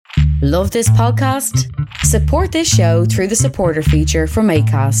Love this podcast? Support this show through the supporter feature from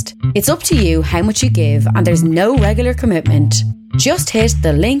Acast. It's up to you how much you give, and there's no regular commitment. Just hit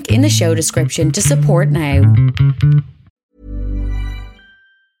the link in the show description to support now.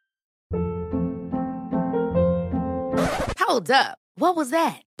 Hold up. What was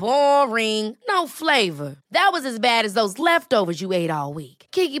that? Boring. No flavor. That was as bad as those leftovers you ate all week.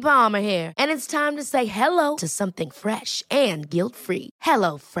 Keke Palmer here, and it's time to say hello to something fresh and guilt-free.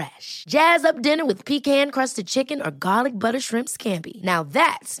 Hello Fresh. Jazz up dinner with pecan-crusted chicken or garlic butter shrimp scampi. Now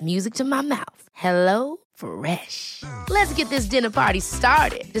that's music to my mouth. Hello Fresh. Let's get this dinner party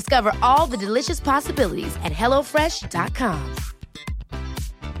started. Discover all the delicious possibilities at hellofresh.com.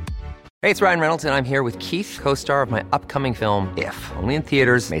 Hey, it's Ryan Reynolds, and I'm here with Keith, co-star of my upcoming film, If, only in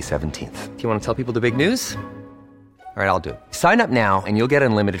theaters May 17th. Do you want to tell people the big news? All right, I'll do it. Sign up now and you'll get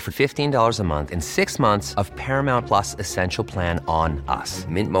unlimited for $15 a month and 6 months of Paramount Plus Essential Plan on us.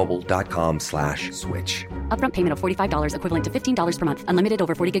 MintMobile.com/switch. Upfront payment of $45 equivalent to $15 per month. Unlimited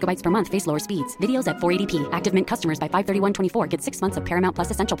over 40 gigabytes per month. Face lower speeds. Videos at 480p. Active Mint customers by 531.24 get 6 months of Paramount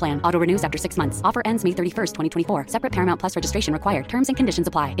Plus Essential Plan. Auto renews after 6 months. Offer ends May 31st, 2024. Separate Paramount Plus registration required. Terms and conditions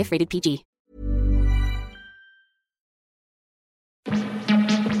apply if rated PG.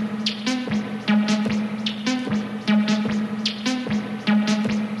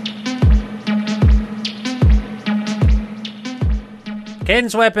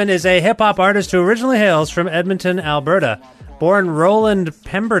 Cadence Weapon is a hip-hop artist who originally hails from Edmonton, Alberta. Born Roland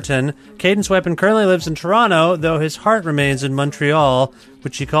Pemberton, Cadence Weapon currently lives in Toronto, though his heart remains in Montreal,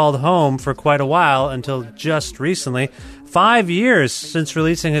 which he called home for quite a while until just recently. 5 years since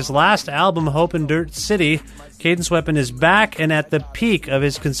releasing his last album, Hope in Dirt City, Cadence Weapon is back and at the peak of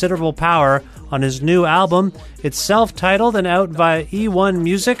his considerable power on his new album. It's self-titled and out via E1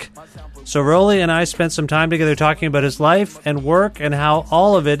 Music. So Rolly and I spent some time together talking about his life and work and how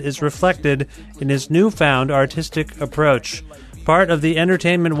all of it is reflected in his newfound artistic approach. Part of the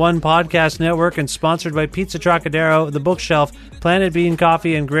Entertainment One podcast network and sponsored by Pizza Trocadero, The Bookshelf, Planet Bean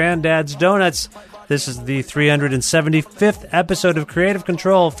Coffee, and Granddad's Donuts. This is the 375th episode of Creative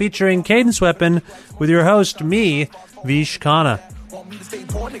Control featuring Cadence Weapon with your host, me, Vish Khanna.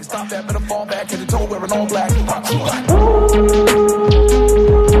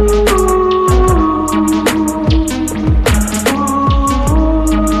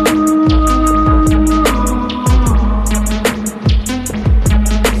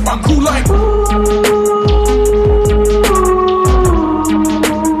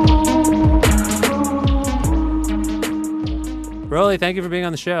 Rolly, thank you for being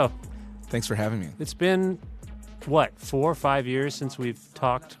on the show. Thanks for having me. It's been, 4 or 5 years since we've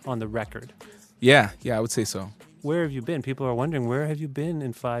talked on the record? Yeah, I would say so. Where have you been? People are wondering, where have you been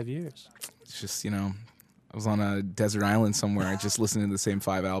in 5 years? It's just, I was on a desert island somewhere. I just listened to the same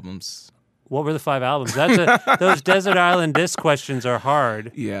 5 albums. What were the 5 albums? Those desert island disc questions are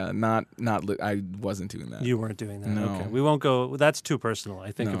hard. Yeah, I wasn't doing that. You weren't doing that. No. Okay. We won't go, that's too personal,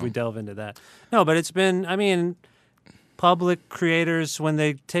 I think, No. if we delve into that. No, but it's been, public creators, when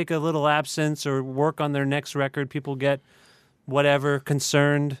they take a little absence or work on their next record, people get whatever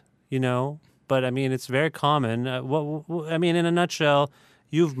concerned, But it's very common. In a nutshell,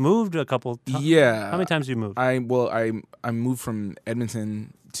 you've moved a couple times. Yeah. How many times have you moved? I moved from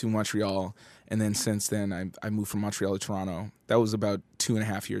Edmonton to Montreal, and then since then I moved from Montreal to Toronto. That was about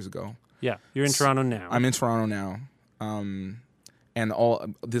 2.5 years ago. Yeah, you're in Toronto now. I'm in Toronto now, and all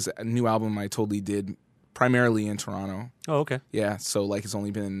this new album I totally did primarily in Toronto. Oh, okay. Yeah, so it's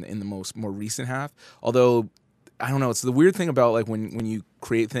only been in the more recent half. Although I don't know, it's the weird thing about when you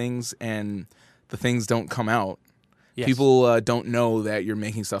create things and the things don't come out. Yes. People don't know that you're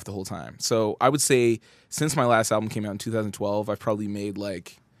making stuff the whole time. So I would say since my last album came out in 2012, I've probably made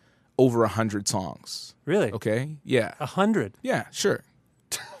over 100 songs. Really? Okay. Yeah. 100? Yeah, sure.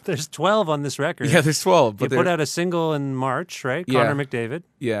 There's 12 on this record. Yeah, there's 12. But you put out a single in March, right? Yeah. Connor McDavid.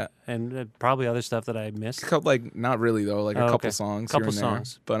 Yeah. And probably other stuff that I missed. Not really, though. A couple songs here and there.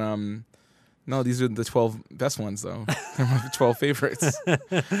 Songs. But no, these are the 12 best ones, though. They're my 12 favorites.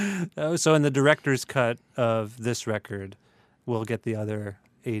 So in the director's cut of this record, we'll get the other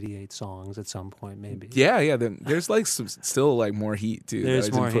 88 songs at some point, maybe. Yeah. There's still more heat, too. There's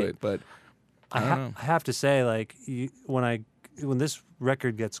more heat. But I don't know. I have to say, when this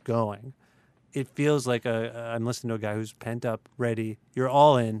record gets going, it feels like I'm listening to a guy who's pent up, ready. You're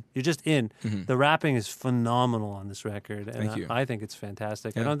all in. You're just in. Mm-hmm. The rapping is phenomenal on this record, and Thank you. I think it's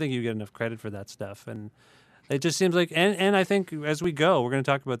fantastic. Yeah. I don't think you get enough credit for that stuff, and it just seems like. And I think as we go, we're going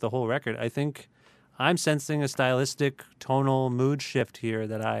to talk about the whole record. I think I'm sensing a stylistic, tonal mood shift here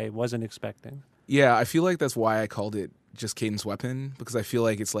that I wasn't expecting. Yeah, I feel like that's why I called it just Cadence Weapon because I feel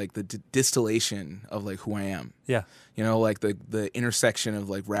like it's like the distillation of like who I am. Yeah. You know, like the intersection of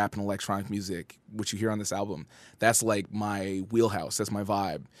like rap and electronic music, which you hear on this album, that's like my wheelhouse. That's my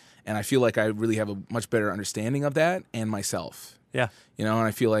vibe. And I feel like I really have a much better understanding of that and myself. Yeah. You know, and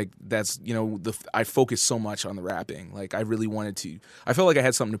I feel like that's, you know, I focus so much on the rapping. Like I really I felt like I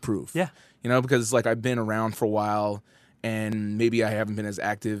had something to prove. Yeah. You know, because like I've been around for a while and maybe I haven't been as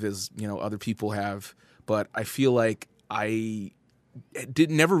active as, you know, other people have, but I feel like I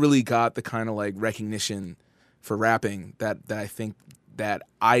never really got the kind of like recognition for rapping that I think that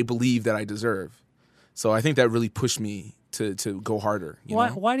I believe that I deserve. So I think that really pushed me to go harder.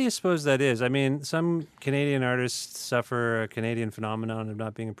 Why do you suppose that is? I mean, some Canadian artists suffer a Canadian phenomenon of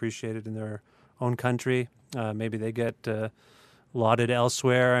not being appreciated in their own country. Maybe they get lauded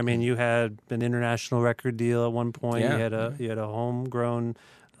elsewhere. I mean, you had an international record deal at one point. Yeah. You had a homegrown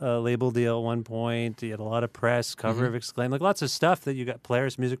label deal at one point. You had a lot of press, cover of Exclaim, like lots of stuff that you got.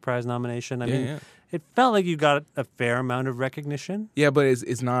 Players Music Prize nomination. I mean, it felt like you got a fair amount of recognition. Yeah, but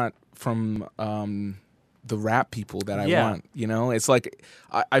it's not from the rap people that I want. You know, it's like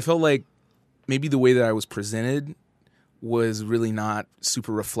I felt like maybe the way that I was presented was really not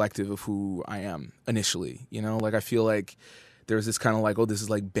super reflective of who I am initially. You know, like I feel like there's this kind of like, oh, this is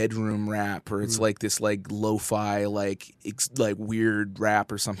like bedroom rap, or it's like this like lo-fi like weird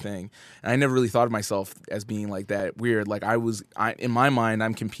rap or something. And I never really thought of myself as being like that weird. Like in my mind,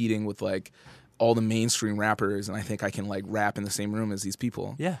 I'm competing with like all the mainstream rappers, and I think I can like rap in the same room as these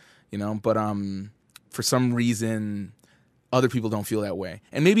people. Yeah, you know. But for some reason, other people don't feel that way,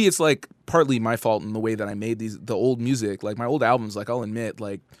 and maybe it's like partly my fault in the way that I made the old music. Like my old albums, like I'll admit,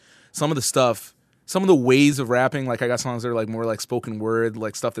 like some of the ways of rapping, like I got songs that are like more like spoken word,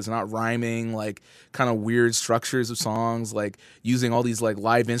 like stuff that's not rhyming, like kind of weird structures of songs, like using all these like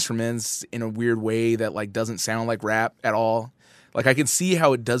live instruments in a weird way that like doesn't sound like rap at all. Like I can see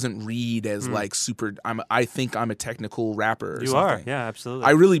how it doesn't read as like super. I think I'm a technical rapper. Or you something. are, yeah, absolutely.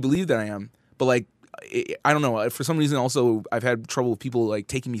 I really believe that I am, but like I don't know. For some reason, also I've had trouble with people like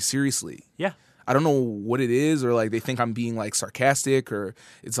taking me seriously. Yeah. I don't know what it is, or like they think I'm being like sarcastic, or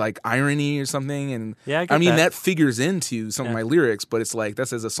it's like irony or something. And yeah, I mean that figures into some of my lyrics, but it's like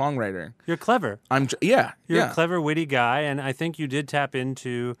that's as a songwriter. You're clever. You're a clever, witty guy, and I think you did tap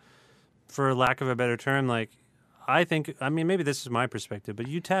into, for lack of a better term, like I mean maybe this is my perspective, but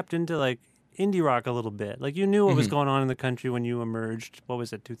you tapped into like indie rock a little bit. Like you knew what was going on in the country when you emerged. What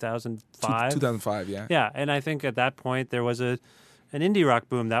was it, 2005? 2005, yeah. Yeah, and I think at that point there was an indie rock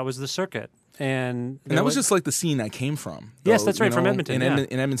boom. That was the circuit. And that was just like the scene I came from. Yes, that's right, from Edmonton.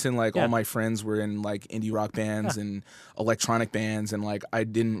 In Edmonton, like all my friends were in like indie rock bands and electronic bands, and like I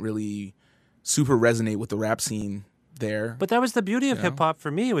didn't really super resonate with the rap scene there. But that was the beauty of hip hop for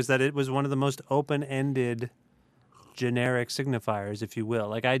me, was that it was one of the most open-ended generic signifiers, if you will.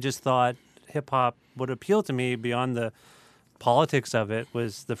 Like I just thought hip hop, what appealed to me beyond the politics of it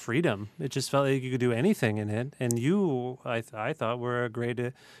was the freedom. It just felt like you could do anything in it, and you, I thought, were a great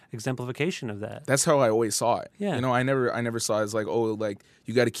exemplification of that. That's how I always saw it. Yeah. You know, I never saw it as like, oh, like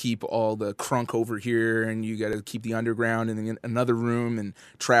you got to keep all the crunk over here, and you got to keep the underground in another room, and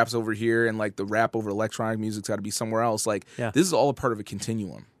traps over here, and like the rap over electronic music's got to be somewhere else. Like this is all a part of a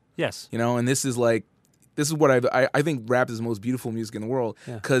continuum. Yes. You know, and this is what I think rap is the most beautiful music in the world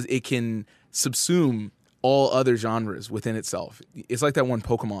because it can subsume all other genres within itself. It's like that one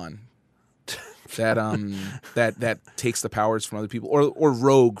Pokemon that takes the powers from other people, or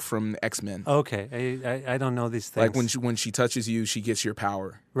Rogue from X-Men. Okay, I don't know these things. Like when she touches you, she gets your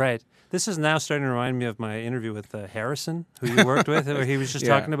power. Right. This is now starting to remind me of my interview with Harrison, who you worked with, where he was just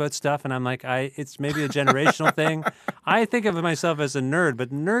talking about stuff, and I'm like, it's maybe a generational thing. I think of myself as a nerd,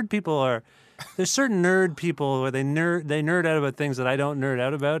 but nerd people are. There's certain nerd people where they nerd out about things that I don't nerd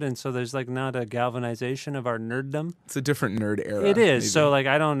out about, and so there's like not a galvanization of our nerddom. It's a different nerd era. It is. Maybe. So like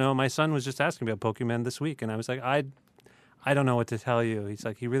I don't know. My son was just asking me about Pokemon this week, and I was like, I don't know what to tell you. He's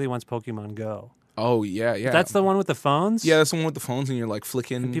like, he really wants Pokemon Go. Oh yeah. That's the one with the phones. Yeah, that's the one with the phones, and you're like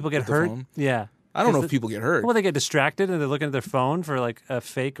flicking. And people get with hurt. The phone. Yeah. I don't know if people get hurt. Well, they get distracted and they're looking at their phone for like a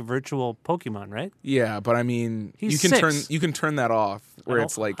fake virtual Pokemon, right? Yeah, but I mean, you can turn that off where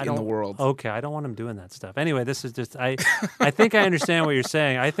it's like in the world. Okay, I don't want them doing that stuff. Anyway, this is just I think I understand what you're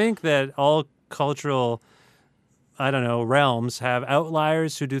saying. I think that all cultural, realms have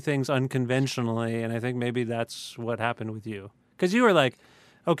outliers who do things unconventionally, and I think maybe that's what happened with you. Because you were like,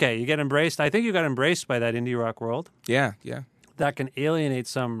 okay, you get embraced. I think you got embraced by that indie rock world. Yeah. That can alienate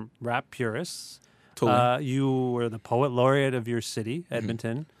some rap purists. Totally. You were the poet laureate of your city,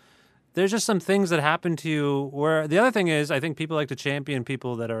 Edmonton. There's just some things that happen to you where the other thing is I think people like to champion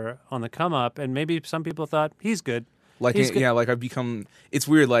people that are on the come up, and maybe some people thought he's good. Like like I've become. It's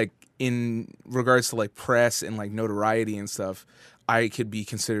weird. Like in regards to like press and like notoriety and stuff, I could be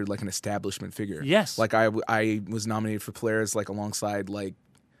considered like an establishment figure. Yes. Like I was nominated for Polaris like alongside like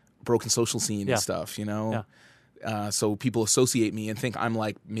Broken Social Scene and stuff. You know. Yeah. So people associate me and think I'm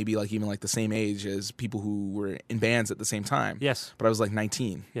like maybe like even like the same age as people who were in bands at the same time. Yes. But I was like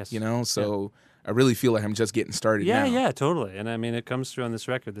 19. Yes. You know. So I really feel like I'm just getting started. Yeah. now. Yeah. Totally. And I mean, it comes through on this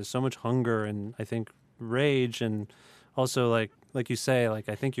record. There's so much hunger and I think rage and also like you say, like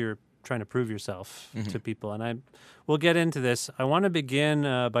I think you're trying to prove yourself to people. And we'll get into this. I want to begin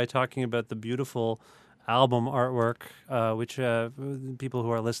by talking about the beautiful album artwork, which people who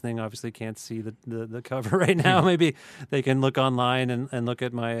are listening obviously can't see the cover right now. Maybe they can look online and look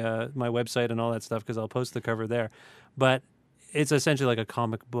at my my website and all that stuff because I'll post the cover there. But it's essentially like a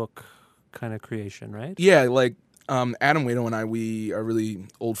comic book kind of creation, right? Yeah, like Adam Waito and I, we are really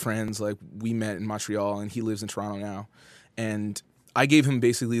old friends. Like we met in Montreal and he lives in Toronto now. And I gave him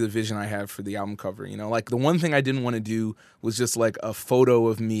basically the vision I have for the album cover. You know, like the one thing I didn't want to do was just like a photo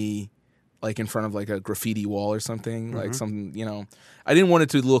of me like in front of like a graffiti wall or something, like something, you know, I didn't want it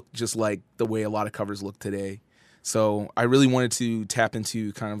to look just like the way a lot of covers look today. So I really wanted to tap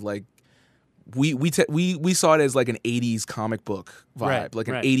into kind of like, we saw it as like an 80s comic book vibe, like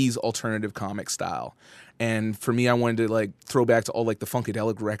an 80s alternative comic style. And for me, I wanted to like throw back to all like the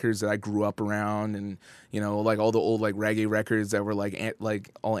Funkadelic records that I grew up around, and you know, like all the old like reggae records that were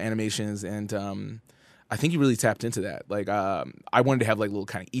like all animations. And I think he really tapped into that. Like I wanted to have like little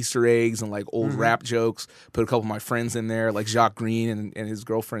kind of Easter eggs and like old rap jokes. Put a couple of my friends in there, like Jacques Green and his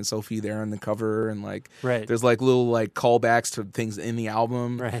girlfriend Sophie there on the cover, and like there's like little like callbacks to things in the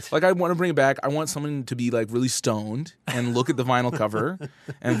album. Right. Like I want to bring it back. I want someone to be like really stoned and look at the vinyl cover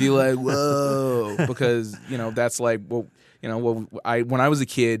and be like, whoa, because you know that's like what. You know, when I was a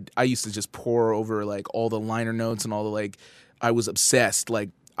kid, I used to just pore over like all the liner notes and all the like. I was obsessed.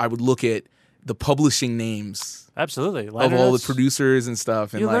 Like I would look at the publishing names, absolutely, of all the producers and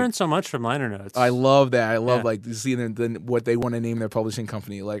stuff. And you like, learn so much from liner notes. I love that. I love like seeing what they want to name their publishing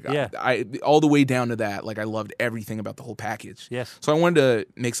company. Like I all the way down to that. Like I loved everything about the whole package. Yes. So I wanted to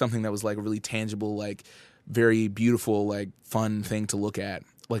make something that was like a really tangible, like very beautiful, like fun thing to look at.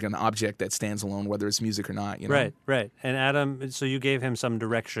 Like an object that stands alone, whether it's music or not. You know? Right. And Adam, so you gave him some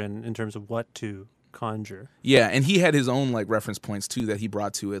direction in terms of what to conjure. Yeah, and he had his own like reference points too that he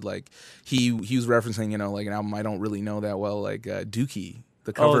brought to it. Like he was referencing, you know, like an album I don't really know that well, like Dookie.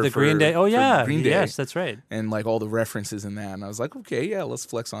 The cover for Green Day. Oh yeah, Green Day. Yes, that's right. And like all the references in that, and I was like, okay, yeah, let's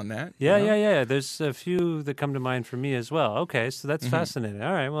flex on that. Yeah. There's a few that come to mind for me as well. Okay, so that's fascinating.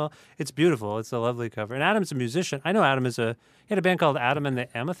 All right, well, it's beautiful. It's a lovely cover. And Adam's a musician. I know Adam he had a band called Adam and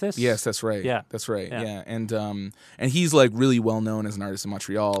the Amethyst. Yes, that's right. Yeah, that's right. Yeah. And he's like really well known as an artist in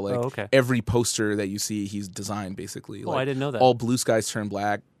Montreal. Like every poster that you see, he's designed basically. Oh, I didn't know that. All Blue Skies Turn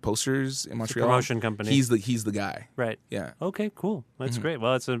Black posters in Montreal. Promotion company. He's the guy. Right. Yeah. Okay. Cool. That's great.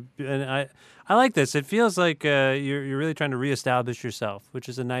 Well, and I like this. It feels like you're really trying to reestablish yourself, which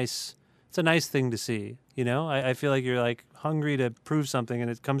is a nice thing to see. You know, I feel like you're like hungry to prove something,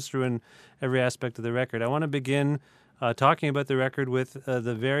 and it comes through in every aspect of the record. I want to begin talking about the record with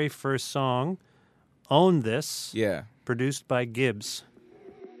the very first song, "Own This." Yeah. Produced by Gibbs.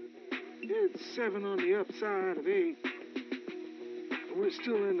 It's 7 on the upside of 8. We're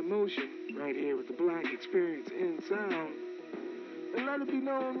still in the motion, right here with the Black Experience in sound. And let it be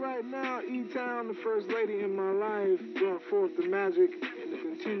known right now, E-Town, the first lady in my life, brought forth the magic and the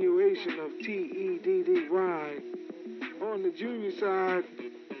continuation of T-E-D-D-Y. On the junior side,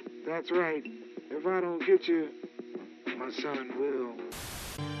 that's right, if I don't get you, my son will.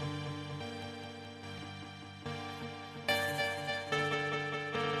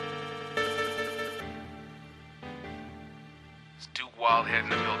 Wildhead in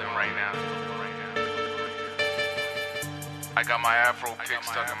the building right now. I got my afro pick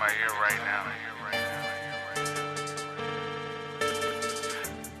stuck in my ear right now.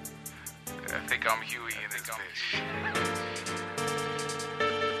 I think I'm Huey in this bitch.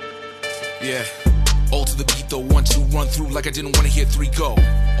 Yeah. All to the beat though, 1, 2, run through like I didn't want to hear 3 go.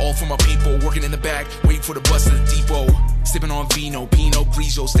 All for my people, working in the back, waiting for the bus to the depot. Sipping on vino, Pinot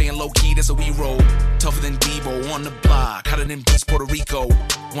Grigio, staying low key, that's how we roll. Tougher than Debo, on the block, hotter than Beast, Puerto Rico.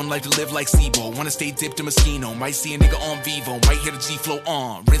 One life to live like Sibo, wanna stay dipped in Moschino. Might see a nigga on Vivo, might hear the G-Flow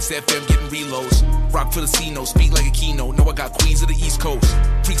on. Rinse FM, getting reloads. Rock for the C-No, speak like a keynote. Know I got queens of the East Coast.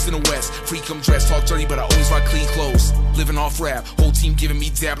 Freaks in the West, freak them dressed, talk dirty, but I always rock clean clothes. Living off rap, whole team giving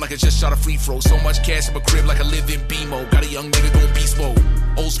me dab like I just shot a free throw. So much cash in my crib like I live in BMO. Got a young nigga going beast mode.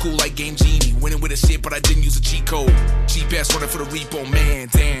 Old school like Game Genie, winning with a shit, but I didn't use a cheat code. Cheap ass running for the repo, man,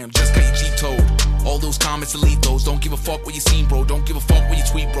 damn, just got your Jeep towed. All those comments, delete those. Don't give a fuck what you seen, bro. Don't give a fuck what you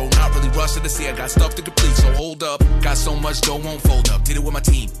tweet, bro. Not really rushing to see, I got stuff to complete, so hold up. Got so much dough, won't fold up. Did it with my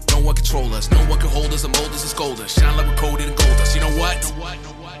team. No one control us, no one can hold us. I'm old as a scold us. Shine like we're coated in gold dust. You know what?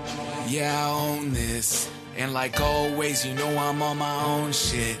 Yeah, I own this. And like always, you know I'm on my own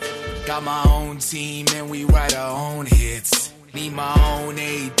shit. Got my own team and we write our own hits. Need my own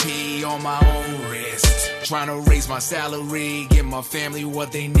AP on my own wrist. Trying to raise my salary, give my family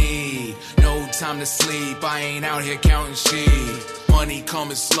what they need. No time to sleep, I ain't out here counting sheep. Money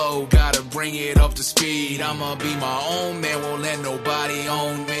coming slow, gotta bring it up to speed. I'ma be my own man, won't let nobody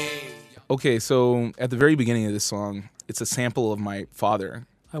own me. Okay, so at the very beginning of this song, it's a sample of my father.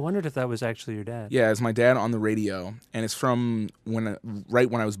 I wondered if that was actually your dad. Yeah, it's my dad on the radio, and it's from right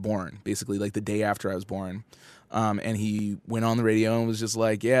when I was born, basically, like the day after I was born. And he went on the radio and was just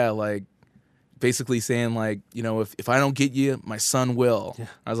like, yeah, like, basically saying, like, you know, if I don't get you, my son will. Yeah.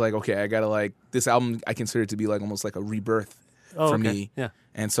 I was like, okay, I gotta, like, this album, I consider it to be, like, almost like a rebirth for me. Yeah.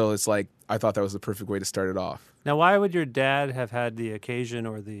 And so it's like, I thought that was the perfect way to start it off. Now, why would your dad have had the occasion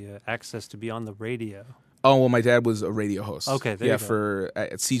or the access to be on the radio? Oh, well, my dad was a radio host. Okay, there you go.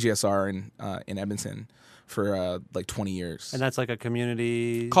 At CJSR in Edmonton for like 20 years. And that's like a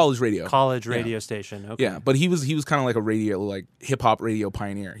community college radio station. Okay. Yeah, but he was kind of like a radio, like hip hop radio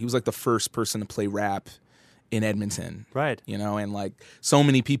pioneer. He was like the first person to play rap in Edmonton. Right. You know, and like so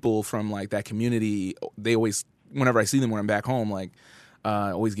many people from like that community, they always, whenever I see them when I'm back home, like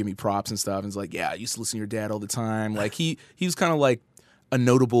always give me props and stuff. And it's like, yeah, I used to listen to your dad all the time. Like he was kind of like a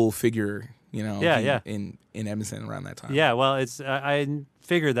notable figure. You know, in Edmonton around that time. Yeah, well, I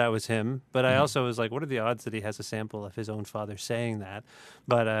figured that was him, but I also was like, what are the odds that he has a sample of his own father saying that?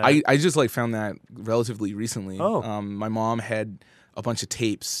 But I just like found that relatively recently. Oh. My mom had a bunch of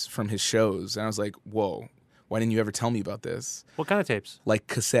tapes from his shows, and I was like, whoa, why didn't you ever tell me about this? What kind of tapes? Like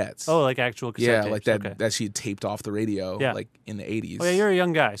cassettes. Oh, like actual cassette tapes. Like that she had taped off the radio like in the 80s. Oh, yeah, you're a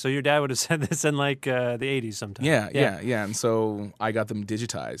young guy, so your dad would have said this in like the 80s sometime. Yeah. And so I got them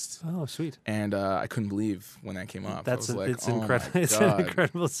digitized. Oh, sweet. And I couldn't believe when that came up. It's incredible. It's an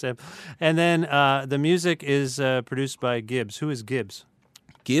incredible sample. And then the music is produced by Gibbs. Who is Gibbs?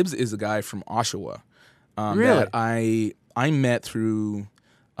 Gibbs is a guy from Oshawa. Really? That I met through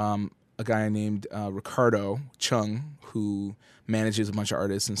a guy named Ricardo Chung, who manages a bunch of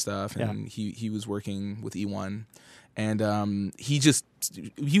artists and stuff, and he was working with E1, and he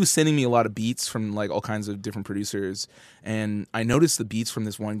was sending me a lot of beats from like all kinds of different producers, and I noticed the beats from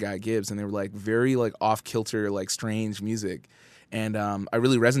this one guy Gibbs, and they were like very like off kilter, like strange music, and I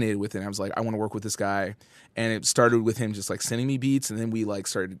really resonated with it. And I was like, I want to work with this guy. And it started with him just like sending me beats, and then we like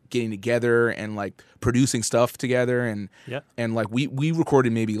started getting together and like producing stuff together, and like we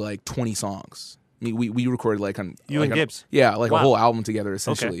recorded maybe like 20 songs. I mean, we recorded like on you and Gibbs, a whole album together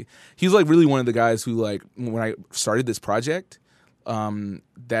essentially. Okay. He was like really one of the guys who like when I started this project,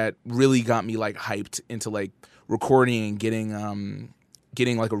 that really got me like hyped into like recording and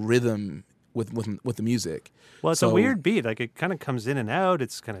getting like a rhythm with the music. Well, it's a weird beat. Like it kind of comes in and out.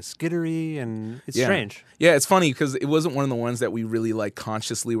 It's kind of skittery and it's strange. Yeah, it's funny because it wasn't one of the ones that we really like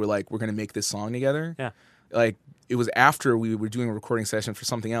consciously were like, we're going to make this song together. Yeah. Like it was after we were doing a recording session for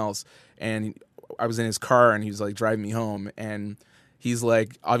something else, and I was in his car and he was like driving me home, and he's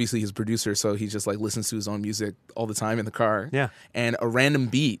like, obviously his producer, so he just like listens to his own music all the time in the car. Yeah. And a random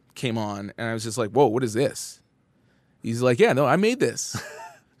beat came on, and I was just like, whoa, what is this? He's like, yeah, no, I made this.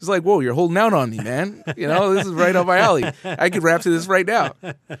 It's like, whoa, you're holding out on me, man. You know, this is right up my alley. I could rap to this right now.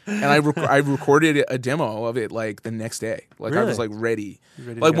 And I recorded a demo of it like the next day. Like really? I was like ready.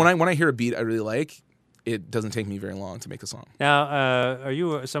 Like when I hear a beat I really like, it doesn't take me very long to make a song. Now, are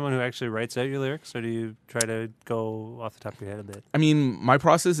you someone who actually writes out your lyrics, or do you try to go off the top of your head a bit? I mean, my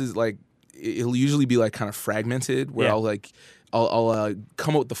process is like, it'll usually be like kind of fragmented, where I'll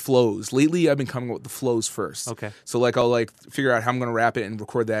come up with the flows. Lately, I've been coming up with the flows first. Okay. So like I'll like figure out how I'm gonna rap it and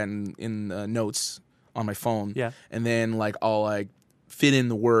record that in notes on my phone. Yeah. And then like I'll like fit in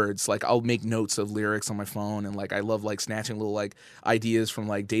the words. Like I'll make notes of lyrics on my phone, and like I love like snatching little like ideas from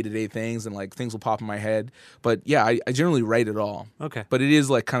like day-to-day things, and like things will pop in my head. But yeah, I generally write it all. Okay. But it is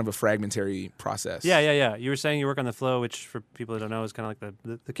like kind of a fragmentary process. Yeah. You were saying you work on the flow, which for people who don't know is kind of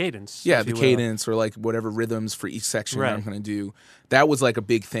like the cadence. Yeah, the cadence, or like whatever rhythms for each section that I'm going to do. That was like a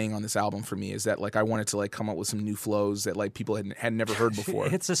big thing on this album for me, is that like I wanted to like come up with some new flows that like people had never heard before.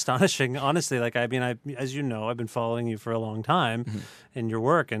 It's astonishing, honestly. Like I mean, as you know, I've been following you for a long time in your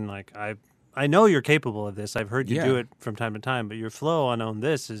work, and like I know you're capable of this. I've heard you do it from time to time, but your flow on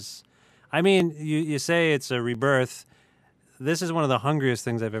This is, I mean, you say it's a rebirth. this is one of the hungriest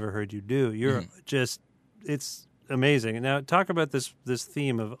things I've ever heard you do. You're just, it's amazing. Now, talk about this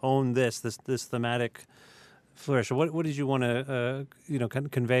theme of own this thematic flourish. What did you want to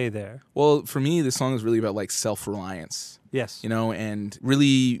convey there? Well, for me, this song is really about like self-reliance. Yes. And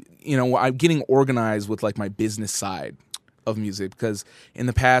really, I'm getting organized with like my business side of music, because in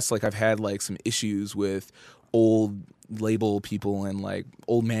the past, like I've had like some issues with old label people and like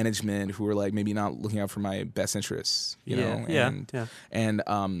old management who are like maybe not looking out for my best interests, you know? And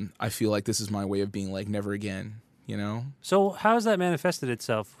I feel like this is my way of being like never again, So how has that manifested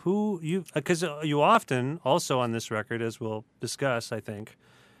itself? Because you often also on this record, as we'll discuss, I think,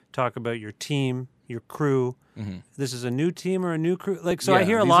 talk about your team, your crew. Mm-hmm. This is a new team or a new crew. Like, so I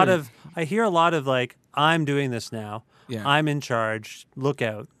hear a lot of like, I'm doing this now. Yeah. I'm in charge. Look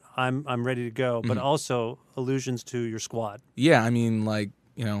out. I'm ready to go, but also allusions to your squad. Yeah, I mean, like,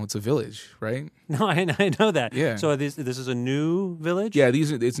 it's a village, right? No, I know that. Yeah. So this is a new village? Yeah,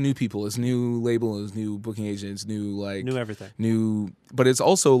 it's new people. It's new label. It's new booking agents. New everything. But it's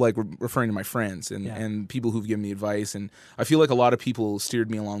also like referring to my friends and people who've given me advice. And I feel like a lot of people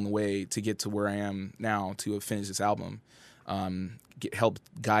steered me along the way to get to where I am now to have finished this album. Helped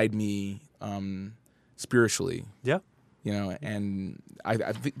guide me spiritually. Yeah. And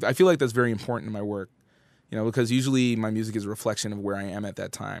I feel like that's very important in my work, because usually my music is a reflection of where I am at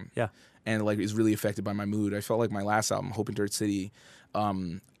that time. Yeah. And like is really affected by my mood. I felt like my last album, Hope in Dirt City,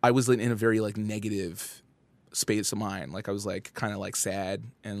 I was in a very like negative space of mind. Like I was like kind of like sad,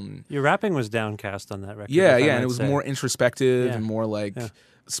 and your rapping was downcast on that record. Yeah, and it was more introspective and more like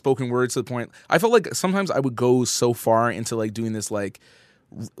spoken words to the point. I felt like sometimes I would go so far into like doing this like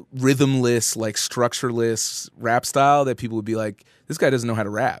rhythmless, like structureless rap style that people would be like, this guy doesn't know how to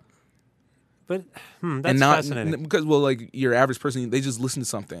rap. But that's fascinating. Because, well, like your average person, they just listen to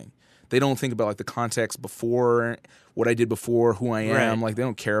something. They don't think about like the context before, what I did before, who I am. Right. Like they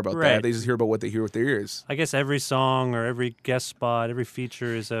don't care about that. They just hear about what they hear with their ears. I guess every song or every guest spot, every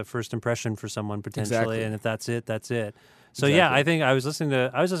feature is a first impression for someone potentially. Exactly. And if that's it, that's it. So yeah, I think I was listening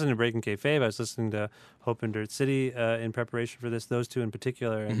to Breaking Kayfabe. I was listening to Hope in Dirt City in preparation for this. Those two in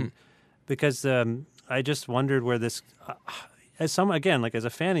particular, and because I just wondered where this. As a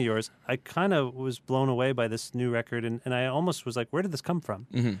fan of yours, I kind of was blown away by this new record, and I almost was like, where did this come from?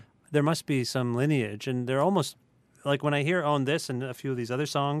 Mm-hmm. There must be some lineage, and they're almost like when I hear Own This and a few of these other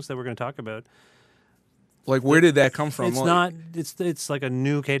songs that we're going to talk about. Like, where did that come from? It's not. It's like a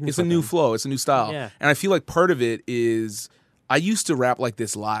new cadence. It's a new flow. It's a new style. Yeah. And I feel like part of it is I used to rap like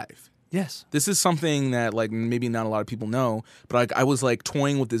this live. Yes. This is something that like maybe not a lot of people know, but like I was like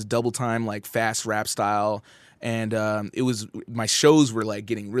toying with this double time like fast rap style. And it was my shows were like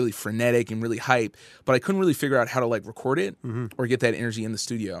getting really frenetic and really hype, but I couldn't really figure out how to like record it or get that energy in the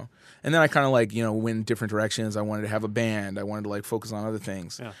studio. And then I kind of like went different directions. I wanted to have a band. I wanted to like focus on other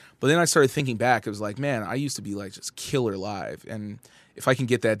things. Yeah. But then I started thinking back. It was like, man, I used to be like just killer live, and if I can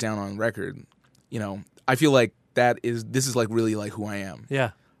get that down on record, I feel like this is like really like who I am.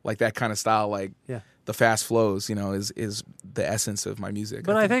 Yeah, like that kind of style. Like the fast flows, is the essence of my music.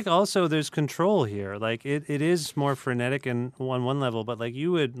 But I think also there's control here. Like it is more frenetic and on one level, but like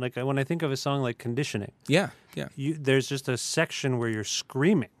you would like when I think of a song like Conditioning. Yeah. There's just a section where you're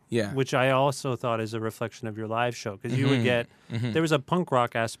screaming. Yeah. Which I also thought is a reflection of your live show, because you would get there was a punk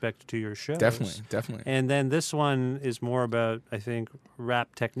rock aspect to your show. Definitely. And then this one is more about, I think,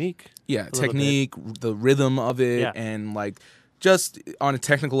 rap technique. Yeah, technique, the rhythm of it, and like just on a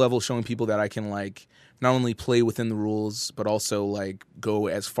technical level, showing people that I can like not only play within the rules, but also like go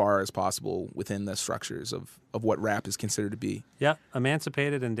as far as possible within the structures of what rap is considered to be. Yeah,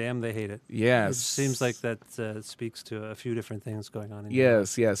 emancipated and damn they hate it. Yes. It seems like that speaks to a few different things going on in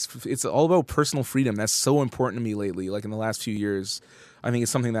Yes. It's all about personal freedom. That's so important to me lately. Like in the last few years, I think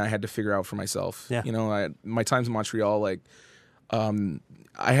it's something that I had to figure out for myself. Yeah. My times in Montreal, like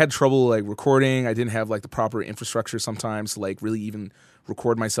I had trouble like recording. I didn't have like the proper infrastructure sometimes to like really even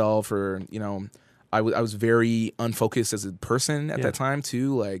record myself, or I was very unfocused as a person at that time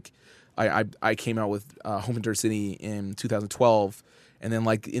too. Like I came out with Hope in Dirt City in 2012, and then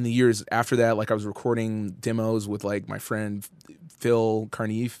like in the years after that, like I was recording demos with like my friend Phil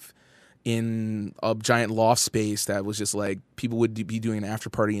Carneef in a giant loft space that was just like people would be doing an after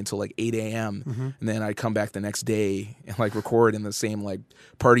party until like 8 a.m. And then I'd come back the next day and like record in the same like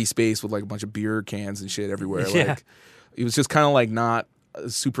party space with like a bunch of beer cans and shit everywhere. Yeah. Like it was just kind of like not a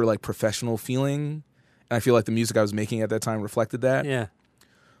super like professional feeling, and I feel like the music I was making at that time reflected that. Yeah.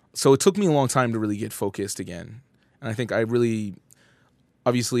 So it took me a long time to really get focused again, and I think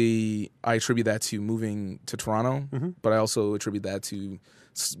obviously I attribute that to moving to Toronto, but I also attribute that to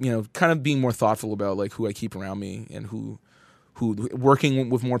kind of being more thoughtful about like who I keep around me and who who working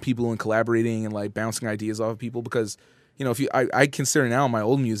with more people and collaborating and like bouncing ideas off of people, because I consider now my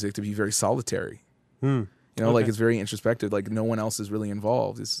old music to be very solitary. Like it's very introspective. Like no one else is really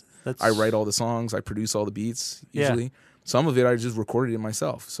involved. I write all the songs, I produce all the beats usually. Yeah. Some of it I just recorded it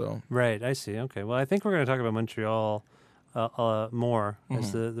myself. So right, I see. Okay, well I think we're going to talk about Montreal more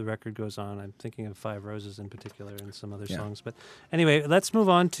as the record goes on. I'm thinking of Five Roses in particular and some other songs. But anyway, let's move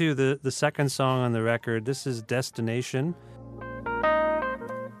on to the second song on the record. This is Destination.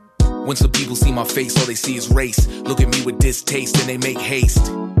 When some people see my face, all they see is race. Look at me with distaste and they make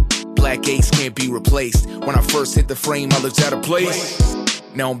haste. Black Ace can't be replaced. When I first hit the frame, I looked out of place.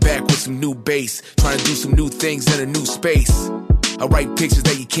 Now I'm back with some new bass, trying to do some new things in a new space. I write pictures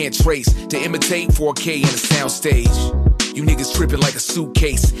that you can't trace to imitate 4K in a soundstage. You niggas tripping like a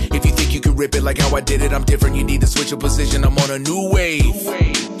suitcase. If you think you can rip it like how I did it, I'm different. You need to switch your position. I'm on a new wave.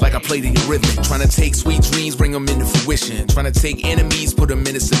 Like I played in Eurythmic. Trying to take sweet dreams, bring them into fruition. Trying to take enemies, put them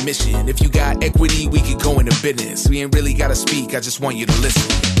into submission. If you got equity, we could go into business. We ain't really gotta speak, I just want you to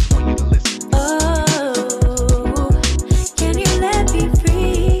listen. Oh, can you let me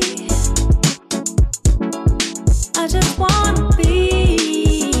free? I just wanna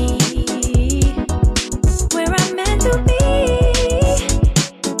be where I'm meant to be.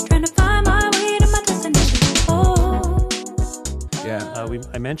 Trying to find my way to my destination. Oh.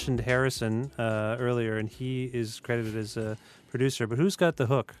 I mentioned Harrison earlier, and he is credited as a producer. But who's got the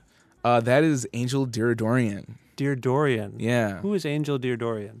hook? That is Angel Diridourian. Diridourian. Yeah. Who is Angel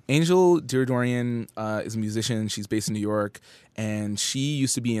Diridourian? Angel Diridourian is a musician. She's based in New York, and she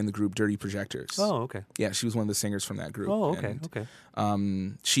used to be in the group Dirty Projectors. Oh, okay. Yeah, she was one of the singers from that group. Oh, okay,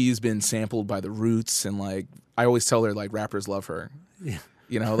 and, she's been sampled by The Roots, and like I always tell her, like rappers love her. Yeah.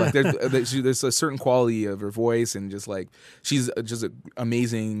 Like there's a certain quality of her voice, and just like she's just an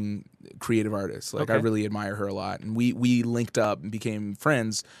amazing creative artist. Like I really admire her a lot, and we linked up and became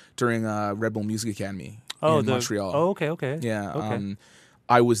friends during Red Bull Music Academy in Montreal. Oh, okay. Yeah. Okay.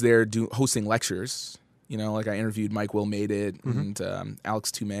 I was there hosting lectures. Like I interviewed Mike Will Made It and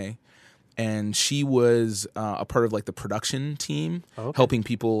Alex Toomey. And she was a part of like the production team, helping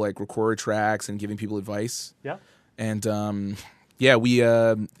people like record tracks and giving people advice. Yeah. And we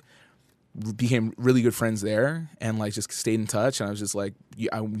became really good friends there, and like just stayed in touch. And I was just like,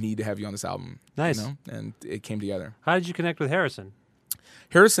 I need to have you on this album. Nice. And it came together. How did you connect with Harrison?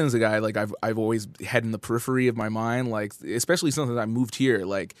 Harrison's a guy like I've always had in the periphery of my mind, like especially since I moved here.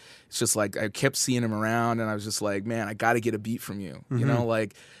 Like it's just like I kept seeing him around, and I was just like, man, I got to get a beat from you.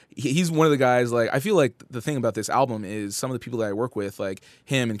 Like he's one of the guys. Like I feel like the thing about this album is some of the people that I work with, like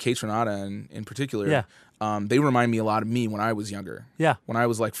him and Kate Renata in particular. Yeah. They remind me a lot of me when I was younger. Yeah. When I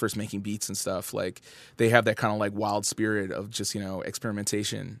was like first making beats and stuff, like they have that kind of like wild spirit of just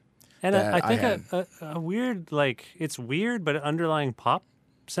experimentation. And I think a weird, like it's weird, but underlying pop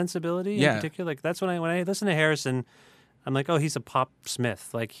sensibility in particular. Like that's when I listen to Harrison, I'm like, oh, he's a pop smith.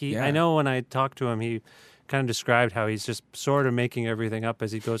 Like I know when I talked to him, he kind of described how he's just sort of making everything up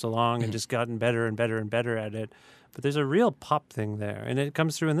as he goes along and just gotten better and better and better at it. But there's a real pop thing there, and it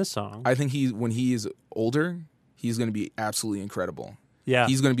comes through in this song. I think when he is older, he's going to be absolutely incredible. Yeah.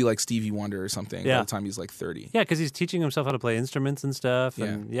 He's going to be like Stevie Wonder or something by the time he's like 30. Yeah, because he's teaching himself how to play instruments and stuff.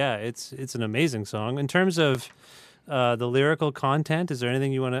 And it's an amazing song. In terms of the lyrical content, is there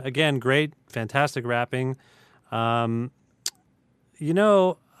anything you want to... Again, great, fantastic rapping. I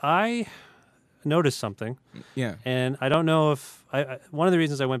noticed something. Yeah. And I don't know if... one of the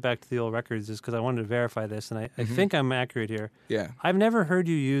reasons I went back to the old records is because I wanted to verify this, and I think I'm accurate here. Yeah. I've never heard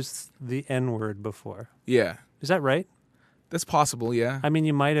you use the N-word before. Yeah. Is that right? That's possible, yeah. I mean,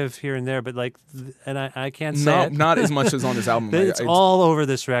 you might have here and there, but like, and I can't say it. Not as much as on this album. It's all over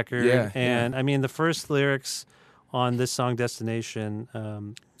this record. Yeah, and I mean, the first lyrics on this song, Destination,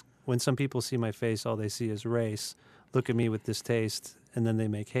 when some people see my face, all they see is race. Look at me with this taste, and then they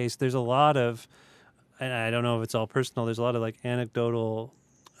make haste. There's a lot of, and I don't know if it's all personal, there's a lot of like anecdotal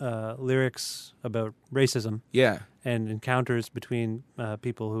lyrics about racism. Yeah. And encounters between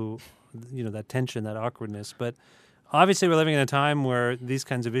people who, that tension, that awkwardness. But obviously, we're living in a time where these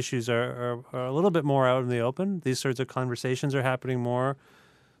kinds of issues are a little bit more out in the open. These sorts of conversations are happening more.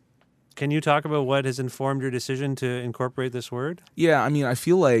 Can you talk about what has informed your decision to incorporate this word? Yeah, I mean, I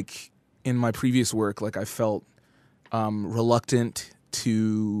feel like in my previous work, like I felt reluctant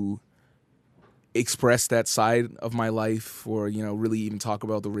to express that side of my life, or really even talk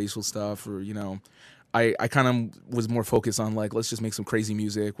about the racial stuff, or I kind of was more focused on like, let's just make some crazy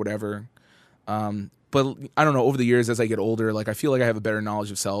music, whatever. But I don't know, over the years as I get older, like I feel like I have a better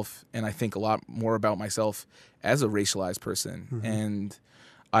knowledge of self, and I think a lot more about myself as a racialized person. And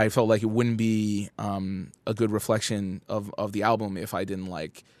I felt like it wouldn't be a good reflection of the album if I didn't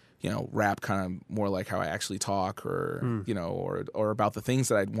like, rap kind of more like how I actually talk, or or about the things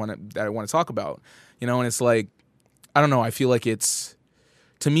that I want to talk about, and it's like, I don't know, I feel like it's,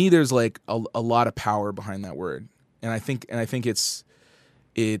 to me, there's like a lot of power behind that word, and I think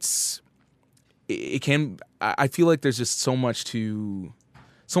it can, I feel like there's just so much to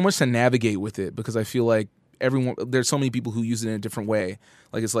navigate with it, because I feel like there's so many people who use it in a different way.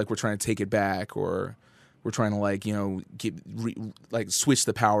 Like, it's like we're trying to take it back, or we're trying to switch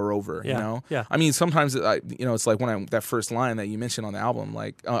the power over, Yeah. I mean, sometimes, it's like that first line that you mentioned on the album,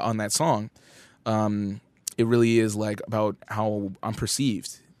 like on that song, it really is like about how I'm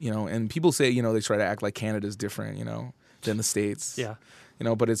perceived, and people say, they try to act like Canada's different, than the States. Yeah.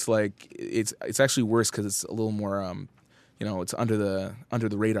 But it's like, it's actually worse because it's a little more, it's under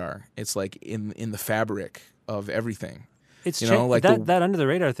the radar. It's like in the fabric of everything. It's that under the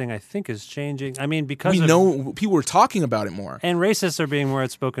radar thing, I think, is changing. I mean, because we know people are talking about it more, and racists are being more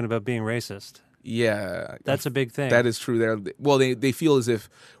outspoken about being racist. Yeah, that's a big thing. That is true. They feel as if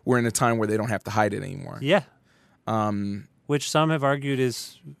we're in a time where they don't have to hide it anymore. Yeah, which some have argued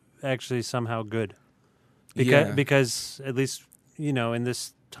is actually somehow good, because at least in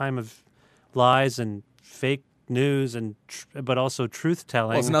this time of lies and fake news and but also truth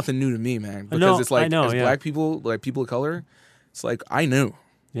telling. Well, it's nothing new to me, man. Because it's like, as black people, like people of color, it's like I knew.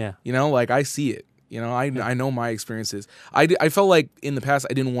 Yeah. Like I see it. I know my experiences. I felt like in the past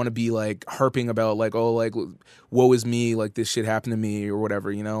I didn't want to be like harping about like, oh, like woe is me, like this shit happened to me or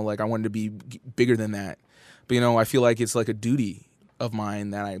whatever. Like I wanted to be bigger than that. But I feel like it's like a duty of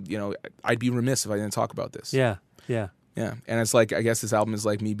mine that I'd be remiss if I didn't talk about this. Yeah. Yeah. Yeah. And it's like, I guess this album is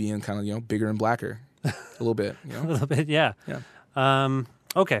like me being kind of bigger and blacker. A little bit, A little bit, yeah. Yeah.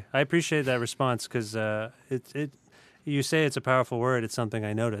 Okay, I appreciate that response, because you say it's a powerful word. It's something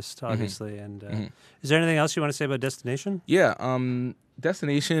I noticed, obviously. Mm-hmm. And is there anything else you want to say about Destination? Yeah,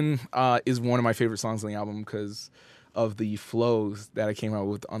 Destination is one of my favorite songs on the album because of the flows that I came out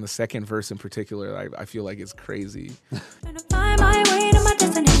with on the second verse in particular. I feel like it's crazy.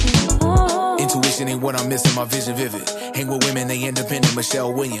 Intuition ain't what I'm missing, my vision vivid. Hang with women, they independent,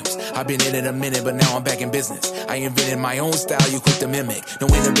 Michelle Williams. I've been in it a minute, but now I'm back in business. I invented my own style, you quick to mimic. No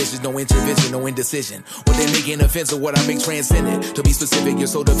inhibitions, no intervention, no indecision. What they make inoffensive, what I make transcendent. To be specific, you're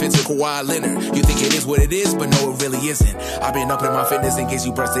so defensive, Kawhi Leonard. You think it is what it is, but no, it really isn't. I've been up in my fitness in case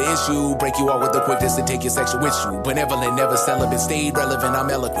you press the issue. Break you out with the quickness and take your sexual issue. Benevolent, never celibate, stayed relevant, I'm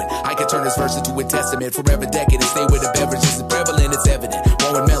eloquent. I can turn this verse into a testament. Forever decadent, stay with the beverages. It's prevalent, it's evident.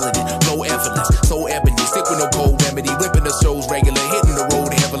 Born melanin, flow effortless, so ebony. Stick with no cold remedy, ripping the shows regular, hitting the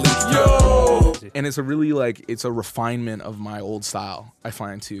road heavily. Yo! And it's a really it's a refinement of my old style, I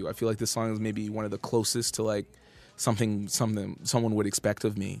find too. I feel like this song is maybe one of the closest to like something someone would expect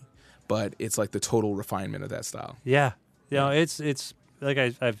of me, but it's like the total refinement of that style. Yeah. It's like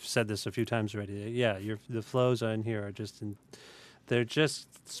I've said this a few times already. Yeah, the flows on here are they're just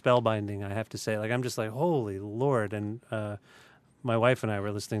spellbinding, I have to say. Like, I'm just like, holy Lord. And my wife and I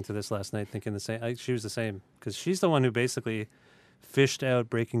were listening to this last night thinking the same. She was the same, because she's the one who basically fished out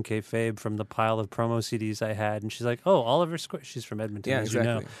Breaking Kayfabe from the pile of promo CDs I had. And she's like, oh, Oliver Square. She's from Edmonton, as you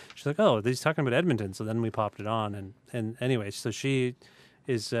know. She's like, oh, he's talking about Edmonton. So then we popped it on. And anyway, so she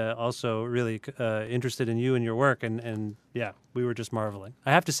is also really interested in you and your work. And yeah, we were just marveling.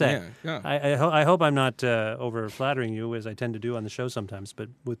 I have to say, I hope I'm not over flattering you, as I tend to do on the show sometimes, but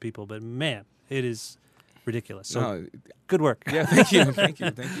with people. But man, it is ridiculous. So good work. Yeah, thank you. Thank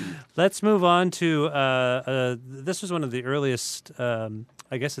you. Let's move on to this was one of the earliest,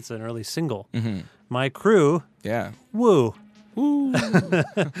 I guess it's an early single. Mm-hmm. My Crew. Yeah. Woo. Woo.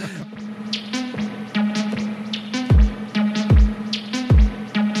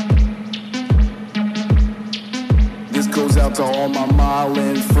 This goes out to all my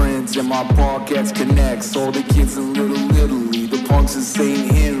Marlin friends and my Parkettes Connects, all the kids in Little Italy, the punks in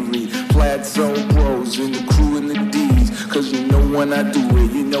St. Henry, Plateau Bros, and the crew in the D's. Cause you know when I do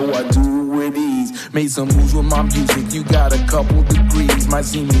it, you know I do it with ease. Made some moves with my music, you got a couple degrees. Might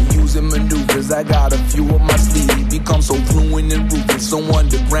see me using maneuvers, I got a few on my sleeve. Become so fluent and ruthless, so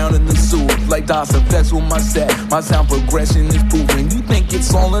underground in the sewer. Like DOS effects with my set, my sound progression is proven. You think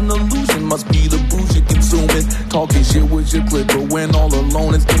it's all an illusion, must be the booze you're consuming. Talking shit with your clipper when all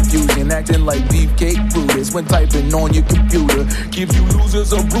alone is confusion. Acting like beefcake Brutus when typing on your computer. Give you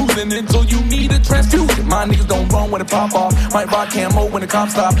losers a bruising until you need a transfusion. My niggas don't run when it pop off. Might rock camo when the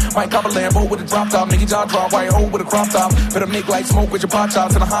cops stop. Might cop a Lambo with a drop top. Make your jaw drop, white hole with a crop top. Better make like smoke with your pot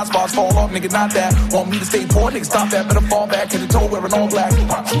shots and the hot spots fall off, nigga, not that. Want me to stay poor, nigga, stop that. Better fall back to the toe wearing all black.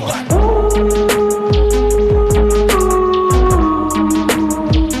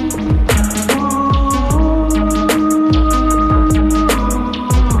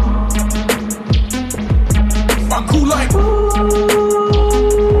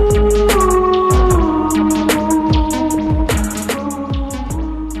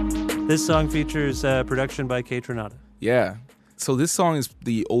 This song features production by Kate Renata. Yeah. So this song is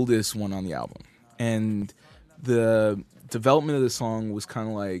the oldest one on the album. And the development of the song was kind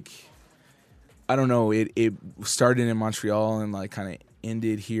of like, I don't know, it started in Montreal and like kind of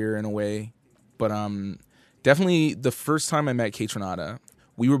ended here in a way. But definitely the first time I met Kate Renata,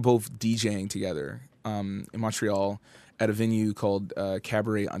 we were both DJing together in Montreal at a venue called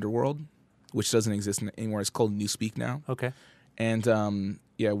Cabaret Underworld, which doesn't exist anymore. It's called Newspeak now. Okay. And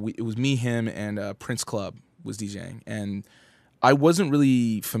it was me, him, and Prince Club was DJing. And I wasn't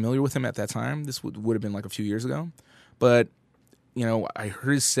really familiar with him at that time. This would have been like a few years ago. But, you know, I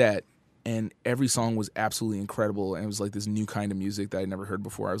heard his set, and every song was absolutely incredible. And it was like this new kind of music that I'd never heard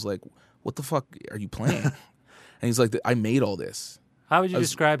before. I was like, what the fuck are you playing? And he's like, I made all this. How would you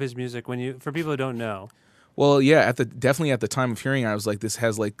describe his music for people who don't know? Well, yeah, definitely at the time of hearing it, I was like, this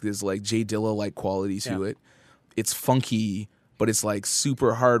has like this like Jay Dilla-like quality to it. It's funky, but it's like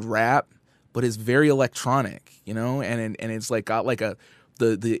super hard rap, but it's very electronic, you know, and it's like got like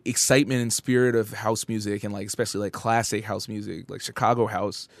the excitement and spirit of house music, and like especially like classic house music, like Chicago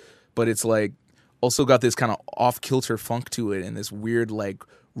house, but it's like also got this kind of off kilter funk to it and this weird like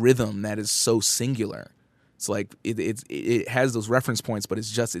rhythm that is so singular. It's like it has those reference points, but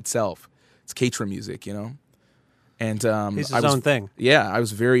it's just itself. It's Katra music, you know. And he's his own thing. Yeah, I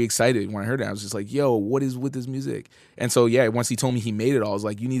was very excited when I heard it. I was just like, yo, what is with this music? And so, yeah, once he told me he made it all, I was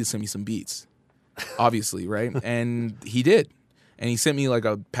like, you need to send me some beats, obviously, right? And he did. And he sent me like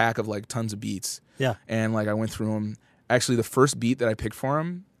a pack of like tons of beats. Yeah. And like I went through them. Actually, the first beat that I picked for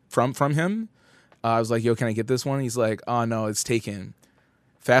him, from him, I was like, yo, can I get this one? He's like, oh, no, it's taken.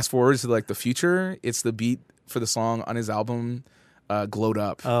 Fast forward to like the future, it's the beat for the song on his album, Glowed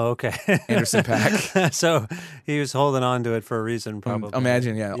Up. Oh, okay. Anderson .Paak. So he was holding on to it for a reason, probably.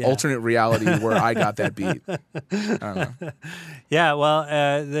 Imagine, yeah. Alternate reality where I got that beat. I don't know. Yeah,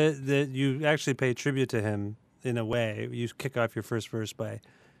 well, you actually pay tribute to him in a way. You kick off your first verse by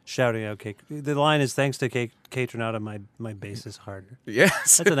shouting out Kate. The line is, thanks to Kate Renata, my bass is harder.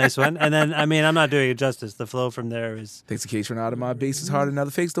 Yes. That's a nice one. And then, I mean, I'm not doing it justice. The flow from there is... Thanks to Kate Renata, my bass is harder. Now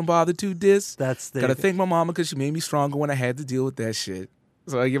the fakes don't bother to diss. Gotta thank my mama because she made me stronger when I had to deal with that shit.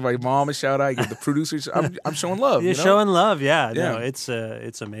 So I give my mom a shout out. I give the producers. I'm showing love. You're you know? showing love, yeah. Yeah. No, it's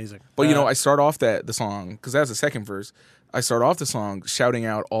amazing. But, you know, I start off the song, because that's the second verse. I start off the song shouting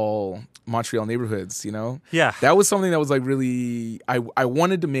out all Montreal neighborhoods, you know? Yeah. That was something that was like really, I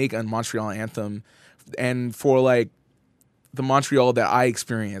wanted to make a Montreal anthem, and for like the Montreal that I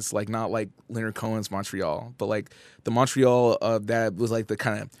experienced, like not like Leonard Cohen's Montreal, but like the Montreal that was like the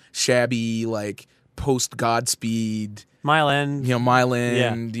kind of shabby, like post-Godspeed, Mile End. You know, Mile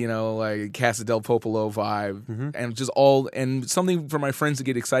End, you know, like Casa del Popolo vibe, and just and something for my friends to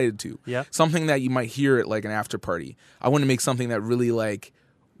get excited to. Yeah. Something that you might hear at like an after party. I want to make something that really like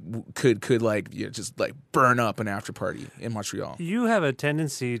could like, you know, just like burn up an after party in Montreal. You have a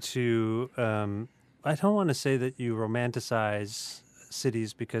tendency to, I don't want to say that you romanticize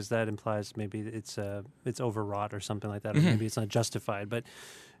cities, because that implies maybe it's overwrought or something like that, or maybe it's not justified, but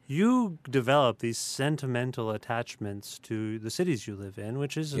you develop these sentimental attachments to the cities you live in,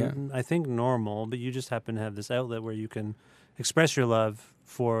 which is, I think, normal, but you just happen to have this outlet where you can express your love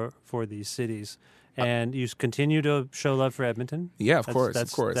for these cities. And you continue to show love for Edmonton? Yeah, of course.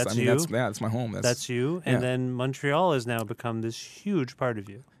 That's I mean, you. that's my home. That's you. And then Montreal has now become this huge part of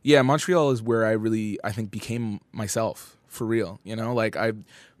you. Yeah, Montreal is where I think, became myself, for real. You know, like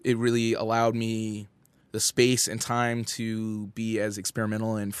it really allowed me the space and time to be as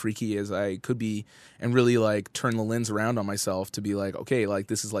experimental and freaky as I could be, and really like turn the lens around on myself to be like, okay, like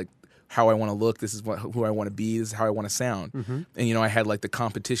this is like how I want to look. This is who I want to be. This is how I want to sound. And, you know, I had like the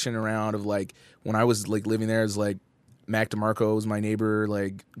competition around of like, when I was like living there, it was like Mac DeMarco was my neighbor,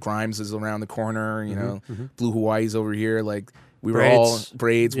 like Grimes is around the corner, you know, Blue Hawaii's over here. Like we were all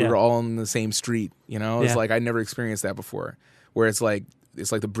braids. We were all on the same street, you know. It's like I never experienced that before, where it's like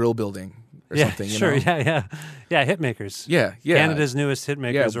the Brill Building or something. You know? Yeah, hitmakers. Yeah. Canada's newest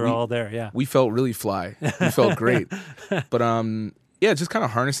hitmakers are all there. Yeah, we felt really fly. We felt great, but yeah, just kind of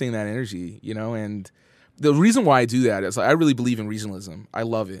harnessing that energy, you know. And the reason why I do that is I really believe in regionalism. I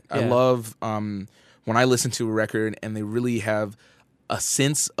love it. I love when I listen to a record and they really have a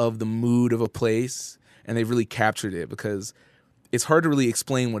sense of the mood of a place and they've really captured it, because it's hard to really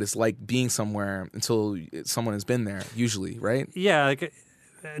explain what it's like being somewhere until someone has been there, usually, right? Yeah, like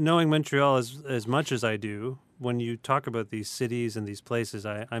knowing Montreal as much as I do, when you talk about these cities and these places,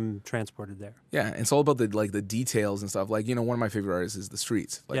 I'm transported there. Yeah, and it's all about the details and stuff. Like, you know, one of my favorite artists is The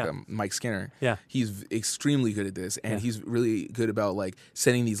Streets, like Mike Skinner. Yeah, he's extremely good at this, and he's really good about like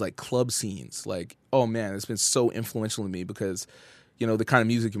setting these like club scenes. Like, oh man, it's been so influential to me because, you know, the kind of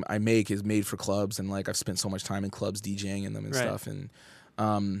music I make is made for clubs, and like I've spent so much time in clubs DJing in them and stuff, and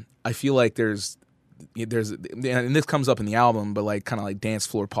I feel like there's and this comes up in the album, but like kind of like dance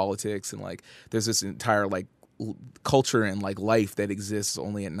floor politics, and like there's this entire like culture and like life that exists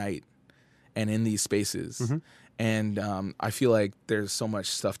only at night and in these spaces. And I feel like there's so much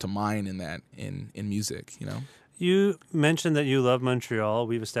stuff to mine in that in music, you know. You mentioned that you love Montreal.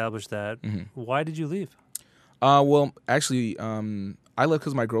 We've established that. Why did you leave? Well, actually, I left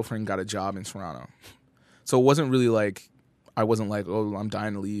because my girlfriend got a job in Toronto. So it wasn't really like, I wasn't like, oh, I'm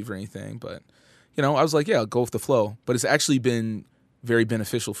dying to leave or anything. But, you know, I was like, yeah, I'll go with the flow. But it's actually been very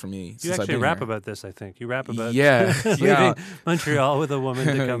beneficial for me since I've been You actually rap here. about this, I think. You rap about leaving Montreal with a woman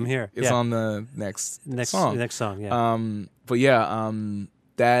to come here. It's on the next song. Next song, yeah. But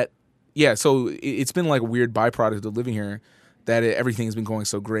yeah, so it's been like a weird byproduct of living here that everything's been going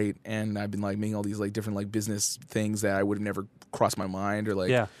so great, and I've been like making all these like different like business things that I would have never crossed my mind, or like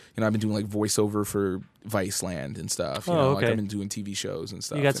you know, I've been doing like voiceover for Viceland and stuff. You know, like I've been doing TV shows and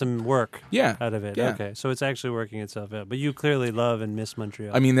stuff. You got some work out of it. Yeah. Okay, so it's actually working itself out. But you clearly love and miss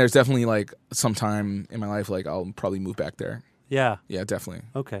Montreal. I mean, there's definitely like some time in my life like I'll probably move back there. Yeah. Yeah, definitely.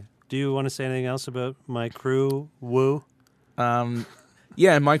 Okay. Do you want to say anything else about My Crew, Woo?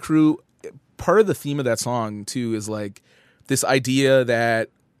 Yeah, My Crew, part of the theme of that song too is like this idea that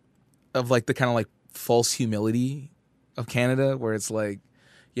of like the kind of like false humility of Canada, where it's like,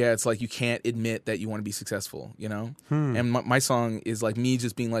 yeah, it's like you can't admit that you want to be successful, you know? And my song is like me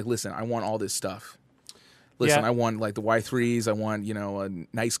just being like, listen, I want all this stuff. Listen, I want like the Y3s. I want, you know, a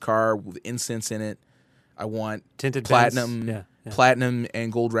nice car with incense in it. I want tinted platinum, platinum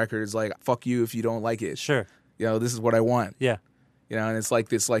and gold records. Like, fuck you if you don't like it. Sure. You know, this is what I want. Yeah. You know, and it's like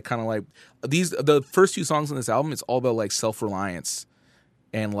this, like kind of like the first few songs on this album. It's all about like self-reliance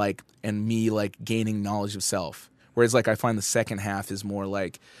and me like gaining knowledge of self. Whereas like I find the second half is more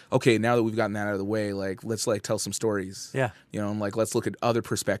like, okay, now that we've gotten that out of the way, like let's like tell some stories. Yeah. You know, and like let's look at other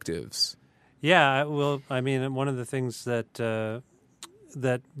perspectives. Yeah. Well, I mean, one of the things that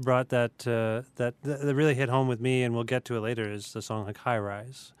that brought that really hit home with me, and we'll get to it later, is the song like High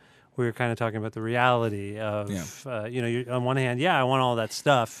Rise. We were kind of talking about the reality of, you know, you're, on one hand, I want all that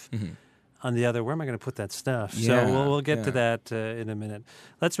stuff. On the other, where am I going to put that stuff? Yeah, so we'll get to that in a minute.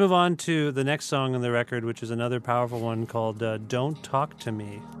 Let's move on to the next song on the record, which is another powerful one called Don't Talk to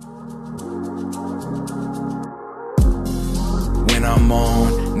Me. When I'm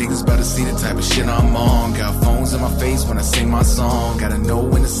on, niggas better see the type of shit I'm on. Got phones in my face when I sing my song. Gotta know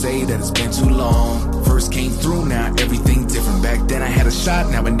when to say that it's been too long. First came through, now everything different. Back then I had a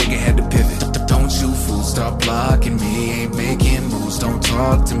shot, now a nigga had to pivot. Don't you fools stop blocking me. Ain't making moves, don't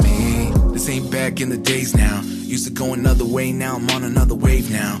talk to me. This ain't back in the days now. Used to go another way, now I'm on another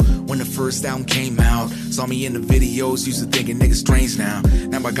wave now. When the first album came out, saw me in the videos, used to thinking niggas strange now.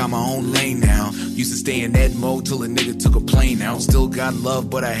 Now I got my own lane now. Used to stay in Ed mode till a nigga took a plane out. Still got love,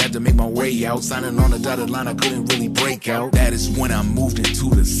 but I had to make my way out. Signing on a dotted line, I couldn't really break out. That is when I moved into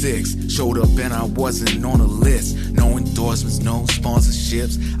the 6. Showed up and I wasn't on a list. No endorsements, no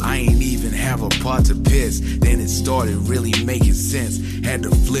sponsorships. I ain't even have a pot to piss. Then it started really making sense. Had to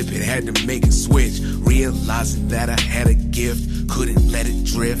flip it, had to make a switch. Realizing that I had a gift, couldn't let it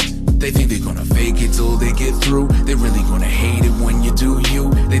drift. They think they're gonna fake it till they get through. They're really gonna hate it when you do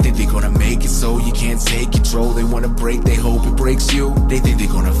you. They think they're gonna make it so you can't take control. They wanna break, they hope it breaks you. They think they're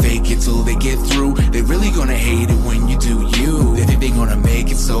gonna fake it till they get through. They're really gonna hate it when you do you. They think they're gonna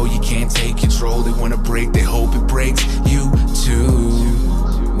make it so you can't take control. They wanna break, they hope it breaks you too.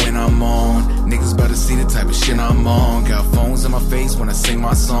 When I'm on, niggas better see the type of shit I'm on. Got phones in my face when I sing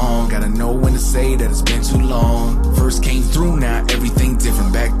my song. Gotta know when to say that it's been too long. First came through, now everything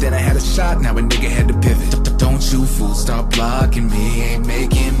different. Back then I had a shot, now a nigga had to pivot. Don't you fools stop blocking me. Ain't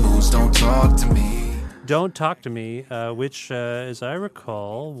making moves, don't talk to me. Don't Talk to Me, which, as I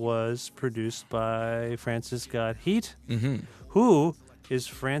recall, was produced by Francis Got Heat. Who is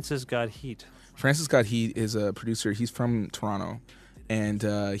Francis Got Heat? Francis Got Heat is a producer. He's from Toronto. And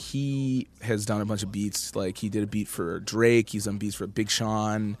he has done a bunch of beats. Like, he did a beat for Drake. He's done beats for Big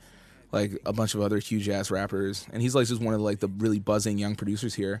Sean, like a bunch of other huge-ass rappers. And he's, like, just one of, like, the really buzzing young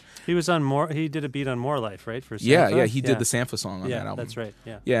producers here. He was on More. He did a beat on More Life, right? For Sampha? Yeah, he did the Sampha song on that album. That's right,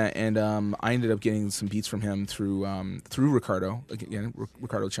 Yeah, and I ended up getting some beats from him through Ricardo. Again,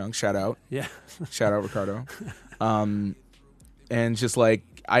 Ricardo Chung, shout out. Yeah. Shout out, Ricardo. And just, like,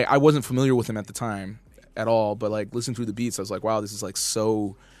 I wasn't familiar with him at the time at all, but like listening through the beats, I was like, wow, this is like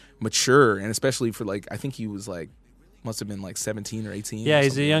so mature, and especially for like, I think he was like, must have been like 17 or 18. Yeah,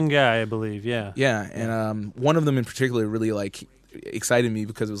 he's a young guy, I believe. Yeah, and one of them in particular really like excited me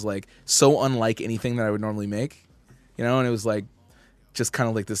because it was like so unlike anything that I would normally make, you know, and it was like just kind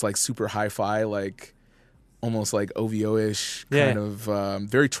of like this like super hi-fi, like almost like OVO-ish kind of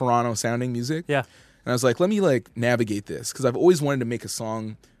very Toronto sounding music. Yeah. And I was like, let me like navigate this, because I've always wanted to make a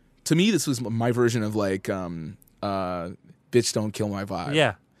song. To me, this was my version of like Bitch Don't Kill My Vibe.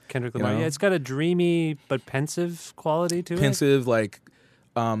 Yeah. Kendrick Lamar. You know? Yeah, it's got a dreamy but pensive quality to it. Pensive, like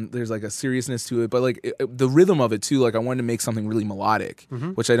there's like a seriousness to it, but like the rhythm of it too. Like I wanted to make something really melodic,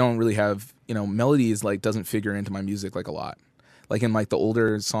 which I don't really have. You know, melody is like doesn't figure into my music like a lot. Like in like the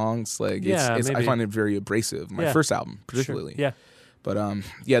older songs, like it's I find it very abrasive. My first album, particularly. Sure. Yeah. But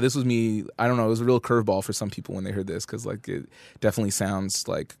yeah, this was me. I don't know. It was a real curveball for some people when they heard this, because like it definitely sounds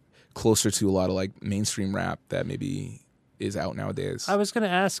like closer to a lot of like mainstream rap that maybe is out nowadays. I was going to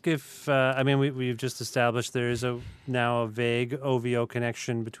ask if I mean we've just established there is now a vague OVO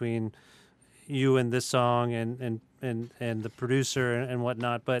connection between you and this song and the producer and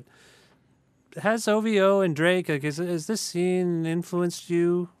whatnot, but has OVO and Drake, like, has this scene influenced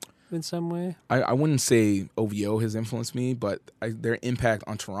you in some way? I wouldn't say OVO has influenced me, but their impact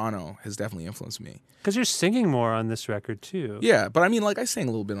on Toronto has definitely influenced me. Because you're singing more on this record too. Yeah, but I mean, like I sang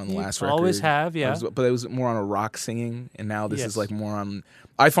a little bit on the last record. Always have, yeah. But it was more on a rock singing, and now this is like more on.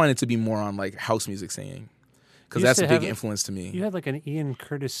 I find it to be more on like house music singing, because that's a big influence to me. You had like an Ian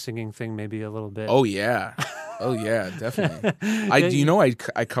Curtis singing thing, maybe a little bit. Oh yeah, definitely.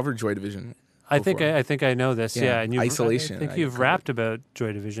 I covered Joy Division. I think I know this. Yeah, and Isolation. I think you've rapped about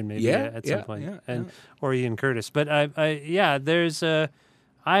Joy Division maybe at some point, or Ian Curtis. But there's a.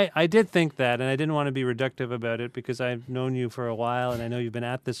 I did think that, and I didn't want to be reductive about it, because I've known you for a while, and I know you've been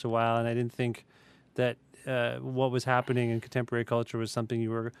at this a while, and I didn't think that what was happening in contemporary culture was something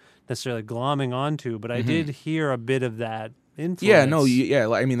you were necessarily glomming onto. But I did hear a bit of that influence. Yeah,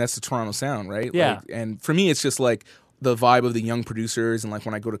 no, I mean, that's the Toronto sound, right? Yeah. Like, and for me, it's just like the vibe of the young producers, and like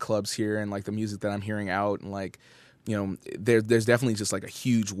when I go to clubs here, and like the music that I'm hearing out, and like, you know, there's definitely just like a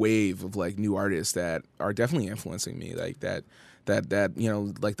huge wave of like new artists that are definitely influencing me, like that you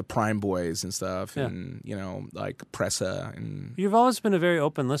know, like the Prime Boys and stuff, and you know, like Pressa. And you've always been a very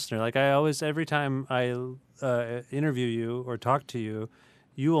open listener. Like I always, every time I interview you or talk to you,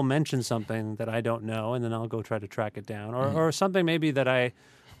 you will mention something that I don't know, and then I'll go try to track it down, or something maybe that I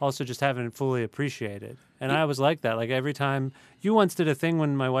also just haven't fully appreciated. And I was like that. Like every time, you once did a thing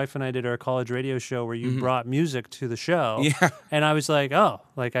when my wife and I did our college radio show where you brought music to the show. Yeah. And I was like, oh,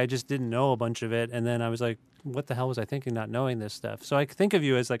 like I just didn't know a bunch of it. And then I was like, what the hell was I thinking not knowing this stuff? So I think of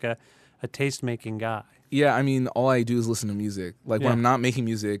you as like a taste-making guy. Yeah, I mean, all I do is listen to music. Like when I'm not making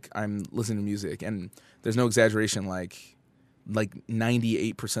music, I'm listening to music. And there's no exaggeration, like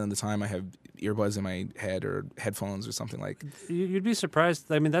 98% of the time I have earbuds in my head or headphones or something. Like you'd be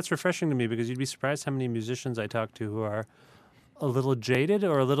surprised. I mean, that's refreshing to me, because you'd be surprised how many musicians I talk to who are a little jaded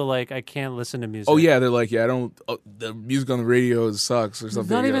or a little like, I can't listen to music. Oh yeah, they're like, the music on the radio sucks or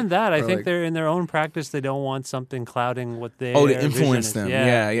something. Not even that. I think they're in their own practice. They don't want something clouding what they. Oh, to influence them.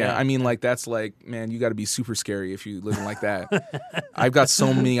 Yeah. I mean, like that's like, man, you got to be super scary if you listen like that. I've got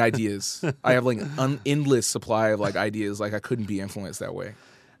so many ideas. I have like an endless supply of like ideas. Like I couldn't be influenced that way.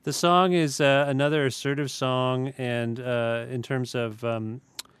 The song is another assertive song, and in terms of.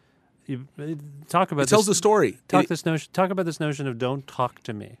 You talk about. It tells the story. Talk about this notion of don't talk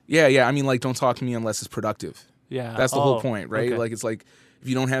to me. Yeah. I mean, like, don't talk to me unless it's productive. Yeah, that's the whole point, right? Okay. Like, it's like if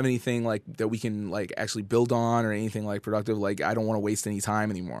you don't have anything like that we can like actually build on or anything like productive, like I don't want to waste any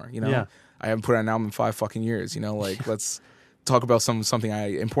time anymore. You know, yeah. I haven't put out an album in 5 fucking years. You know, like let's talk about something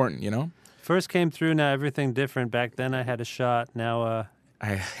important. You know, first came through. Now everything different. Back then I had a shot. Now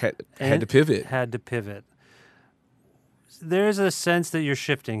I had to pivot. There's a sense that you're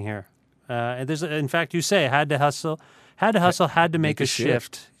shifting here. And in fact, you say had to hustle, had to make a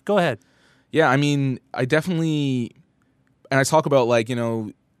shift. Go ahead. Yeah, I mean, I definitely, and I talk about like, you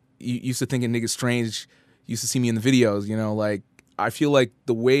know, you used to think of Nigga Strange, you used to see me in the videos, you know, like I feel like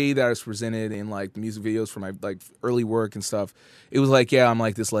the way that I was presented in like the music videos for my like early work and stuff, it was like, yeah, I'm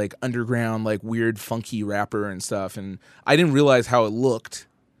like this like underground, like weird, funky rapper and stuff. And I didn't realize how it looked,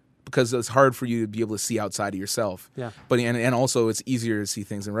 because it's hard for you to be able to see outside of yourself. Yeah. But and also it's easier to see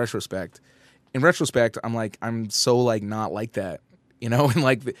things in retrospect. In retrospect, I'm so like not like that, you know. And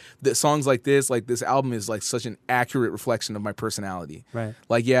like the songs like this album is like such an accurate reflection of my personality. Right.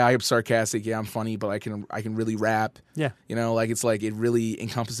 Like yeah, I am sarcastic. Yeah, I'm funny, but I can really rap. Yeah. You know, like it's like it really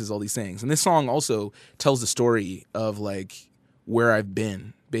encompasses all these things. And this song also tells the story of like where I've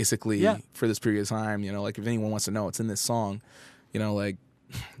been basically for this period of time. You know, like if anyone wants to know, it's in this song. You know, like.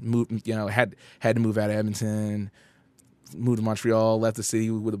 Had to move out of Edmonton, moved to Montreal, left the city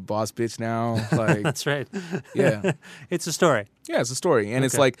with a boss bitch now. Like that's right. Yeah. It's a story. Yeah, it's a story. And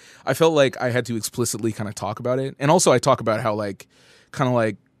it's like I felt like I had to explicitly kind of talk about it. And also I talk about how like kind of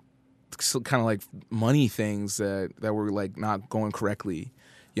like money things that were like not going correctly,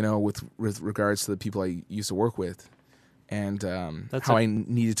 with regards to the people I used to work with, and how I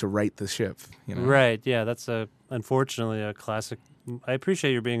needed to right the ship. Right? Yeah, that's unfortunately a classic. I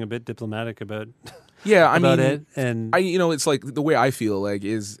appreciate you being a bit diplomatic about. Yeah, about it, and it's like the way I feel like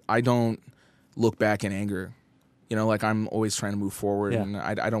is I don't look back in anger. Like I'm always trying to move forward, and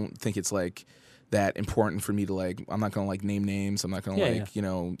I don't think it's like that important for me to like. I'm not gonna like name names. I'm not gonna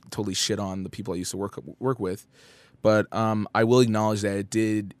totally shit on the people I used to work with. But I will acknowledge that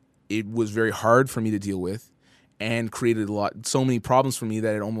it was very hard for me to deal with, and created so many problems for me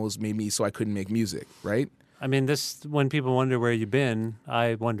that it almost made me so I couldn't make music. Right. I mean, when people wonder where you've been,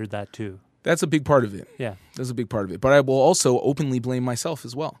 I wondered that too. That's a big part of it. Yeah. That's a big part of it. But I will also openly blame myself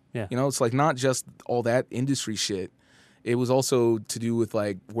as well. Yeah. It's like not just all that industry shit. It was also to do with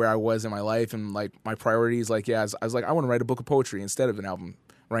like where I was in my life and like my priorities. Like, I was like, I want to write a book of poetry instead of an album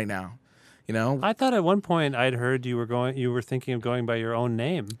right now. I thought at one point I'd heard you were thinking of going by your own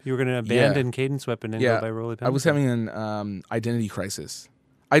name. You were going to abandon Cadence Weapon and go by Rolly Pemberton. I was having an identity crisis.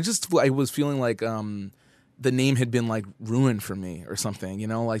 I was feeling like the name had been like ruined for me or something,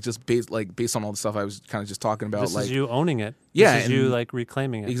 like just based on all the stuff I was kind of just talking about. This like is you owning it. Yeah, this is you like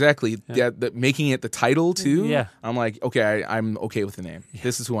reclaiming it. Exactly. Yeah, making it the title too. Yeah, I'm like, okay, I'm okay with the name. Yeah.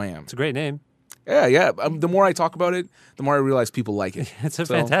 This is who I am. It's a great name. Yeah. The more I talk about it, the more I realize people like it. It's a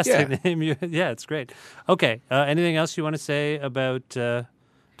fantastic name. Yeah, it's great. Okay, anything else you want to say about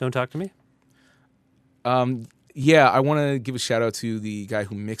Don't Talk to Me? Yeah, I want to give a shout out to the guy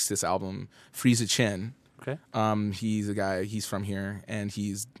who mixed this album, Frieza Chen. Okay. He's a guy. He's from here, and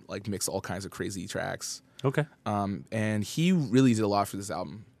he's like mixed all kinds of crazy tracks. Okay. And he really did a lot for this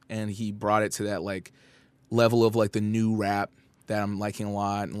album, and he brought it to that like level of like the new rap that I'm liking a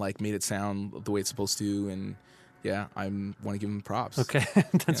lot, and like made it sound the way it's supposed to. And yeah, I want to give him props. Okay,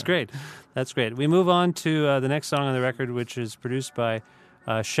 that's great. That's great. We move on to the next song on the record, which is produced by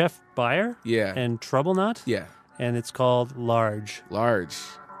Chef Bayer. Yeah. And Trouble Knot. Yeah. And it's called Large. Large.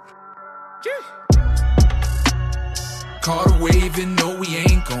 Caught a wave and know we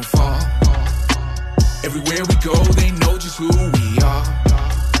ain't gon' fall. Everywhere we go, they know just who we are.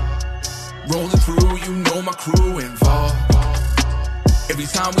 Rolling through, you know my crew involved. Every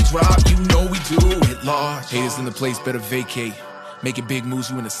time we drop, you know we do it large. Haters in the place, better vacate. Making big moves,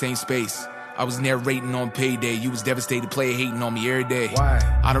 you in the same space. I was narrating on payday. You was devastated, player hating on me every day.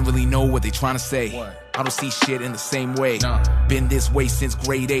 Why? I don't really know what they trying to say. What? I don't see shit in the same way. No. Been this way since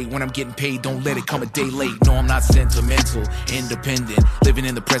grade 8. When I'm getting paid, don't let it come a day late. No, I'm not sentimental, independent. Living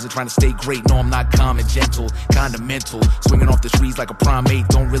in the present, trying to stay great. No, I'm not calm and gentle, kinda mental. Swinging off the trees like a primate.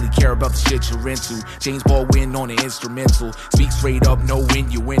 Don't really care about the shit you're into. James Baldwin on the instrumental. Speak straight up, no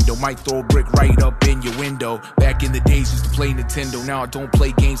innuendo. Might throw a brick right up in your window. Back in the days, used to play Nintendo. Now I don't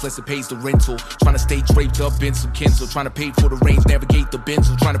play games unless it pays the rental. Trying to stay draped up in some Kindle. Trying to pay for the range, navigate the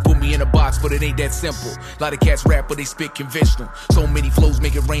Benzel. Trying to put me in a box, but it ain't that simple. A lot of cats rap, but they spit conventional. So many flows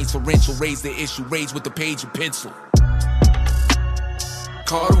make it rain torrential. Raise the issue, rage with the page and pencil.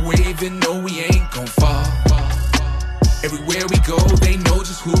 Caught a wave and know we ain't gon' fall. Everywhere we go, they know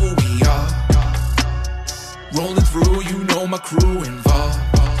just who we are. Rolling through, you know my crew involved.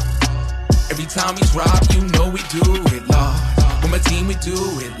 Every time we drop, you know we do it large. With my team, we do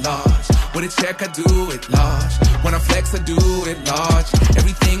it large. With a check, I do it large. When I flex, I do it large.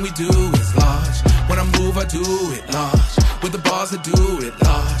 Everything we do is large. When I move, I do it large. With the bars, I do it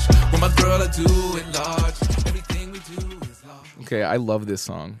large. With my girl, I do it large. Everything we do is large. Okay, I love this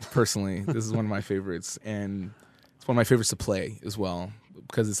song, personally. This is one of my favorites. And it's one of my favorites to play as well.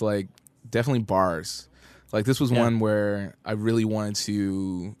 Because it's like, definitely bars. Like, this was one where I really wanted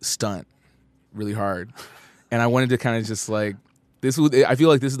to stunt really hard. And I wanted to kind of just like, I feel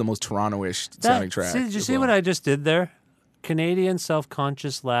like this is the most Toronto-ish sounding track. Did you see what I just did there? Canadian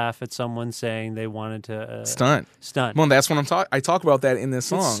self-conscious laugh at someone saying they wanted to stunt. Well, that's what I'm talking. I talk about that in this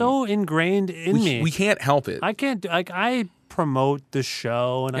song. It's so ingrained in me. We can't help it. I can't. Like, I promote the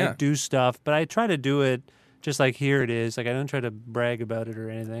show and I do stuff, but I try to do it just like here it is. Like, I don't try to brag about it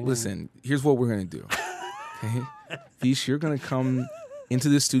or anything. Listen, here's what we're gonna do. Okay, Vish, you're gonna come into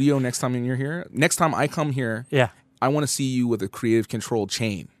the studio next time you're here. Next time I come here, I want to see you with a Creative Control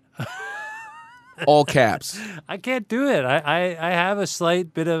chain. All caps. I can't do it. I have a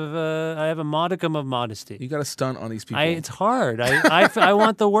slight bit of, I have a modicum of modesty. You got to stunt on these people. It's hard. I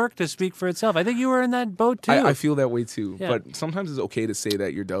want the work to speak for itself. I think you were in that boat too. I feel that way too. Yeah. But sometimes it's okay to say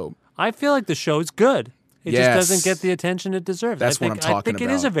that you're dope. I feel like the show's good. It just doesn't get the attention it deserves. That's what I'm talking about. I think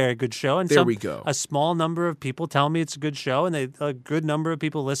it is a very good show. And there we go. A small number of people tell me it's a good show, and a good number of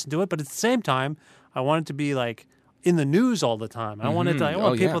people listen to it. But at the same time, I want it to be like in the news all the time. I want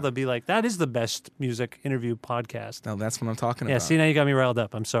people yeah. to be like, that is the best music interview podcast. No, that's what I'm talking Yeah, about. see, now you got me riled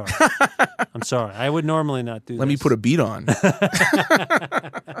up. I'm sorry. I'm sorry. I would normally not do Let me put a beat on.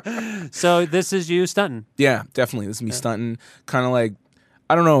 So this is you stunting. Yeah, definitely. This is me stunting. Kind of like,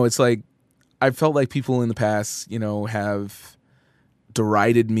 I don't know, it's like, I felt like people in the past, have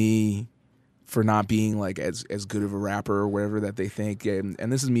derided me for not being like as good of a rapper or whatever that they think. And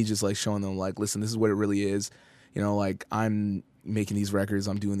this is me just like showing them like, listen, this is what it really is. Like I'm making these records,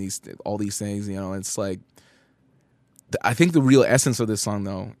 I'm doing all these things, it's like, I think the real essence of this song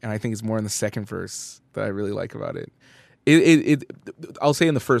though, and I think it's more in the second verse that I really like about it. I'll say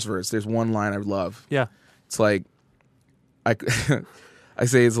in the first verse, there's one line I love. Yeah. It's like, I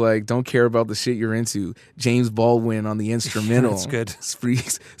say it's like, don't care about the shit you're into. James Baldwin on the instrumental. That's good.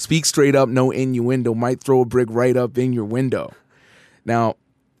 Speak straight up, no innuendo. Might throw a brick right up in your window. Now,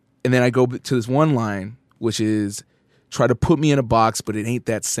 and then I go to this one line, which is, try to put me in a box, but it ain't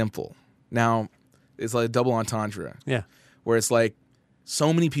that simple. Now, it's like a double entendre. Yeah. Where it's like,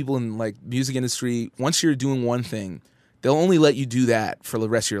 so many people in like music industry, once you're doing one thing, they'll only let you do that for the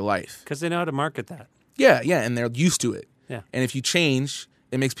rest of your life. Because they know how to market that. Yeah, and they're used to it. Yeah. And if you change,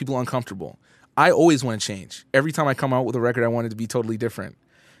 it makes people uncomfortable. I always want to change. Every time I come out with a record, I want it to be totally different.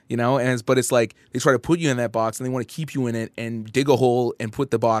 But it's like they try to put you in that box and they want to keep you in it and dig a hole and put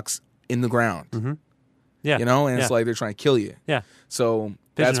the box in the ground. Mm-hmm. Yeah. And it's like they're trying to kill you. Yeah. So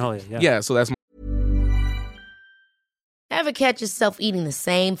pigeonhole you. Yeah, so that's Ever catch yourself eating the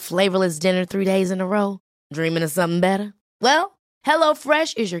same flavorless dinner 3 days in a row? Dreaming of something better? Well,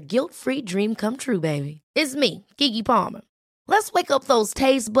 HelloFresh is your guilt-free dream come true, baby. It's me, Keke Palmer. Let's wake up those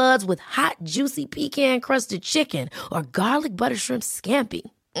taste buds with hot, juicy pecan-crusted chicken or garlic butter shrimp scampi.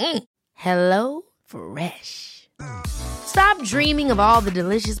 Hello Fresh. Stop dreaming of all the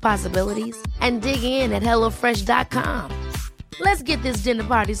delicious possibilities and dig in at HelloFresh.com. Let's get this dinner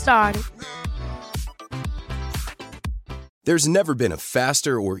party started. There's never been a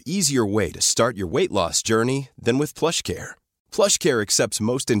faster or easier way to start your weight loss journey than with PlushCare. PlushCare accepts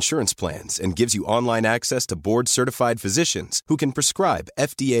most insurance plans and gives you online access to board-certified physicians who can prescribe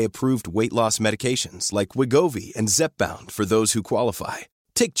FDA-approved weight loss medications like Wegovy and Zepbound for those who qualify.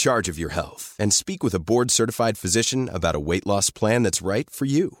 Take charge of your health and speak with a board-certified physician about a weight loss plan that's right for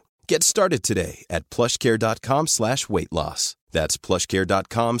you. Get started today at plushcare.com/weight loss. That's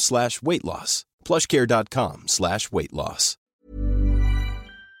plushcare.com/weight loss. plushcare.com/weight loss.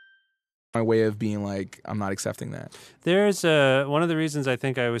 my way of being like, I'm not accepting that. There's one of the reasons I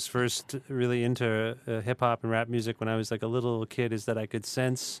think I was first really into hip-hop and rap music when I was like a little kid is that I could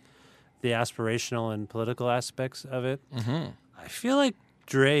sense the aspirational and political aspects of it. Mm-hmm. I feel like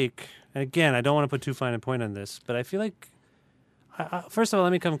Drake, and again, I don't want to put too fine a point on this, but I feel like, first of all,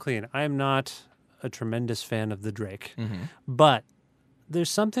 let me come clean. I am not a tremendous fan of the Drake, but there's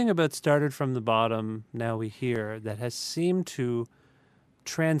something about Started from the Bottom, Now We Hear, that has seemed to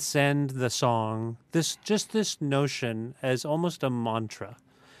transcend the song, this notion as almost a mantra.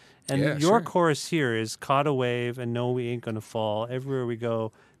 And your chorus here is caught a wave and no, we ain't gonna fall. Everywhere we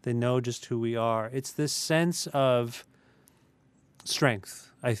go, they know just who we are. It's this sense of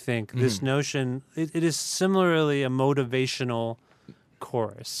strength, I think. This notion, it is similarly a motivational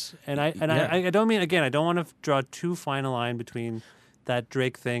chorus. And I don't mean, again, I don't want to draw too fine a line between that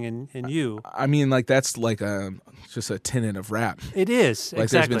Drake thing and you. I mean, like, that's like just a tenet of rap. It is, like,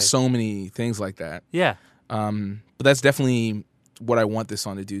 exactly. There's been so many things like that. Yeah. But that's definitely what I want this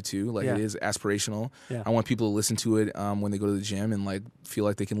song to do too. Like, it is aspirational. Yeah. I want people to listen to it when they go to the gym and like feel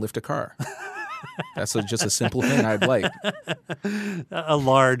like they can lift a car. That's just a simple thing I'd like. A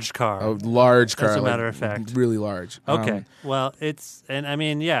large car. A large car. As a like, matter of fact. Really large. Okay. Well, it's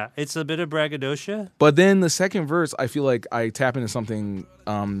a bit of braggadocio. But then the second verse, I feel like I tap into something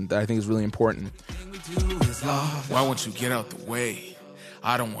that I think is really important. Why won't you get out the way?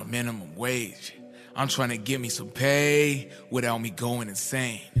 I don't want minimum wage. I'm trying to get me some pay without me going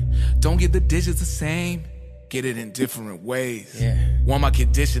insane. Don't get the digits the same. Get it in different ways. Want my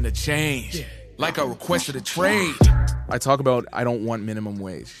condition to change. Like I requested a trade. I talk about I don't want minimum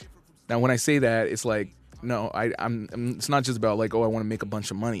wage. Now, when I say that, it's like, no, I'm. It's not just about like, oh, I want to make a bunch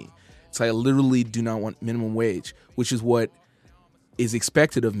of money. It's like I literally do not want minimum wage, which is what is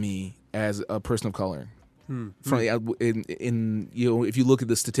expected of me as a person of color. From in if you look at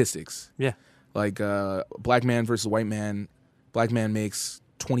the statistics, like black man versus white man, black man makes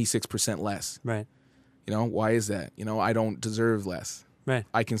 26% less. Right. You know, why is that? You know, I don't deserve less. Right.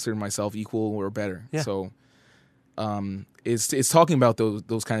 I consider myself equal or better. Yeah. So it's talking about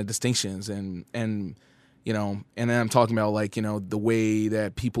those kind of distinctions and you know, and then I'm talking about like, you know, the way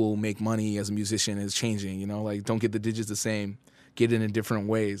that people make money as a musician is changing, you know, like don't get the digits the same, get it in different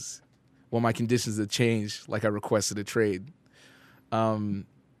ways. Well, my conditions have changed, like I requested a trade.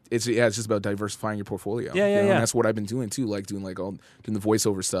 It's just about diversifying your portfolio. Yeah. And that's what I've been doing too, like doing the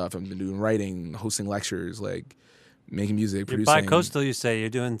voiceover stuff. I've been doing writing, hosting lectures, like making music, You're producing. bi-coastal, you say. You're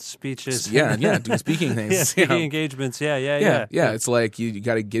doing speeches. Yeah, doing speaking things. Yeah, speaking engagements. Yeah. It's like you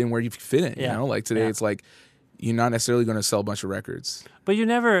got to get in where you fit in. Yeah. You know, like today, it's like you're not necessarily going to sell a bunch of records. But you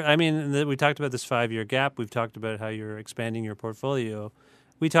never. I mean, we talked about this 5-year gap. We've talked about how you're expanding your portfolio.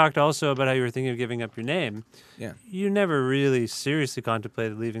 We talked also about how you were thinking of giving up your name. Yeah. You never really seriously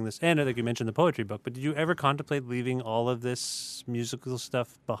contemplated leaving this. And I think you mentioned the poetry book. But did you ever contemplate leaving all of this musical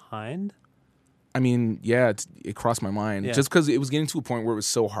stuff behind? I mean, yeah, it crossed my mind just because it was getting to a point where it was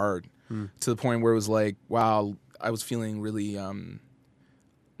so hard, to the point where it was like, wow, I was feeling really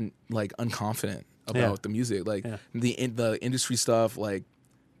like unconfident about the music, like the industry stuff, like,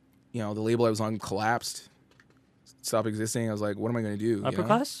 you know, the label I was on collapsed, stopped existing. I was like, what am I going to do? Upper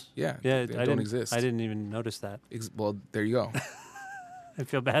Class? Yeah, they don't exist. I didn't even notice that. Well, there you go. I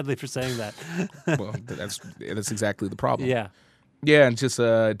feel badly for saying that. Well, that's exactly the problem. Yeah. Yeah, and just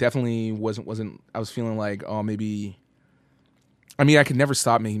definitely wasn't. I was feeling like, oh, maybe. I mean, I could never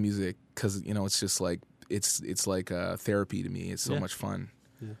stop making music because, you know, it's just like it's like therapy to me. It's so much fun.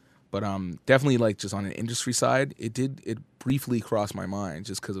 Yeah. But definitely like just on an industry side, it briefly crossed my mind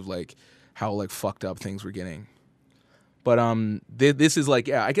just because of like how like fucked up things were getting. But this is like,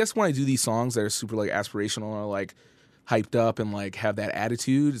 I guess when I do these songs that are super like aspirational or like hyped up and like have that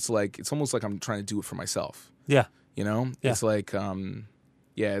attitude, it's like it's almost like I'm trying to do it for myself. Yeah. You know, it's like,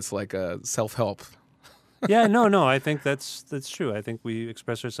 it's like a self-help. Yeah, no, I think that's true. I think we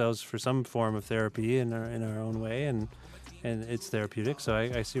express ourselves for some form of therapy in our own way, and it's therapeutic. So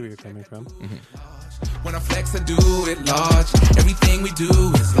I see where you're coming from. Mm-hmm. When I flex, I do it large. Everything we do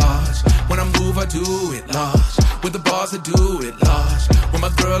is large. When I move, I do it large. With the bars, I do it large. With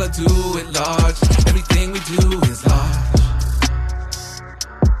my girl, I do it large. Everything we do is large.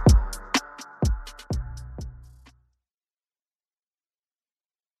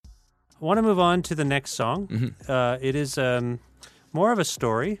 I want to move on to the next song. Mm-hmm. It is more of a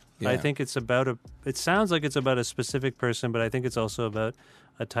story. Yeah. I think it's about it sounds like it's about a specific person, but I think it's also about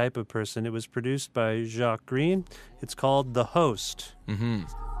a type of person. It was produced by Jacques Green. It's called The Host. Mm-hmm.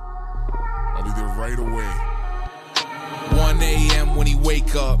 I'll be there right away. 1 a.m. when he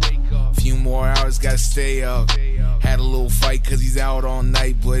wake up. Few more hours, gotta stay up. Had a little fight cause he's out all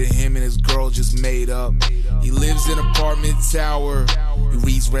night, but him and his girl just made up. He lives in apartment tower. He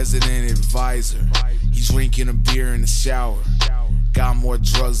reads Resident Advisor. He's drinking a beer in the shower. Got more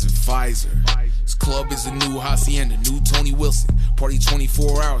drugs than Pfizer. His club is a new hacienda, new Tony Wilson. Party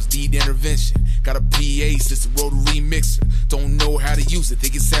 24 hours, need intervention. Got a PA system, rotary mixer. Don't know how to use it,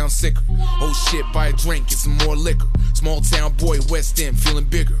 think it sounds sicker. Oh shit, buy a drink, get some more liquor. Small town boy, West End, feeling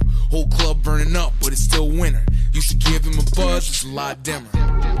bigger. Whole club burning up, but it's still winter. You should give him a buzz, it's a lot dimmer.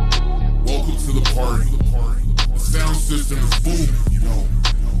 Welcome to the party. The sound system is booming, you know.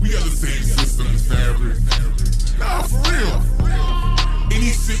 We got the same system as Fabric. Nah, for real.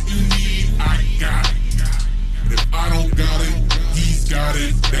 Any shit you need, I got it. And if I don't got it, he's got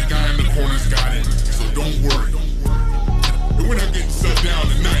it. That guy in the corner's got it. So don't worry. And we're not getting shut down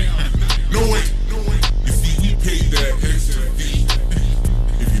tonight. No way. You see, we paid that extra fee.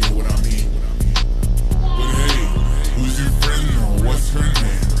 If you know what I mean. But hey, who's your friend or what's her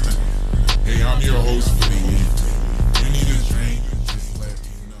name? Hey, I'm your host for the evening. You need a drink, just let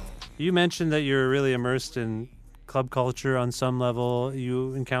me know. You mentioned that you're really immersed in club culture on some level.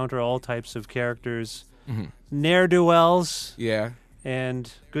 You encounter all types of characters, ne'er-do-wells,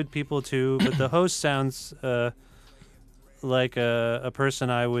 and good people too. But the host sounds like a person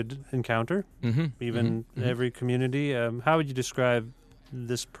I would encounter, even every community. How would you describe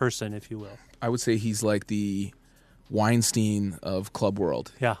this person, if you will? I would say he's like the Weinstein of club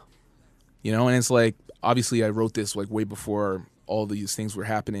world. Yeah. You know, and it's like, obviously I wrote this like way before all these things were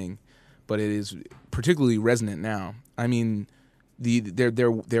happening, but it is particularly resonant now. I mean,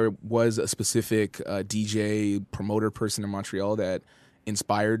 there was a specific DJ promoter person in Montreal that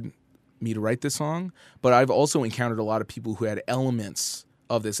inspired me to write this song, but I've also encountered a lot of people who had elements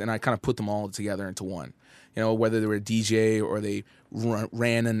of this, and I kind of put them all together into one. You know, whether they were a DJ or they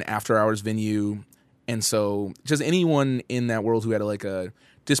ran an after-hours venue, and so just anyone in that world who had like a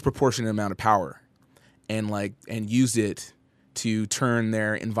disproportionate amount of power and used it to turn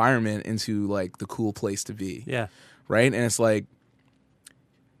their environment into like the cool place to be. Yeah. Right? And it's like,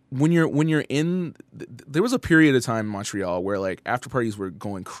 when you're in, there was a period of time in Montreal where like after parties were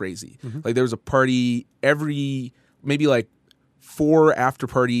going crazy. Like there was a party maybe like 4 after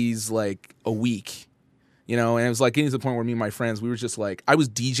parties like a week, and it was like getting to the point where me and my friends, we were just like, I was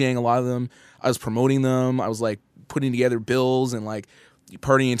DJing a lot of them, I was promoting them, I was like putting together bills and like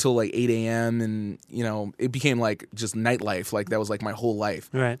partying until like 8 a.m. and it became like just nightlife. Like that was like my whole life.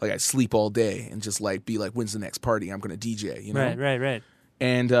 Right. Like I'd sleep all day and just like be like, when's the next party? I'm gonna DJ. Right.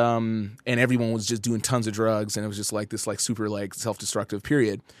 And everyone was just doing tons of drugs, and it was just like this like super like self-destructive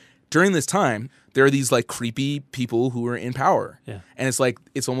period. During this time, there are these like creepy people who are in power. Yeah. And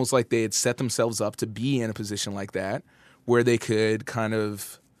it's almost like they had set themselves up to be in a position like that where they could kind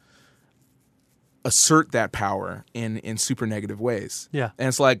of assert that power in super negative ways. Yeah. And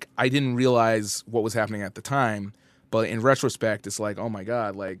it's like I didn't realize what was happening at the time, but in retrospect, it's like, oh my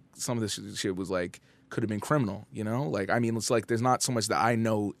God, like some of this shit was like could have been criminal, Like, I mean, it's like there's not so much that I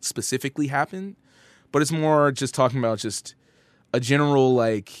know specifically happened, but it's more just talking about just a general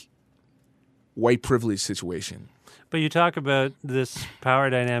like white privilege situation. But you talk about this power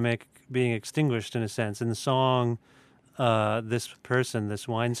dynamic being extinguished in a sense in the song. This person, this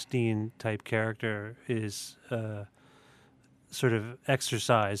Weinstein type character, is sort of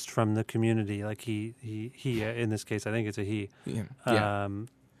exorcised from the community. Like he in this case, I think it's a he.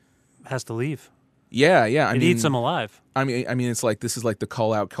 Has to leave. Yeah. It eats him alive. I mean, it's like this is like the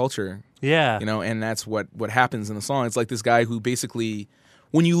call out culture. Yeah. And that's what happens in the song. It's like this guy who basically,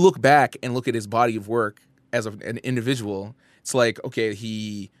 when you look back and look at his body of work as an individual, it's like, okay,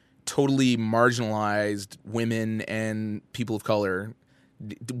 he totally marginalized women and people of color,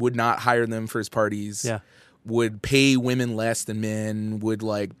 would not hire them for his parties, would pay women less than men, would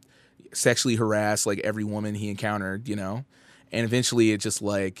like sexually harass like every woman he encountered, and eventually it just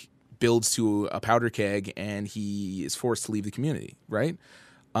like builds to a powder keg and he is forced to leave the community, right?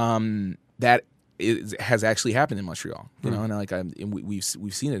 That has actually happened in Montreal, and like we've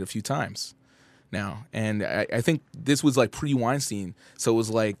seen it a few times now, and I think this was like pre-Weinstein, so it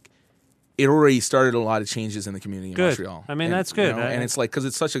was like it already started a lot of changes in the community in Montreal. I mean, that's good. And it's like because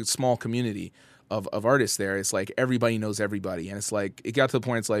it's such a small community of artists there, it's like everybody knows everybody, and it's like it got to the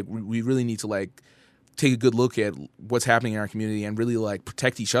point it's like we really need to like take a good look at what's happening in our community and really like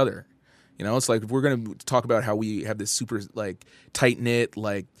protect each other. It's like if we're going to talk about how we have this super like tight knit,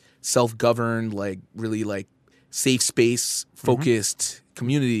 like self-governed, like really like safe space focused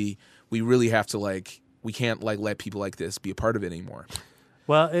community, we really have to like we can't like let people like this be a part of it anymore.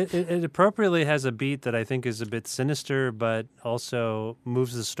 Well, it appropriately has a beat that I think is a bit sinister, but also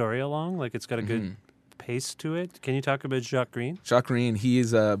moves the story along. Like it's got a good pace to it. Can you talk about Jacques Green? Jacques Green, he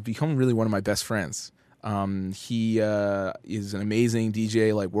is become really one of my best friends. He is an amazing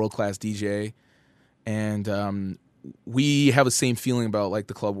DJ, like world-class DJ, and we have the same feeling about like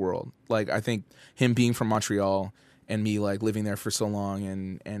the club world. Like I think him being from Montreal and me like living there for so long,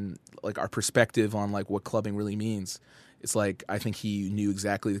 and like our perspective on like what clubbing really means. It's like I think he knew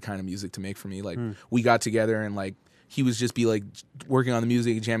exactly the kind of music to make for me. Like we got together and like he was just be like working on the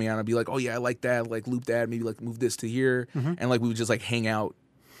music, jamming out, and be like, oh yeah, I like that, like loop that, maybe like move this to here, and like we would just like hang out.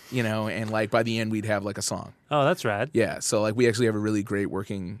 And like by the end we'd have like a song. Oh, that's rad. Yeah, so like we actually have a really great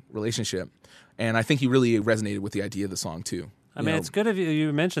working relationship. And I think he really resonated with the idea of the song too. I mean, it's good of you.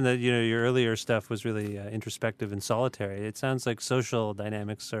 You mentioned that your earlier stuff was really introspective and solitary. It sounds like social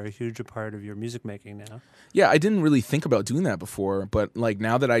dynamics are a huge part of your music making now. Yeah, I didn't really think about doing that before, but like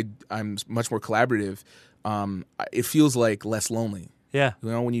now that I'm much more collaborative, it feels like less lonely. Yeah,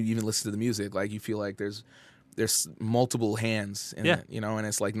 when you even listen to the music, like you feel like there's multiple hands in it, and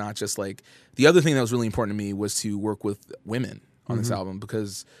it's like not just like the other thing that was really important to me was to work with women on this album,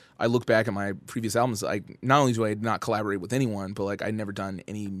 because I look back at my previous albums, like not only do I not collaborate with anyone, but like I'd never done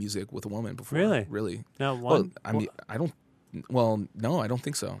any music with a woman before. Really? No, well, I mean, I don't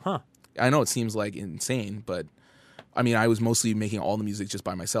think so. Huh. I know it seems like insane, but I mean, I was mostly making all the music just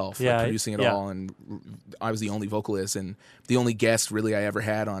by myself, like producing it all, and I was the only vocalist, and the only guest really I ever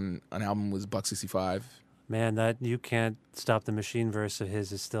had on an album was Buck 65. Man, that You Can't Stop the Machine verse of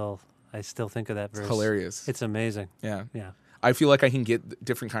his is I still think of that verse. It's hilarious. It's amazing. Yeah. I feel like I can get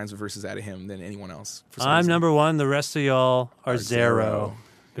different kinds of verses out of him than anyone else. I'm number one. The rest of y'all are zero.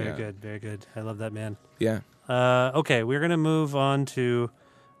 Very good. Very good. I love that, man. Yeah. Okay, we're going to move on to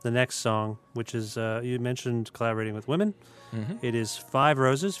the next song, which is, you mentioned collaborating with women. It is 5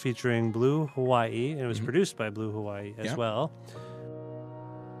 Roses featuring Blue Hawaii, and it was produced by Blue Hawaii as well.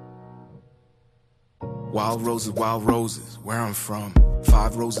 Wild roses, where I'm from.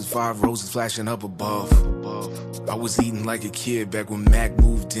 5 roses flashing up above. I was eating like a kid back when Mac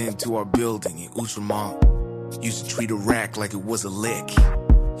moved into our building in Outremont. Used to treat a rack like it was a lick.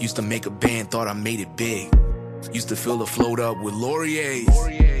 Used to make a band, thought I made it big. Used to fill the float up with Laurier's.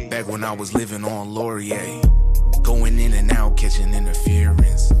 Back when I was living on Laurier. Going in and out, catching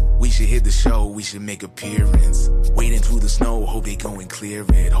interference. We should hit the show, we should make appearance. Wading through the snow, hope they go and clear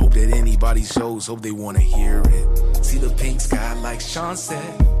it. Hope that anybody shows, hope they wanna hear it. See the pink sky like Sean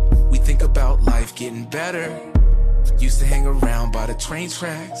said. We think about life getting better. Used to hang around by the train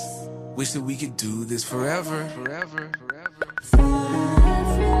tracks. Wish that we could do this forever. Forever, forever.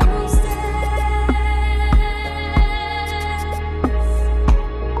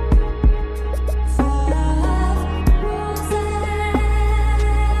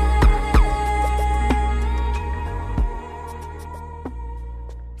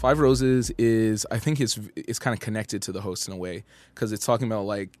 Five Roses is, I think it's kind of connected to the host in a way, because it's talking about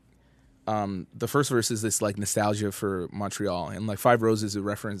like the first verse is this like nostalgia for Montreal, and like Five Roses, it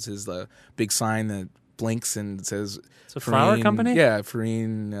references the big sign that blinks and says it's a flower company. Yeah,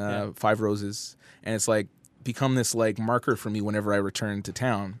 Farine, Five Roses, and it's like become this like marker for me whenever I return to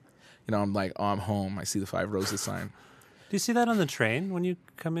town. You know, I'm like, oh, I'm home. I see the Five Roses sign. Do you see that on the train when you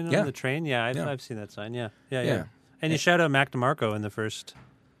come in on the train? Yeah, I've seen that sign. Yeah. And you shout out Mac DeMarco in the first.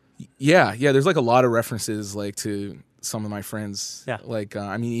 Yeah. There's like a lot of references like to some of my friends. Yeah. Like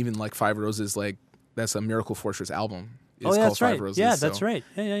I mean, even like Five Roses, like that's a Miracle Fortress album. It's called that's right. Five Roses. Yeah, that's right.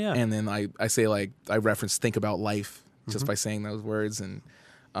 Yeah. And then I say like I reference Think About Life just by saying those words, and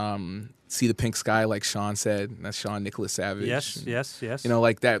See the Pink Sky, like Sean said. That's Sean Nicholas Savage. Yes. You know,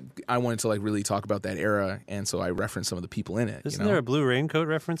 like that. I wanted to like really talk about that era, and so I referenced some of the people in it. Isn't there a Blue Raincoat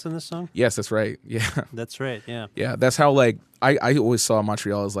reference in this song? Yes, that's right. Yeah, that's right. Yeah, yeah. That's how like I always saw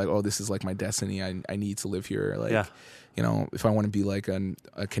Montreal as like, oh, this is like my destiny. I need to live here. Like, you know, if I want to be like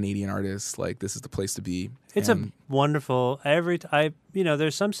a Canadian artist, like this is the place to be. It's a wonderful.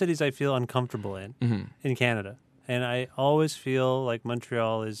 There's some cities I feel uncomfortable in Canada. And I always feel like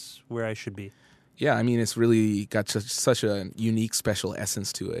Montreal is where I should be. Yeah, I mean, it's really got such a unique, special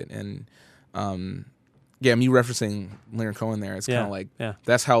essence to it. And, me referencing Leonard Cohen there, it's kind of like,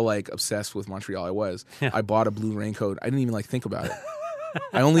 that's how, like, obsessed with Montreal I was. Yeah. I bought a blue raincoat. I didn't even, like, think about it.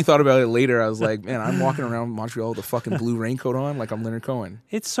 I only thought about it later. I was like, man, I'm walking around Montreal with a fucking blue raincoat on like I'm Leonard Cohen.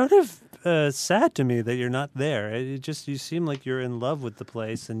 It's sort of sad to me that you're not there. You seem like you're in love with the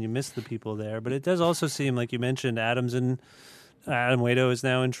place and you miss the people there. But it does also seem like you mentioned Adam Waito is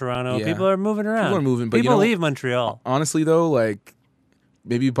now in Toronto. Yeah. People are moving around. People are moving. But people leave Montreal. Honestly, though, like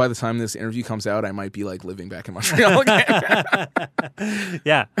maybe by the time this interview comes out, I might be like living back in Montreal again.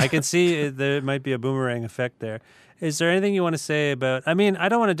 Yeah, I can see there might be a boomerang effect there. Is there anything you want to say about... I mean, I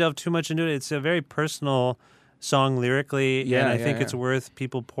don't want to delve too much into it. It's a very personal song lyrically, and I think it's worth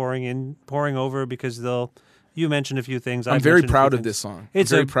people pouring over because they'll... You mentioned a few things. I'm very proud of this song. I'm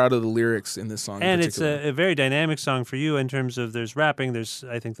very proud of the lyrics in this song. And it's a very dynamic song for you in terms of there's rapping,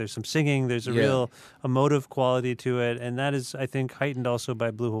 I think there's some singing, there's a real emotive quality to it, and that is, I think, heightened also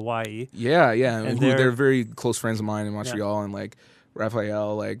by Blue Hawaii. Yeah. And they're very close friends of mine in Montreal, and like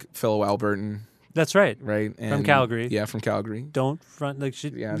Raphael, like fellow Albertan. That's right. Right. And from Calgary. Yeah, from Calgary. Don't front like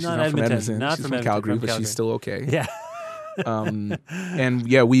she's not from Edmonton. Not she's from Calgary, but she's still okay. Yeah. And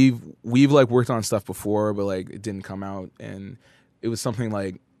yeah, we've like worked on stuff before, but like it didn't come out, and it was something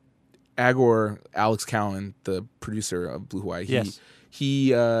like Alex Cowan, the producer of Blue Hawaii.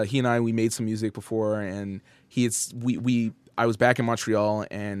 He and I, we made some music before, and I was back in Montreal,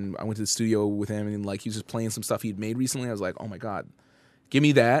 and I went to the studio with him, and like he was just playing some stuff he'd made recently. I was like, oh my god, give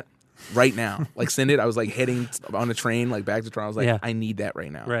me that right now. Like send it. I was like heading on a train like back to Toronto. I was like, I need that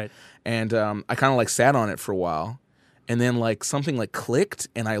right now. Right. And I kind of like sat on it for a while. And then like something like clicked,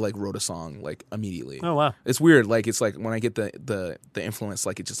 and I like wrote a song like immediately. Oh wow! It's weird. Like it's like when I get the influence,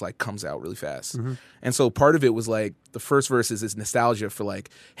 like it just like comes out really fast. Mm-hmm. And so part of it was like the first verse is this nostalgia for like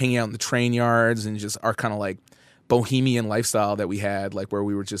hanging out in the train yards and just our kind of like bohemian lifestyle that we had, like where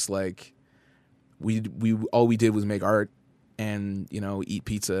we were just like we all we did was make art and eat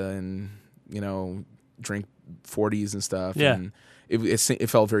pizza and drink 40s and stuff. Yeah. And it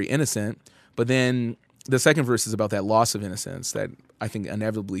felt very innocent, but then. The second verse is about that loss of innocence that I think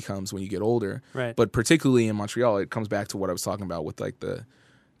inevitably comes when you get older. Right. But particularly in Montreal, it comes back to what I was talking about with like the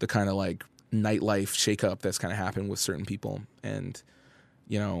kind of like nightlife shakeup that's kind of happened with certain people, and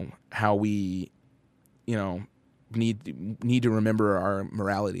how we need to remember our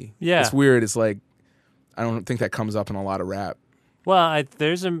morality. Yeah. It's weird. It's like I don't think that comes up in a lot of rap. Well,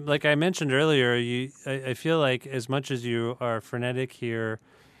 there's like I mentioned earlier, I feel like as much as you are frenetic here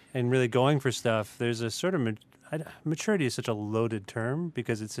and really going for stuff, there's a sort of maturity is such a loaded term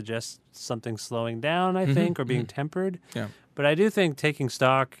because it suggests something slowing down, I think, or being tempered. Yeah. But I do think taking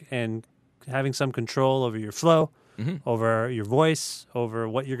stock and having some control over your flow over your voice, over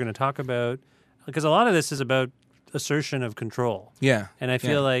what you're going to talk about. Because a lot of this is about assertion of control. Yeah. And I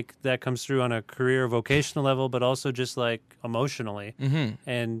feel like that comes through on a career vocational level, but also just like emotionally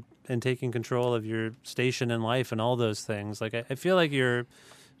and taking control of your station in life and all those things. Like I feel like you're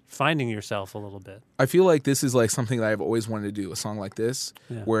finding yourself a little bit. I feel like this is like something that I've always wanted to do, a song like this,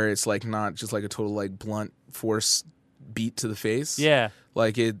 where it's like not just like a total like blunt force beat to the face. Yeah.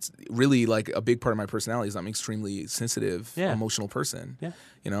 Like it's really like a big part of my personality is I'm an extremely sensitive, emotional person. Yeah.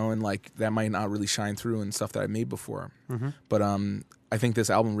 You know, and like that might not really shine through in stuff that I've made before. But I think this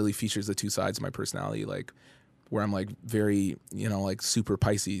album really features the two sides of my personality, like where I'm like very, you know, like super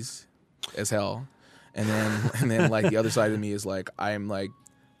Pisces as hell. And then like the other side of me is like I'm like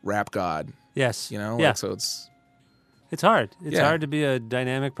rap god. Yes. You know? Like, so it's hard. It's hard to be a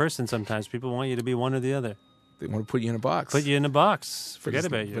dynamic person sometimes. People want you to be one or the other. They want to put you in a box. Forget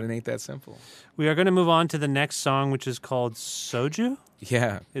about you. But it ain't that simple. We are going to move on to the next song, which is called Soju.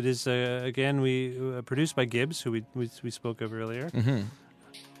 Yeah. It is, again, produced by Gibbs, who we spoke of earlier.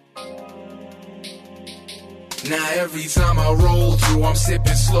 Now every time I roll through, I'm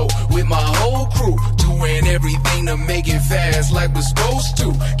sipping slow with my whole crew, doing everything to make it fast like we're supposed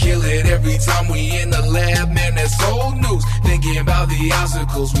to. Kill it every time we in the lab, man, that's old news. Thinking about the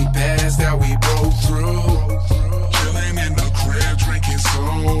obstacles we passed that we broke through. Chilling in the crib, drinking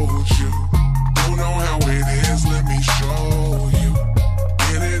soju. Don't know how it is, let me show you.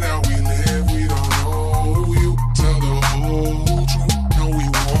 In it how we live, we don't know you. Tell the whole truth, no we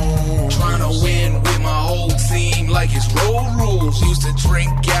won't. Trying to win with my whole team like it's road rules. Used to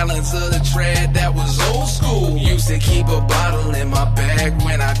drink gallons of the trad that was old school. Used to keep a bottle in my bag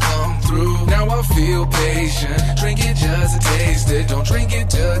when I come through. Now I feel patient, drink it just to taste it. Don't drink it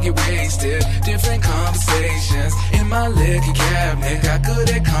to get wasted. Different conversations in my liquor cabinet. Got good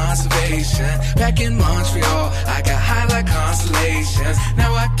at conservation. Back in Montreal, I got high like constellations.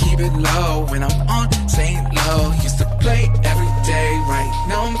 Now I keep it low when I'm on St. Lo. Used to play every day, right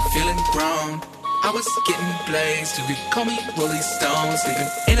now I'm feeling grown. I was getting blazed, you could call me Rolling Stone. Sleeping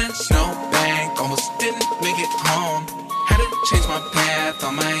in a snowbank, almost didn't make it home. Had to change my path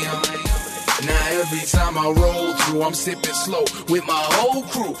on my own. Now every time I roll through, I'm sipping slow with my whole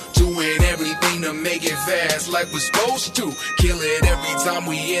crew, doing everything to make it fast like we're supposed to. Kill it every time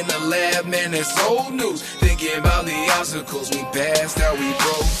we in the lab, man, that's old news. Thinking about the obstacles we passed that we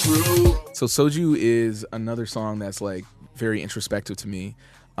broke through. So Soju is another song that's like very introspective to me.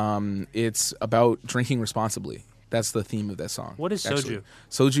 It's about drinking responsibly. That's the theme of that song. What is Soju?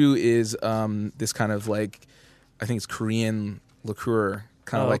 Soju is this kind of like, I think it's Korean liqueur,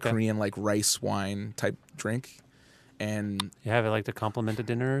 kind of like Korean like rice wine type drink. And you have it like to complement a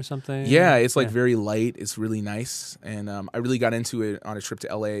dinner or something? Yeah, it's like very light. It's really nice. And I really got into it on a trip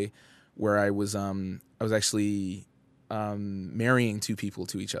to LA where I was actually marrying two people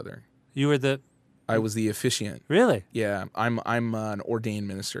to each other. You were I was the officiant. Really? Yeah, I'm an ordained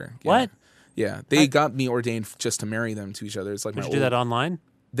minister. Yeah. What? Yeah, they got me ordained just to marry them to each other. It's like Did you do that online?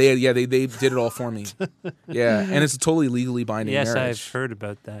 They did it all for me. Yeah, and it's a totally legally binding marriage. Yes, I've heard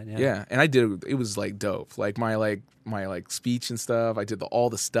about that. Yeah. Yeah, and I did. It was like dope. Like my speech and stuff. I did all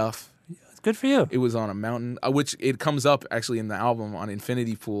the stuff. It's good for you. It was on a mountain, which it comes up actually in the album on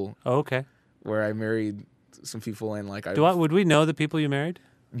Infinity Pool. Oh, okay. Where I married some people and like would we know the people you married?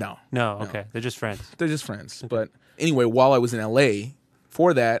 No. Okay. They're just friends. They're just friends. Okay. But anyway, while I was in LA,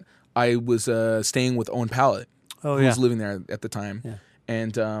 for that, I was staying with Owen Pallett, who was living there at the time. Yeah.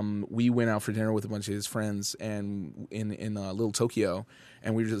 And we went out for dinner with a bunch of his friends and in Little Tokyo,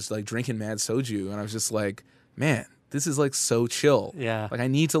 and we were just like drinking mad soju, and I was just like, man, this is like so chill. Yeah. Like I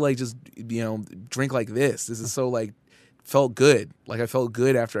need to like just drink like this. This is so like felt good. Like I felt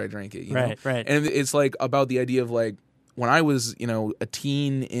good after I drank it. You know? Right. And it's like about the idea of like when I was a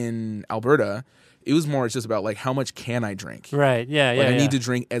teen in Alberta, it was more just about like how much can I drink. Right. Yeah. I need to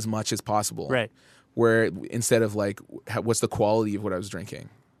drink as much as possible. Right. Where instead of like what's the quality of what I was drinking,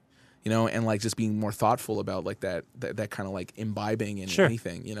 and like just being more thoughtful about like that kind of like imbibing in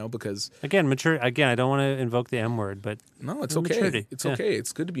anything, because again, mature. Again, I don't want to invoke the M word, but no, it's okay. Maturity. It's okay.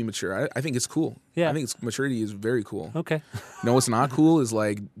 It's good to be mature. I think it's cool. Yeah, I think maturity is very cool. Okay. What's not cool is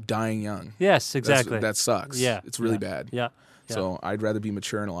like dying young. Yes, exactly. That sucks. Yeah, it's really bad. Yeah. So I'd rather be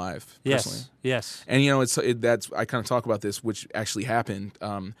mature and alive. Personally. Yes. And that's I kind of talk about this, which actually happened.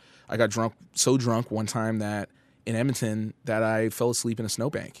 I got so drunk one time that in Edmonton that I fell asleep in a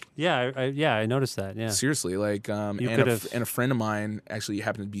snowbank. Yeah, I noticed that. Yeah, seriously, like and a friend of mine actually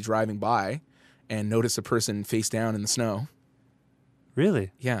happened to be driving by and noticed a person face down in the snow.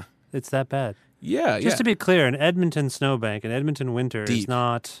 Really? Yeah, it's that bad. Yeah, Just to be clear, an Edmonton snowbank, an Edmonton winter Deep. is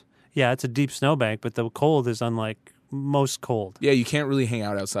not. Yeah, it's a deep snowbank, but the cold is unlike most cold. Yeah, you can't really hang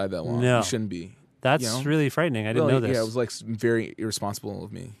out outside that long. No. You shouldn't be. That's really frightening. I didn't know this. Yeah, it was like very irresponsible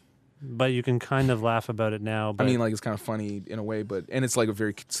of me. But you can kind of laugh about it now. But I mean, like, it's kind of funny in a way, and it's like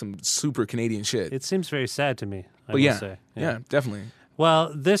some super Canadian shit. It seems very sad to me, I will say. Yeah, definitely.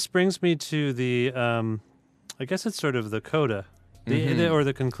 Well, this brings me to the, I guess it's sort of the coda, or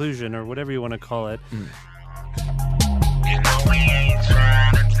the conclusion, or whatever you want to call it. You know we ain't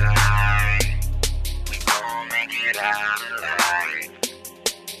trying to die. We gon' make it out alive.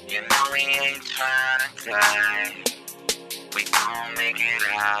 You know we ain't trying to die. We gon' make it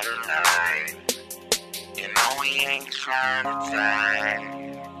out alive. You know we ain't trying to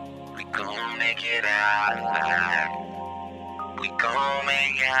die. We gon' make it out alive. We gon'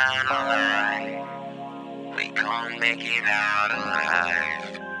 make it out alive. We gon' make it out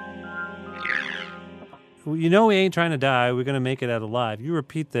alive. Yeah. You know we ain't trying to die. We're going to make it out alive. You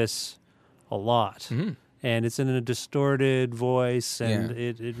repeat this a lot. And it's in a distorted voice, and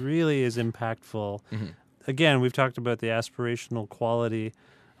it really is impactful. Again, we've talked about the aspirational quality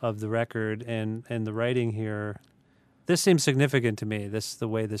of the record and the writing here. This seems significant to me, the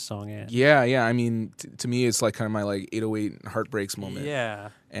way this song ends. Yeah. I mean, to me, it's like kind of my like 808 Heartbreaks moment. Yeah.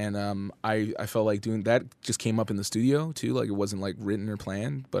 And I felt like doing that just came up in the studio too. Like it wasn't like written or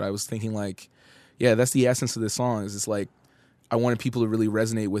planned, but I was thinking like, yeah, that's the essence of this song. Is it's like I wanted people to really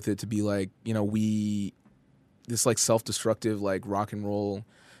resonate with it, to be like, you know, this like self-destructive like rock and roll,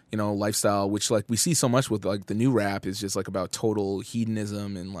 you know, lifestyle, which like we see so much with like the new rap is just like about total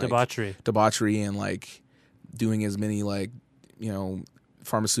hedonism and like debauchery and like doing as many like, you know,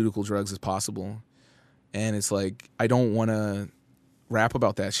 pharmaceutical drugs as possible. And it's like, I don't want to rap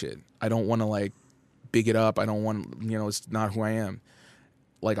about that shit. I don't want to like big it up. I don't want, you know, it's not who I am.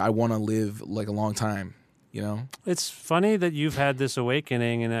 Like I want to live like a long time, you know? It's funny that you've had this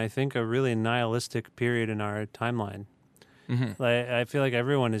awakening in, I think, a really nihilistic period in our timeline. Like, I feel like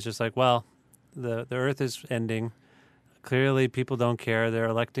everyone is just like, well, the earth is ending. Clearly, people don't care. They're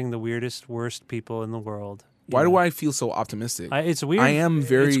electing the weirdest, worst people in the world. Why do I feel so optimistic? It's weird. I am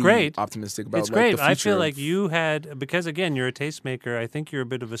very great. optimistic about it's like, great. the future. I feel like you had, because again, you're a tastemaker. I think you're a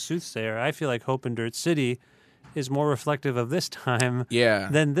bit of a soothsayer. I feel like Hope in Dirt City is more reflective of this time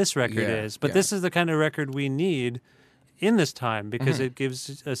than this record is. But this is the kind of record we need in this time, because it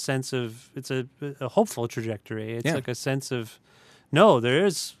gives a sense of, it's a hopeful trajectory. It's like a sense of, no,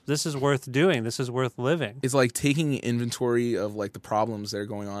 this is worth doing. This is worth living. It's like taking inventory of like the problems that are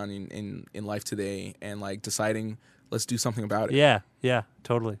going on in life today and like deciding, let's do something about it. Yeah,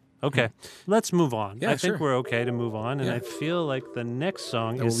 totally. Okay, let's move on. Yeah, I think we're okay to move on, and I feel like the next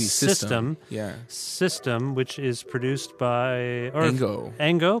song is System. Yeah. System, which is produced by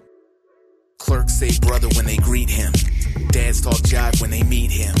Ango. Clerks say brother when they greet him. Dads talk jive when they meet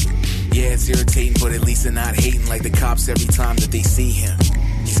him. Yeah, it's irritating, but at least they're not hating like the cops every time that they see him.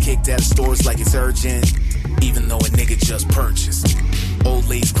 He's kicked out of stores like it's urgent, even though a nigga just purchased. Old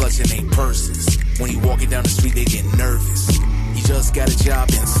ladies clutching their purses. When he walking down the street, they get nervous. He just got a job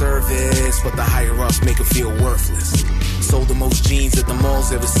in service, but the higher-ups make him feel worthless. Sold the most jeans that the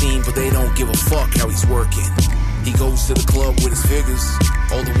mall's ever seen, but they don't give a fuck how he's working. He goes to the club with his figures,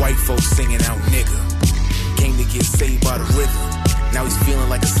 all the white folks singing out nigga. Came to get saved by the rhythm, now he's feeling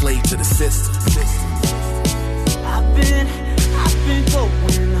like a slave to the system. I've been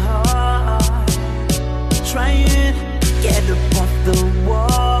going hard, trying to get up off the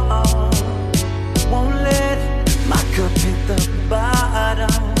wall. Won't let my cup hit the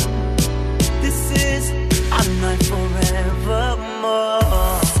bottom. This is our night forevermore.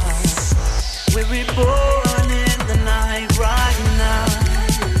 We're reborn in the night right now.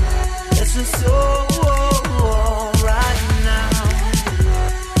 It's a soul right now.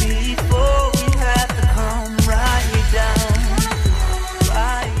 Before we have to come right down.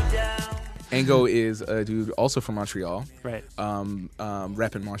 Ango is a dude also from Montreal. Right.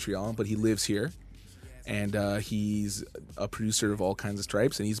 Rep in Montreal, but he lives here. And he's a producer of all kinds of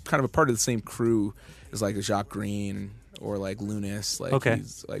stripes, and he's kind of a part of the same crew as like a Jacques Green or like Lunis. Like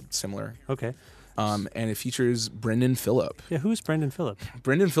he's like similar. Okay. And it features Brendan Phillip. Yeah, who's Brendan Phillip?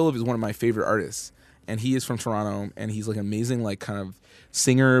 Brendan Phillip is one of my favorite artists, and he is from Toronto, and he's like an amazing like kind of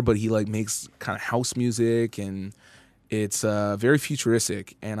singer, but he like makes kind of house music, and it's very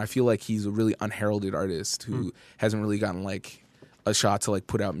futuristic. And I feel like he's a really unheralded artist who hasn't really gotten like a shot to like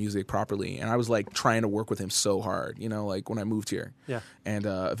put out music properly. And I was like trying to work with him so hard, you know, like when I moved here. Yeah. And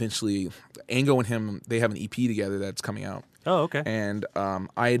eventually Ango and him, they have an EP together that's coming out. Oh, okay. And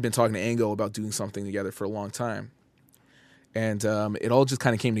I had been talking to Ango about doing something together for a long time. And it all just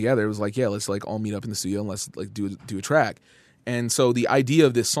kind of came together. It was like, yeah, let's like all meet up in the studio and let's like do a track. And so the idea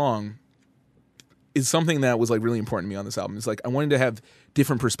of this song is something that was like really important to me on this album. It's like I wanted to have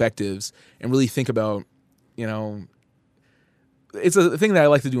different perspectives and really think about, you know, it's a thing that I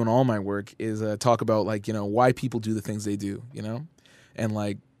like to do in all my work is talk about like, you know, why people do the things they do, you know? And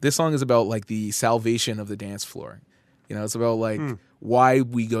like this song is about like the salvation of the dance floor. You know, it's about like why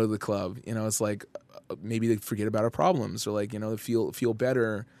we go to the club. You know, it's like maybe to forget about our problems or like, you know, feel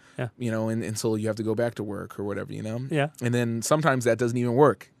better, you know, until you have to go back to work or whatever, you know? Yeah. And then sometimes that doesn't even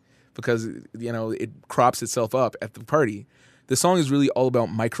work because, you know, it crops itself up at the party. The song is really all about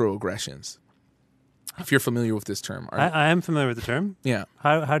microaggressions. If you're familiar with this term. I am familiar with the term. Yeah.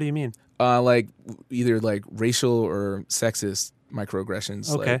 How do you mean? Like either like racial or sexist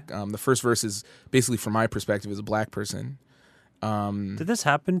microaggressions. Okay. Like, the first verse is basically, from my perspective, as a black person. Did this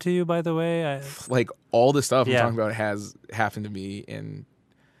happen to you, by the way? Like all the stuff I'm talking about has happened to me in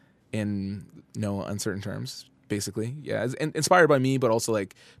no uncertain terms, basically. Yeah, inspired by me, but also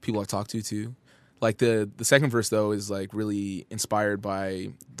like people I've talked to too. Like the second verse though is like really inspired by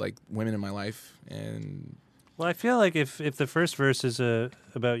like women in my life. And well, I feel like if the first verse is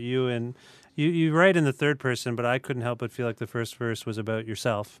about you and you write in the third person, but I couldn't help but feel like the first verse was about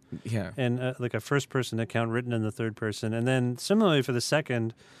yourself. Yeah, and like a first person account written in the third person, and then similarly for the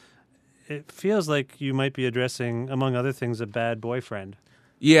second, it feels like you might be addressing, among other things, a bad boyfriend.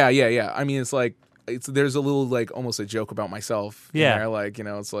 Yeah. I mean, it's like there's a little like almost a joke about myself. Yeah, there. Like, you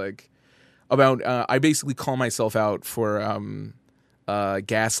know, it's like about I basically call myself out for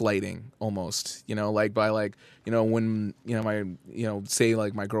gaslighting almost, you know, like by like, you know, when, you know, my, you know, say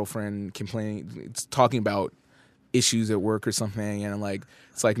like my girlfriend it's talking about issues at work or something, and I'm like,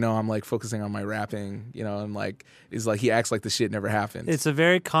 it's like, no, I'm like focusing on my rapping, you know, and like it's like he acts like the shit never happened. It's a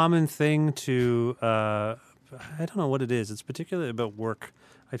very common thing to I don't know what it is. It's particularly about work.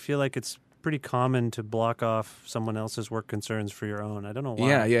 I feel like it's pretty common to block off someone else's work concerns for your own. I don't know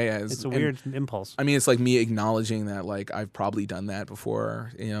why. Yeah. It's a weird impulse. I mean, it's like me acknowledging that like I've probably done that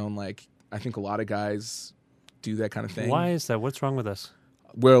before, you know, and like I think a lot of guys do that kind of thing. Why is that? What's wrong with us?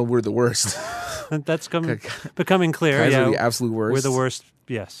 Well, we're the worst. That's becoming clear. Guys are the absolute worst. We're the worst.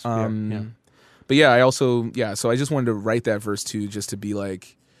 Yes. Yeah. But yeah, I also so I just wanted to write that verse too, just to be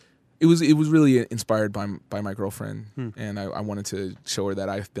like, it was really inspired by my girlfriend, and I wanted to show her that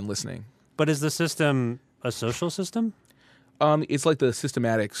I've been listening. But is the system a social system? It's like the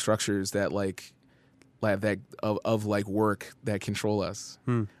systematic structures that like that of like work that control us.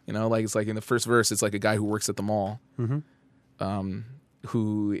 You know, like it's like in the first verse, it's like a guy who works at the mall,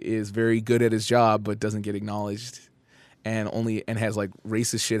 who is very good at his job but doesn't get acknowledged, and has like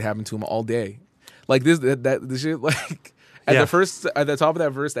racist shit happen to him all day. Like this shit like at the top of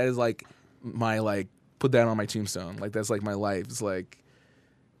that verse, that is like my like put that on my tombstone. Like that's like my life. It's like.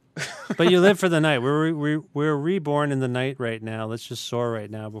 But you live for the night. We're reborn in the night right now. Let's just soar right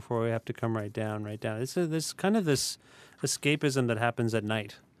now before we have to come right down. It's kind of this escapism that happens at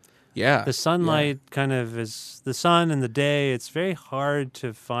night. Yeah. The sunlight kind of is the sun and the day. It's very hard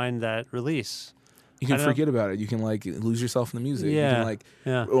to find that release. You can forget about it. You can like lose yourself in the music. Yeah. You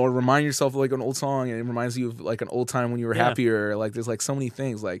can or remind yourself of like an old song, and it reminds you of like an old time when you were happier. Like there's like so many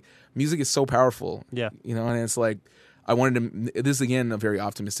things. Like music is so powerful. Yeah. You know, and it's like I wanted to. This is again a very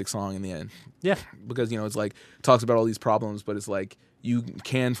optimistic song in the end. Yeah. Because, you know, it's like talks about all these problems, but it's like you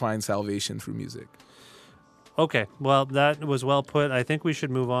can find salvation through music. Okay, well, that was well put. I think we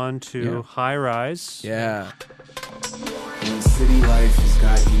should move on to High Rise. Yeah. When city life has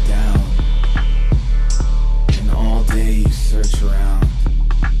got you down, and all day you search around,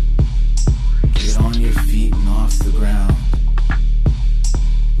 get on your feet and off the ground.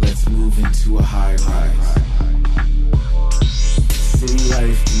 Let's move into a high rise. City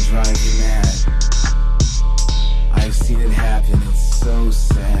life can drive you mad. I've seen it happen, it's so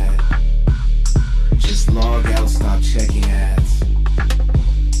sad. Just log out, stop checking ads,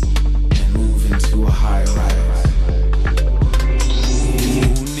 and move into a high rise.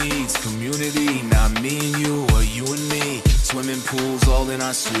 Who needs community? Not me and you, or you and me. Swimming pools all in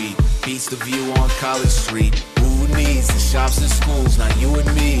our suite. Beats the view on College Street. Who needs the shops and schools? Not you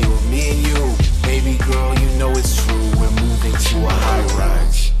and me, or me and you. Baby girl, you know it's true. We're moving to a high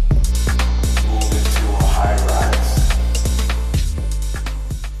rise. Moving to a high rise.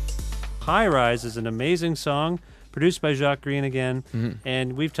 High Rise is an amazing song, produced by Jacques Green again,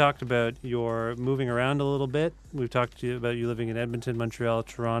 and we've talked about your moving around a little bit. We've talked to you about you living in Edmonton, Montreal,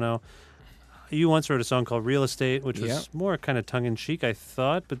 Toronto. You once wrote a song called Real Estate, which was more kind of tongue-in-cheek, I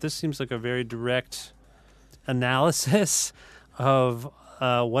thought, but this seems like a very direct analysis of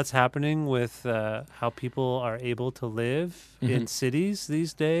what's happening with how people are able to live in cities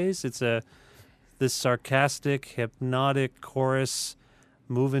these days. this sarcastic, hypnotic chorus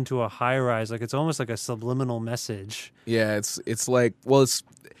move into a high rise. Like it's almost like a subliminal message. Yeah, it's like, well, it's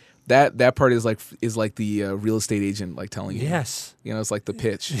that part is like the real estate agent like telling you. Yes. You know, it's like the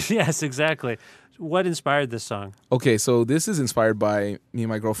pitch. Yes, exactly. What inspired this song? Okay, so this is inspired by me and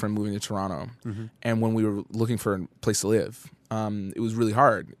my girlfriend moving to Toronto. Mm-hmm. And when we were looking for a place to live, it was really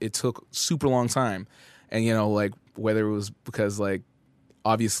hard. It took super long time. And, you know, like whether it was because like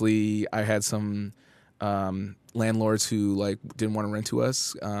obviously I had some landlords who like didn't want to rent to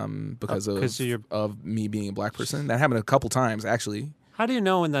us because of me being a black person. That happened a couple times, actually. How do you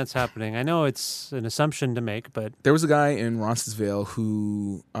know when that's happening? I know it's an assumption to make, but... There was a guy in Roncesvalles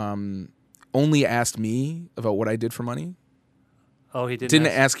who only asked me about what I did for money. Oh, he didn't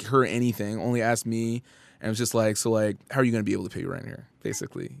ask her anything, only asked me, and was just like, so like, how are you going to be able to pay rent here,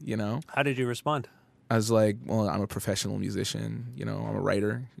 basically, you know? How did you respond? I was like, well, I'm a professional musician, you know, I'm a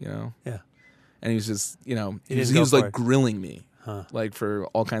writer, you know? Yeah. And he was just, you know, He he was like grilling me, like for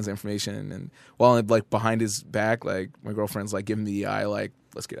all kinds of information. And while I'm like behind his back, like my girlfriend's like giving me the eye, like,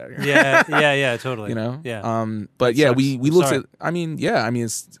 let's get out of here. Yeah, totally. You know? Yeah. But That yeah, sucks. we I'm looked sorry. at,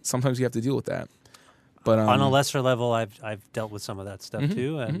 it's, sometimes you have to deal with that. But on a lesser level, I've dealt with some of that stuff Mhm,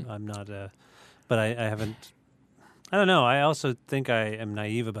 too, and mhm. I'm not, but I haven't. I don't know. I also think I am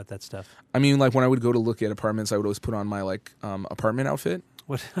naive about that stuff. I mean, like when I would go to look at apartments, I would always put on my like apartment outfit,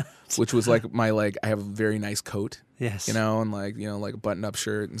 What? which was like my like I have a very nice coat, Yes. you know, and like you know like a button up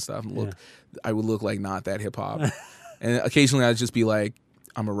shirt and stuff. And I would look like not that hip hop, and occasionally I'd just be like,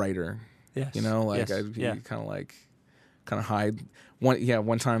 I'm a writer, Yes. you know, like Yes. I'd be Yeah. kind of hide.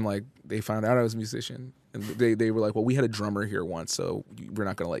 One time like they found out I was a musician, and they were like, well, we had a drummer here once, so we're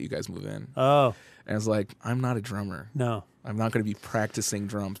not going to let you guys move in. Oh. And I was like, I'm not a drummer. No. I'm not going to be practicing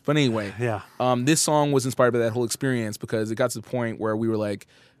drums. But anyway, Yeah. this song was inspired by that whole experience because it got to the point where we were like,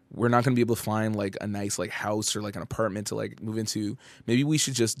 we're not going to be able to find like a nice like house or like an apartment to like move into. Maybe we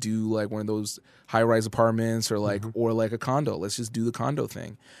should just do like one of those high-rise apartments or like or like a condo. Let's just do the condo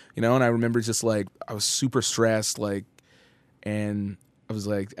thing, you know. And I remember just like I was super stressed, like, and I was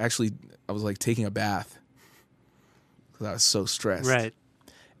like taking a bath because I was so stressed, Right.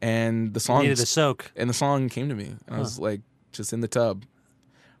 And the song needed a soak, and the song came to me, and I was like just in the tub,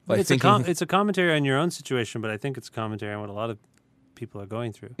 like it's thinking. it's a commentary on your own situation, but I think it's a commentary on what a lot of people are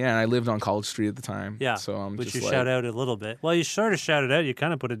going through. Yeah, and I lived on College Street at the time. Yeah. So I'm which just you like, shout out a little bit. Well, you sort of shout it out. You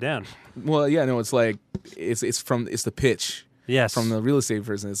kind of put it down. Well, yeah, no, it's like it's the pitch. Yes. From the real estate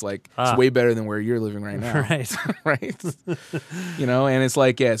person. It's like Ah. it's way better than where you're living right now. Right. Right. You know, and it's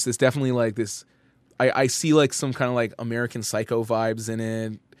like, yes, it's definitely like this. I see like some kind of like American Psycho vibes in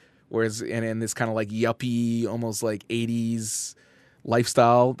it, whereas and this kind of like yuppie, almost like 80s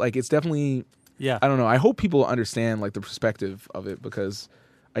lifestyle. Like it's definitely. Yeah. I don't know. I hope people understand like the perspective of it because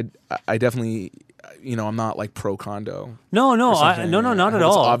I definitely, you know, I'm not like pro condo. No, or something. not I at hope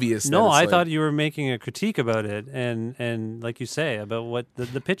all. It's obvious. No, that it's I like, thought you were making a critique about it, and like you say about what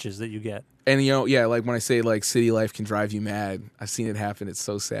the pitches that you get. And you know, yeah, like when I say like city life can drive you mad, I've seen it happen. It's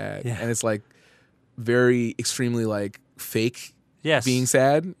so sad, Yeah. and it's like very extremely like fake. Yes. Being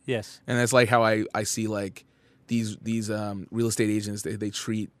sad. Yes. And that's like how I see like these real estate agents. They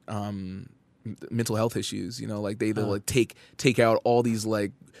treat mental health issues. You know, like they'll like take out all these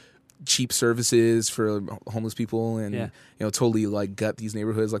like cheap services for homeless people, and Yeah. you know, totally like gut these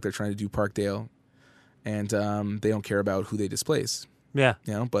neighborhoods like they're trying to do Parkdale, and they don't care about who they displace. Yeah.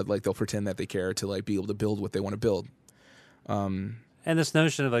 You know, but like they'll pretend that they care to like be able to build what they want to build. And this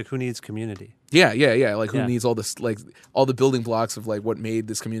notion of like who needs community. Yeah. Like who Yeah. needs all this, like all the building blocks of like what made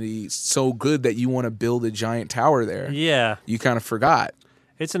this community so good that you want to build a giant tower there. Yeah. You kind of forgot.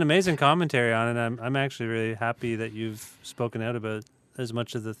 It's an amazing commentary on it. I'm actually really happy that you've spoken out about as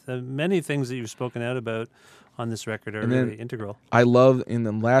much of the many things that you've spoken out about on this record are And then really integral. I love in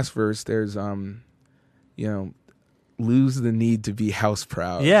the last verse, there's, you know, lose the need to be house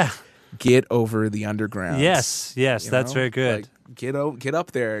proud. Yeah. Get over the underground. Yes, that's very good. Like, get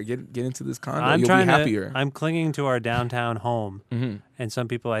up there, get into this condo. I'm You'll trying be happier. to. I'm clinging to our downtown home, Mhm. and some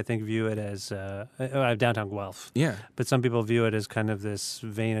people I think view it as downtown Guelph. Yeah. but some people view it as kind of this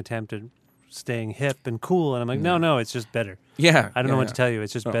vain attempt at staying hip and cool. And I'm like, no, it's just better. Yeah, I don't know yeah, what to yeah. tell you.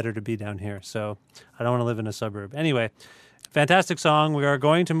 It's just Oh. better to be down here. So I don't want to live in a suburb. Anyway, fantastic song. We are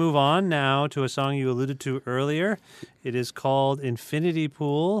going to move on now to a song you alluded to earlier. It is called Infinity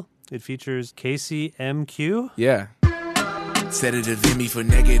Pool. It features Casey MQ. Yeah. Sedative in me for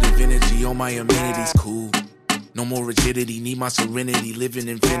negative energy. All my amenities cool. No more rigidity. Need my serenity. Live in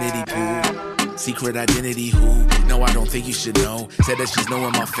infinity pool. Secret identity. Who? No, I don't think you should know. Said that she's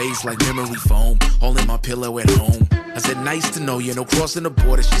knowing my face like memory foam. All in my pillow at home. I said, nice to know you. No crossing the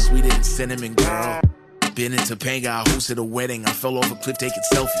border, she's sweeter than cinnamon, girl. Been in Topanga, I hosted a wedding. I fell off a cliff taking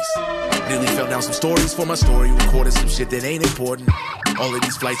selfies. Nearly fell down some stories for my story. Recorded some shit that ain't important. All of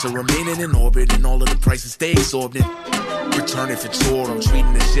these flights are remaining in orbit, and all of the prices stay exorbitant. Returning for tour, I'm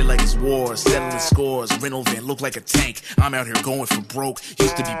treating this shit like it's war. Settling scores, rental van look like a tank. I'm out here going for broke,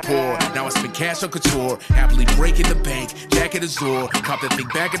 used to be poor. Now I spend cash on couture, happily breaking the bank. Jacket Azure, cop that thing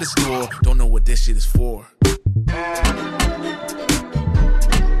back at the store. Don't know what this shit is for.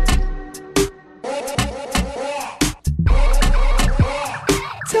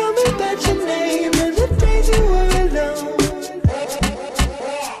 Tell me about your name and the days you were alone.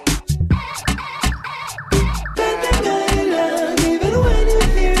 That the night long, even when you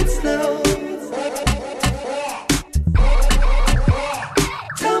hear it slow.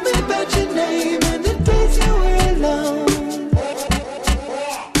 Tell me about your name and the days you were alone.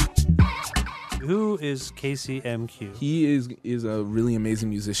 Who is Casey MQ? He is a really amazing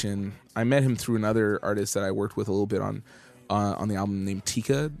musician. I met him through another artist that I worked with a little bit on the album named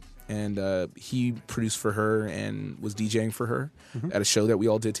Tika, and he produced for her and was DJing for her at a show that we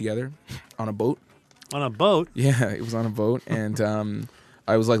all did together on a boat. On a boat? Yeah, it was on a boat, and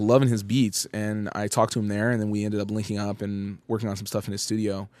I was like loving his beats, and I talked to him there, and then we ended up linking up and working on some stuff in his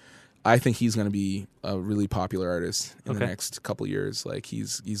studio. I think he's going to be a really popular artist in the next couple years. Like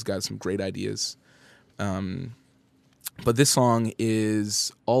he's got some great ideas. But this song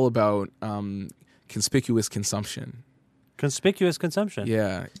is all about conspicuous consumption. Conspicuous consumption.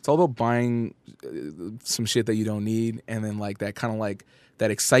 Yeah, it's all about buying some shit that you don't need, and then like that kind of like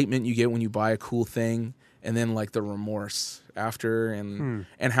that excitement you get when you buy a cool thing, and then like the remorse after, and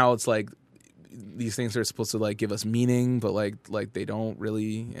how it's like these things are supposed to like give us meaning, but like they don't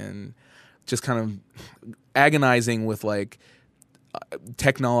really, and just kind of agonizing with like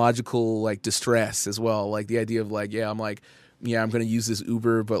technological like distress as well. Like the idea of like, I'm gonna use this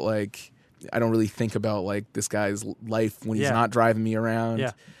Uber, but like I don't really think about like this guy's life when he's not driving me around.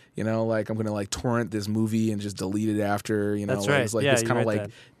 Yeah. You know, like I'm gonna like torrent this movie and just delete it after. You know, that's like, right. It's like this kind of like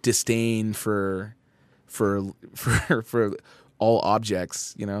disdain for all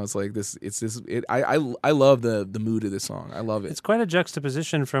objects. You know, it's like this. I love the mood of this song. I love it. It's quite a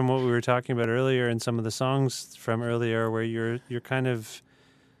juxtaposition from what we were talking about earlier in some of the songs from earlier, where you're kind of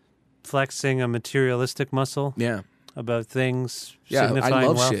flexing a materialistic muscle. Yeah. About things. Yeah, signifying I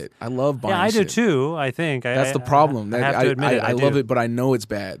love wealth. shit. I love buying. Yeah, I shit. do too. I think that's the problem. I have to admit it. I love it, but I know it's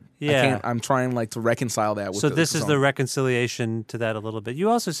bad. Yeah, I'm trying like to reconcile that. With so this the is song. the reconciliation to that a little bit. You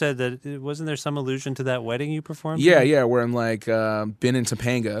also said that wasn't there some allusion to that wedding you performed? Yeah, where I'm like been in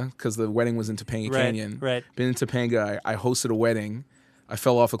Topanga because the wedding was in Topanga Canyon. Right. Been in Topanga. I hosted a wedding. I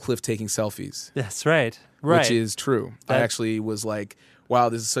fell off a cliff taking selfies. That's right. Right. Which is true. I actually was like, wow,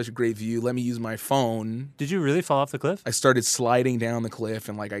 this is such a great view. Let me use my phone. Did you really fall off the cliff? I started sliding down the cliff,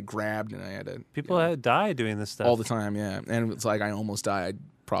 and like I grabbed, and I had to. People die doing this stuff all the time. Yeah, and it's like I almost died.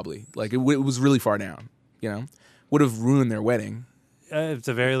 Probably like it was really far down. You know, would have ruined their wedding. At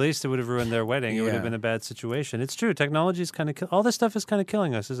the very least, it would have ruined their wedding. It would have been a bad situation. It's true. Technology is kind of all this stuff is kind of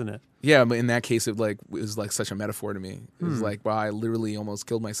killing us, isn't it? Yeah, but in that case, it was like such a metaphor to me. It was like, wow, I literally almost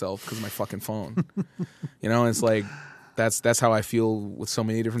killed myself because of my fucking phone. You know, and it's like that's how I feel with so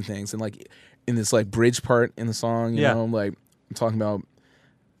many different things. And like in this like bridge part in the song, you know, like I'm talking about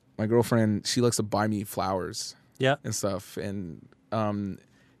my girlfriend. She likes to buy me flowers, and stuff, and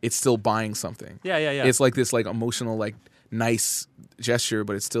it's still buying something. Yeah. It's like this like emotional like nice gesture,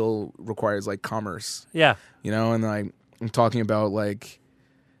 but it still requires like commerce. Yeah. You know, and I'm talking about like,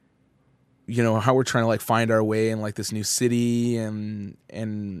 you know, how we're trying to like find our way in like this new city and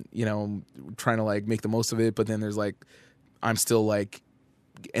you know, trying to like make the most of it, but then there's like I'm still like,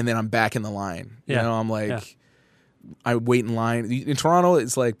 and then I'm back in the line. You know, I'm like I wait in line. In Toronto,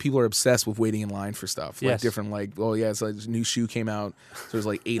 it's like people are obsessed with waiting in line for stuff. Like different, like, oh yeah, it's like this new shoe came out. So there's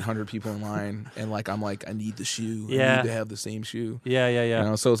like 800 people in line, and like I'm like, I need the shoe. I need to have the same shoe. Yeah. You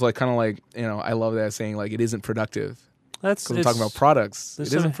know, so it's like kind of like, you know, I love that saying like it isn't productive. That's because I'm talking about products.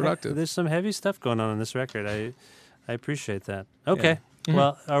 It isn't productive. There's some heavy stuff going on this record. I appreciate that. Okay,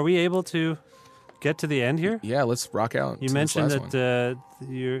 well, are we able to get to the end here? Yeah, let's rock out. You mentioned that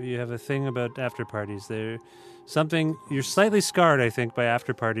you have a thing about after parties. You're slightly scarred, I think, by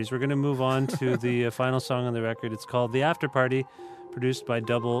after parties. We're going to move on to the final song on the record. It's called "The After Party," produced by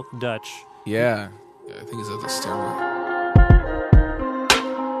Double Dutch. Yeah, I think it's at the stairwell.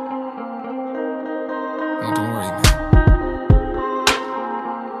 Oh, don't worry, man.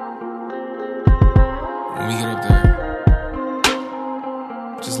 When we get up there,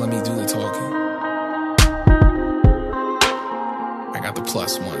 just let me do the talking. I got the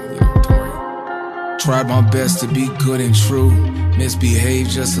 +1, you know, don't worry. Tried my best to be good and true,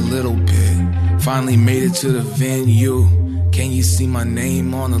 misbehaved just a little bit. Finally made it to the venue. Can you see my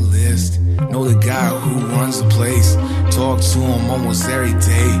name on the list? Know the guy who runs the place. Talk to him almost every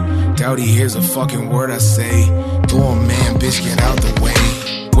day. Doubt he hears a fucking word I say. Throw him, man, bitch, get out the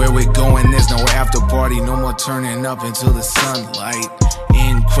way. Where we going, there's no after party. No more turning up until the sunlight.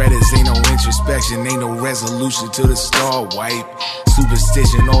 End credits, ain't no introspection. Ain't no resolution to the star wipe.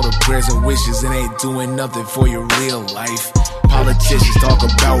 Superstition, all the prayers and wishes. It ain't doing nothing for your real life. Politicians talk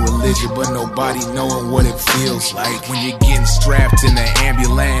about religion, but nobody knowing what it feels like. When you're getting strapped in the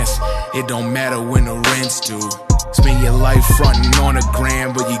ambulance, it don't matter when the rent's due. Spend your life fronting on a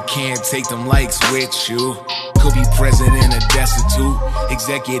gram, but you can't take them likes with you. Could be president or destitute,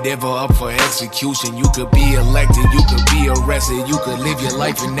 executive or up for execution. You could be elected, you could be arrested. You could live your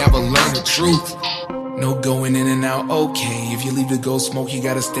life and never learn the truth. No going in and out, okay. If you leave to go smoke, you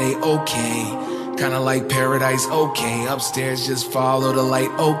gotta stay okay. Kinda like paradise, okay. Upstairs, just follow the light,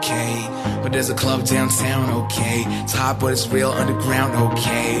 okay. But there's a club downtown, okay. It's hot, but it's real underground,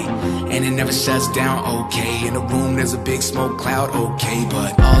 okay. And it never shuts down, okay. In the room, there's a big smoke cloud, okay.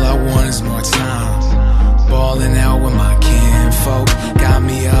 But all I want is more time. Balling out with my kinfolk. Got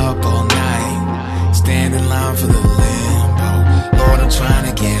me up all night. Stand in line for the limbo. Lord, I'm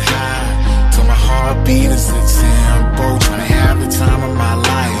trying to get high. Till my heartbeat is the tempo. Trying to have the time of my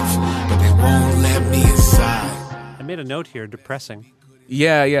life, but they won't let me inside. I made a note here, depressing.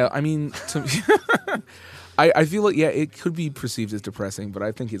 Yeah. I mean, I feel like, yeah, it could be perceived as depressing, but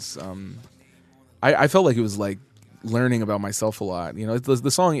I think it's, I felt like it was like learning about myself a lot. You know,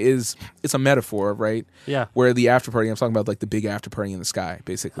 the song it's a metaphor, right? Yeah. Where the after party, I'm talking about like the big after party in the sky,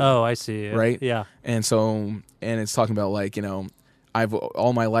 basically. Oh, I see. Right? Yeah. And so, and it's talking about like, you know,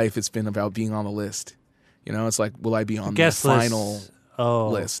 all my life it's been about being on the list. You know, it's like, will I be on the final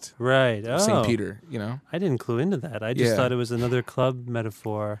list? Right. of St. Peter, you know? I didn't clue into that. I just thought it was another club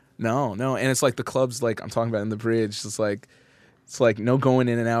metaphor. No. And it's like the clubs like I'm talking about in the bridge. It's like no going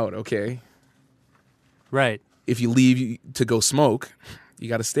in and out, okay? Right. If you leave to go smoke, you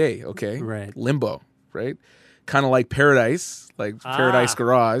got to stay, okay? Right. Limbo, right? Kind of like Paradise, like Paradise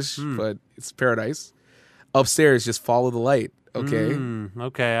Garage, but it's Paradise. Upstairs, just follow the light, okay?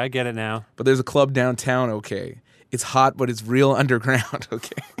 Okay, I get it now. But there's a club downtown, okay? It's hot, but it's real underground,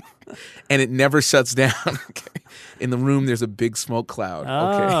 okay? And it never shuts down, okay? In the room, there's a big smoke cloud,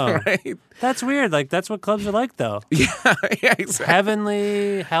 okay? Right? That's weird. Like, that's what clubs are like, though. Yeah, exactly.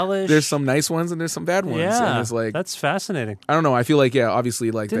 Heavenly, hellish. There's some nice ones and there's some bad ones. Yeah, and it's like, that's fascinating. I don't know. I feel like, yeah,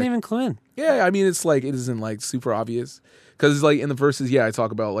 obviously, like Didn't even clue in. Yeah, I mean, it's like, it isn't like super obvious. Because it's like in the verses, yeah, I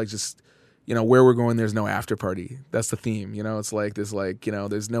talk about like just, you know, where we're going, there's no after party. That's the theme, you know? It's like, there's like, you know,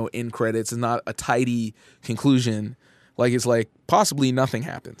 there's no end credits. It's not a tidy conclusion. Like, it's like possibly nothing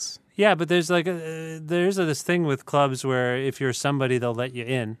happens. Yeah, but there's like there's this thing with clubs where if you're somebody, they'll let you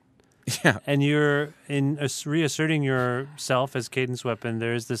in. Yeah. And you're reasserting yourself as Cadence Weapon.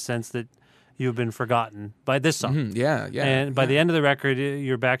 There's this sense that you've been forgotten by this song. Mm-hmm. Yeah. And by the end of the record,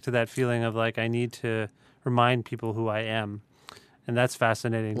 you're back to that feeling of like, I need to remind people who I am. And that's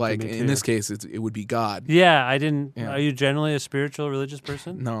fascinating. Like to me in this case, it would be God. Yeah, I didn't. Yeah. Are you generally a spiritual, religious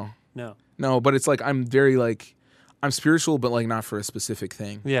person? No. But it's like I'm very like I'm spiritual, but like not for a specific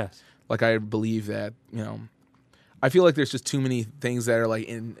thing. Yes. Like I believe that, you know, I feel like there's just too many things that are like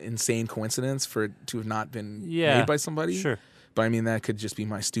insane coincidence for it to have not been made by somebody. Sure. But I mean, that could just be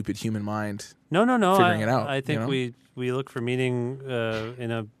my stupid human mind. No. Figuring it out. I think you know? we look for meaning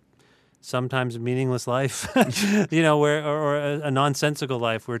in a sometimes meaningless life, you know, or a nonsensical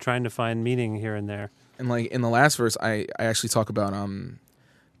life. We're trying to find meaning here and there. And like in the last verse, I actually talk about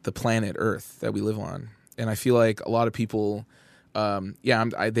the planet Earth that we live on, and I feel like a lot of people.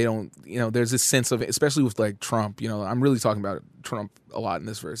 They don't, you know, there's this sense of, especially with like Trump, you know, I'm really talking about Trump a lot in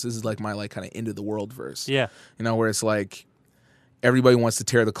this verse. This is like my like kind of end of the world verse. Yeah. You know, where it's like everybody wants to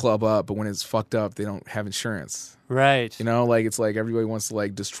tear the club up, but when it's fucked up, they don't have insurance. Right. You know, like it's like everybody wants to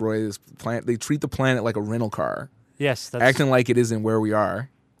like destroy this planet. They treat the planet like a rental car. Yes. That's... Acting like it isn't where we are.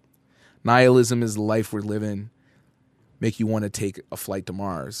 Nihilism is the life we're living. Make you want to take a flight to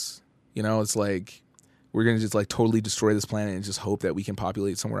Mars. You know, it's like, we're going to just like totally destroy this planet and just hope that we can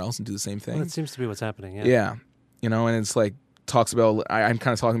populate somewhere else and do the same thing. Well, that seems to be what's happening. Yeah. Yeah. You know, and it's like talks about, I'm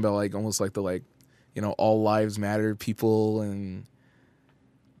kind of talking about like almost like the like, you know, all lives matter people.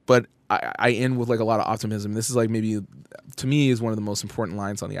 But I end with like a lot of optimism. This is like maybe, to me, is one of the most important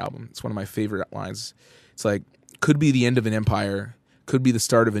lines on the album. It's one of my favorite lines. It's like, could be the end of an empire, could be the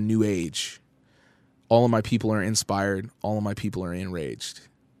start of a new age. All of my people are inspired. All of my people are enraged.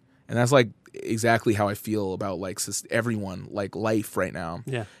 And that's like, exactly how I feel about like everyone, like life right now.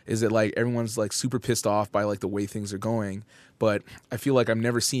 Yeah. Is that like everyone's like super pissed off by like the way things are going, but I feel like I'm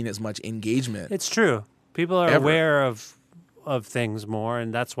never seeing as much engagement. It's true. People are Ever. aware of things more,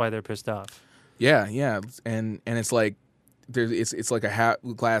 and that's why they're pissed off. Yeah, and it's like it's like a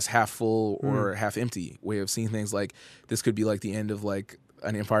glass half full or half empty way of seeing things. Like this could be like the end of like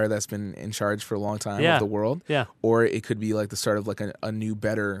an empire that's been in charge for a long time of the world, or it could be like the start of like a new,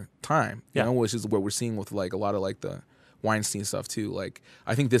 better time. You know, which is what we're seeing with like a lot of like the Weinstein stuff too. Like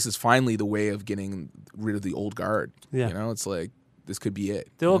I think this is finally the way of getting rid of the old guard. Yeah. You know, it's like this could be it.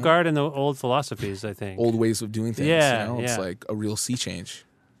 The old guard and the old philosophies, I think. Old ways of doing things. Yeah, you know? It's like a real sea change.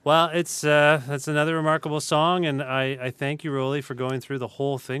 Well, that's another remarkable song, and I thank you, Rolly, for going through the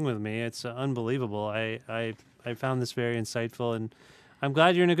whole thing with me. It's unbelievable. I found this very insightful, and I'm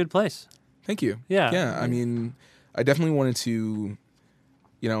glad you're in a good place. Thank you. Yeah. Yeah, I mean, I definitely wanted to,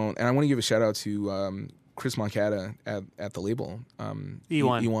 you know, and I want to give a shout out to Chris Moncada at the label.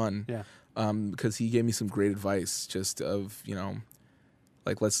 E1. Yeah. Because he gave me some great advice just of, you know,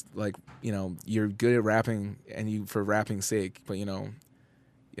 like, let's, like, you know, you're good at rapping and for rapping's sake, but, you know,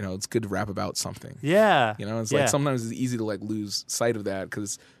 it's good to rap about something. Yeah. You know, it's like sometimes it's easy to like lose sight of that because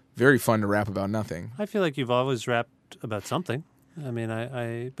it's very fun to rap about nothing. I feel like you've always rapped about something. I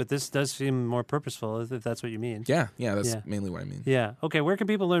mean, but this does seem more purposeful, if that's what you mean. Yeah, that's mainly what I mean. Yeah. Okay, where can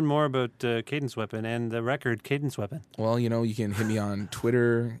people learn more about Cadence Weapon and the record Cadence Weapon? Well, you know, you can hit me on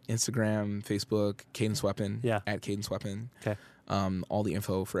Twitter, Instagram, Facebook, Cadence Weapon, at Cadence Weapon. Okay. All the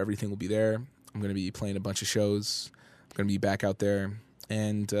info for everything will be there. I'm going to be playing a bunch of shows. I'm going to be back out there.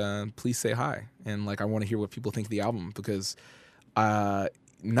 And please say hi. And like I want to hear what people think of the album because not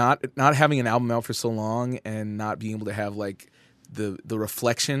having an album out for so long and not being able to have like the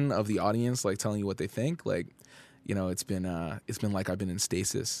reflection of the audience like telling you what they think, like, you know, it's been like I've been in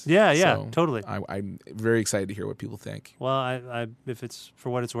stasis. Yeah, so totally. I'm very excited to hear what people think. Well, I if it's for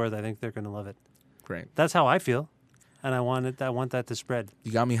what it's worth, I think they're going to love it. Great. That's how I feel. And I want that to spread.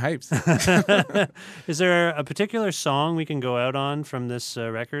 You got me hyped. Is there a particular song we can go out on from this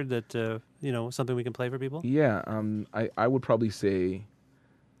record that you know, something we can play for people? Yeah, I would probably say,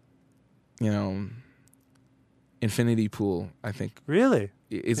 you know, Infinity Pool. I think really,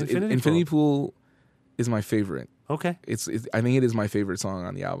 Infinity Pool is my favorite. Okay, I think it is my favorite song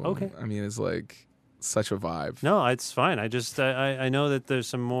on the album. Okay, I mean it's like such a vibe. No, it's fine. I just I know that there's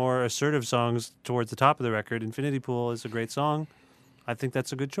some more assertive songs towards the top of the record. Infinity Pool is a great song. I think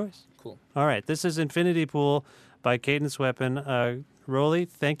that's a good choice. Cool. All right, this is Infinity Pool by Cadence Weapon. Rolly,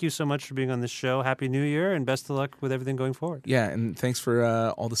 thank you so much for being on this show. Happy New Year and best of luck with everything going forward. Yeah, and thanks for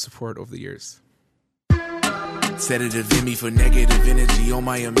all the support over the years. Sedative in me for negative energy, all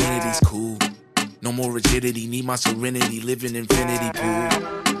my amenities cool. No more rigidity, need my serenity, live in infinity pool.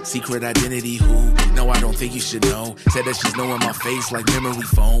 Secret identity, who? No, I don't think you should know. Said that she's knowing my face like memory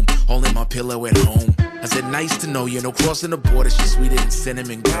foam. All in my pillow at home. I said, nice to know you, no crossing the border, she's sweeter than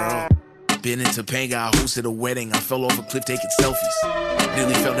cinnamon, girl. Been in Topanga, I hosted a wedding, I fell off a cliff taking selfies.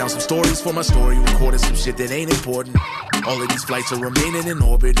 Nearly fell down some stories for my story, recorded some shit that ain't important. All of these flights are remaining in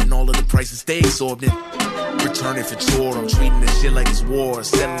orbit, and all of the prices stay exorbitant. Returning for tour, I'm treating this shit like it's war.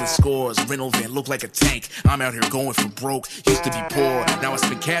 Settling scores, rental van look like a tank. I'm out here going for broke, used to be poor. Now I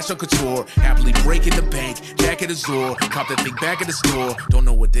spend cash on couture, happily breaking the bank. Jack at Azure, cop that thing back at the store. Don't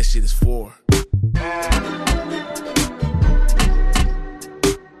know what this shit is for.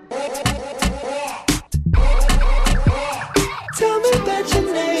 Tell me about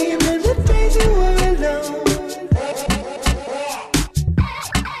your name and the days you were alone.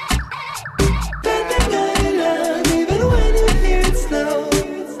 Bending on your love even when you hear it slow.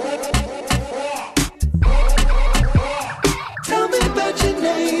 Tell me about your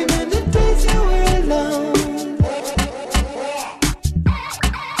name and the days you were alone.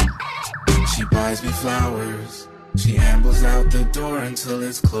 She buys me flowers. She ambles out the door until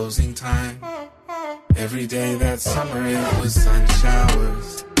it's closing time. Every day that summer it was sun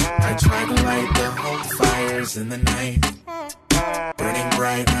showers. I tried to light the home fires in the night. Burning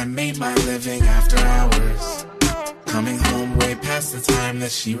bright, I made my living after hours. Coming home way past the time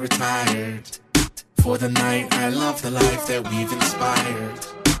that she retired. For the night, I love the life that we've inspired.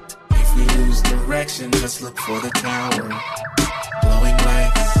 If we lose direction, just look for the tower. Glowing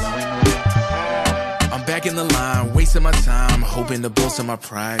lights, glowing lights. I'm back in the line, wasting my time, hoping to bolster my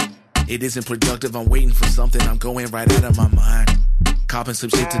pride. It isn't productive, I'm waiting for something, I'm going right out of my mind. Copping some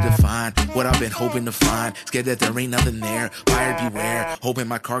shit to define what I've been hoping to find. Scared that there ain't nothing there. Buyer beware, hoping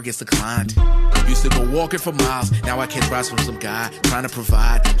my car gets declined. Used to go walking for miles, now I catch rides from some guy trying to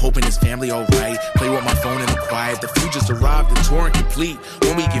provide, hoping his family alright. Play with my phone in the quiet. The food just arrived, the tour incomplete.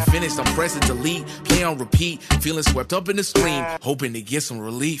 When we get finished, I'm pressing delete. Play on repeat, feeling swept up in the stream, hoping to get some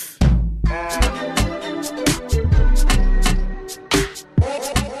relief.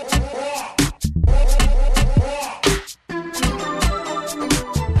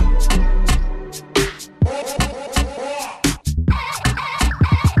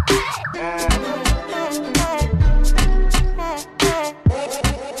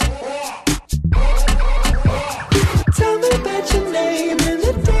 Tell me about your name and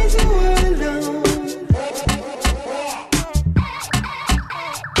the days you were alone.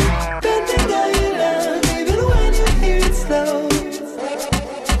 Bending all your love, even when you hear it slow.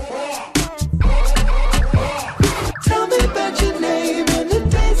 Tell me about your name and the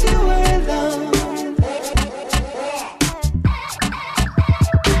days you were alone.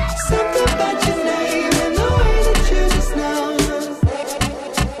 Something about your name and the way that you just know.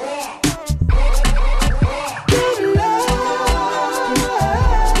 Good love.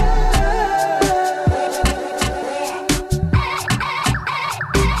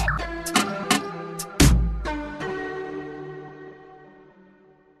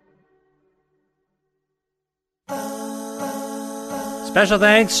 Special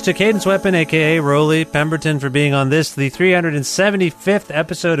thanks to Cadence Weapon, a.k.a. Rolly Pemberton, for being on this, the 375th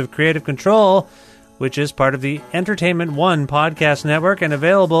episode of Creative Control, which is part of the Entertainment One podcast network and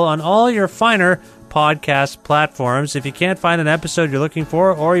available on all your finer podcast platforms. If you can't find an episode you're looking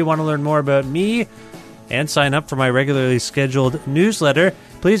for, or you want to learn more about me and sign up for my regularly scheduled newsletter,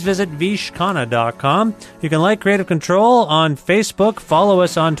 please visit vishkhanna.com. You can like Creative Control on Facebook, follow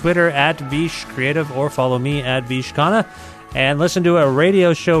us on Twitter at vishcreative, or follow me at vishkhanna, and listen to a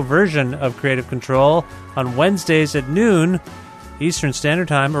radio show version of Creative Control on Wednesdays at noon Eastern Standard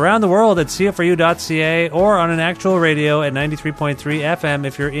Time around the world at cfru.ca, or on an actual radio at 93.3 FM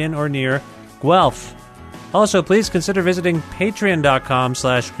if you're in or near Guelph. Also, please consider visiting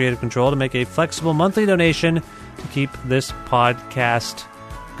patreon.com/Creative Control to make a flexible monthly donation to keep this podcast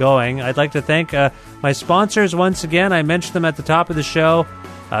going. I'd like to thank my sponsors once again. I mentioned them at the top of the show.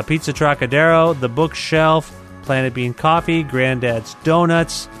 Pizza Trocadero, The Bookshelf, Planet Bean Coffee, Granddad's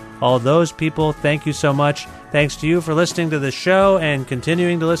Donuts. All those people, thank you so much. Thanks to you for listening to the show and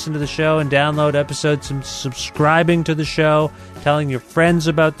continuing to listen to the show and download episodes and subscribing to the show, telling your friends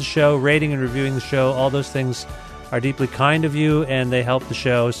about the show, rating and reviewing the show. All those things are deeply kind of you, and they help the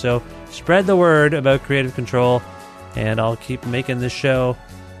show. So spread the word about Creative Control, and I'll keep making this show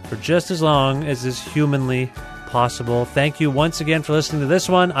for just as long as is humanly possible. Thank you once again for listening to this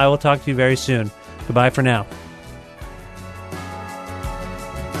one. I will talk to you very soon. Goodbye for now.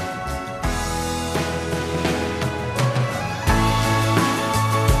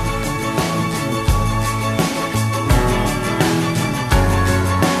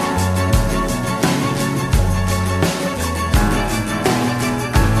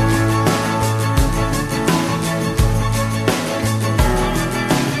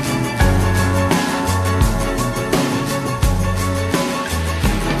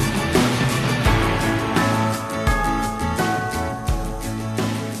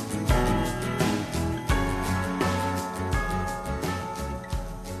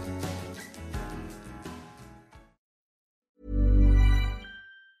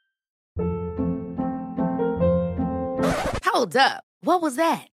 Hold up. What was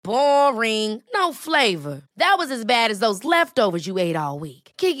that? Boring. No flavor. That was as bad as those leftovers you ate all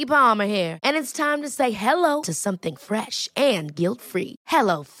week. Keke Palmer here, and it's time to say hello to something fresh and guilt-free.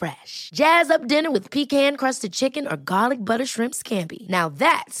 Hello Fresh. Jazz up dinner with pecan-crusted chicken or garlic butter shrimp scampi. Now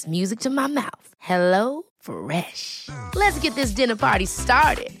that's music to my mouth. Hello Fresh. Let's get this dinner party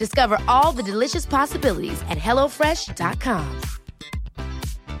started. Discover all the delicious possibilities at hellofresh.com.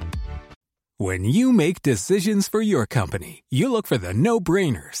 When you make decisions for your company, you look for the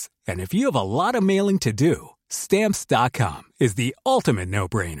no-brainers. And if you have a lot of mailing to do, Stamps.com is the ultimate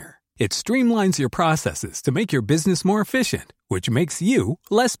no-brainer. It streamlines your processes to make your business more efficient, which makes you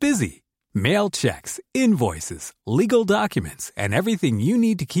less busy. Mail checks, invoices, legal documents, and everything you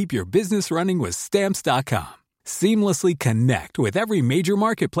need to keep your business running with Stamps.com. Seamlessly connect with every major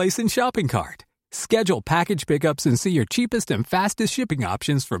marketplace and shopping cart. Schedule package pickups and see your cheapest and fastest shipping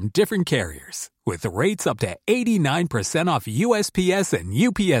options from different carriers, with rates up to 89% off USPS and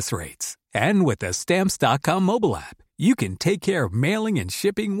UPS rates. And with the Stamps.com mobile app, you can take care of mailing and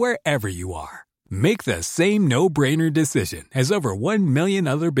shipping wherever you are. Make the same no-brainer decision as over 1 million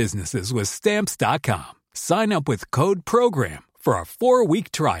other businesses with Stamps.com. Sign up with code PROGRAM for a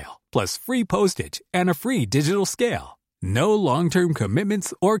 4-week trial, plus free postage and a free digital scale. No long-term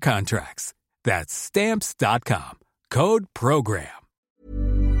commitments or contracts. That's Stamps.com. Code PROGRAM.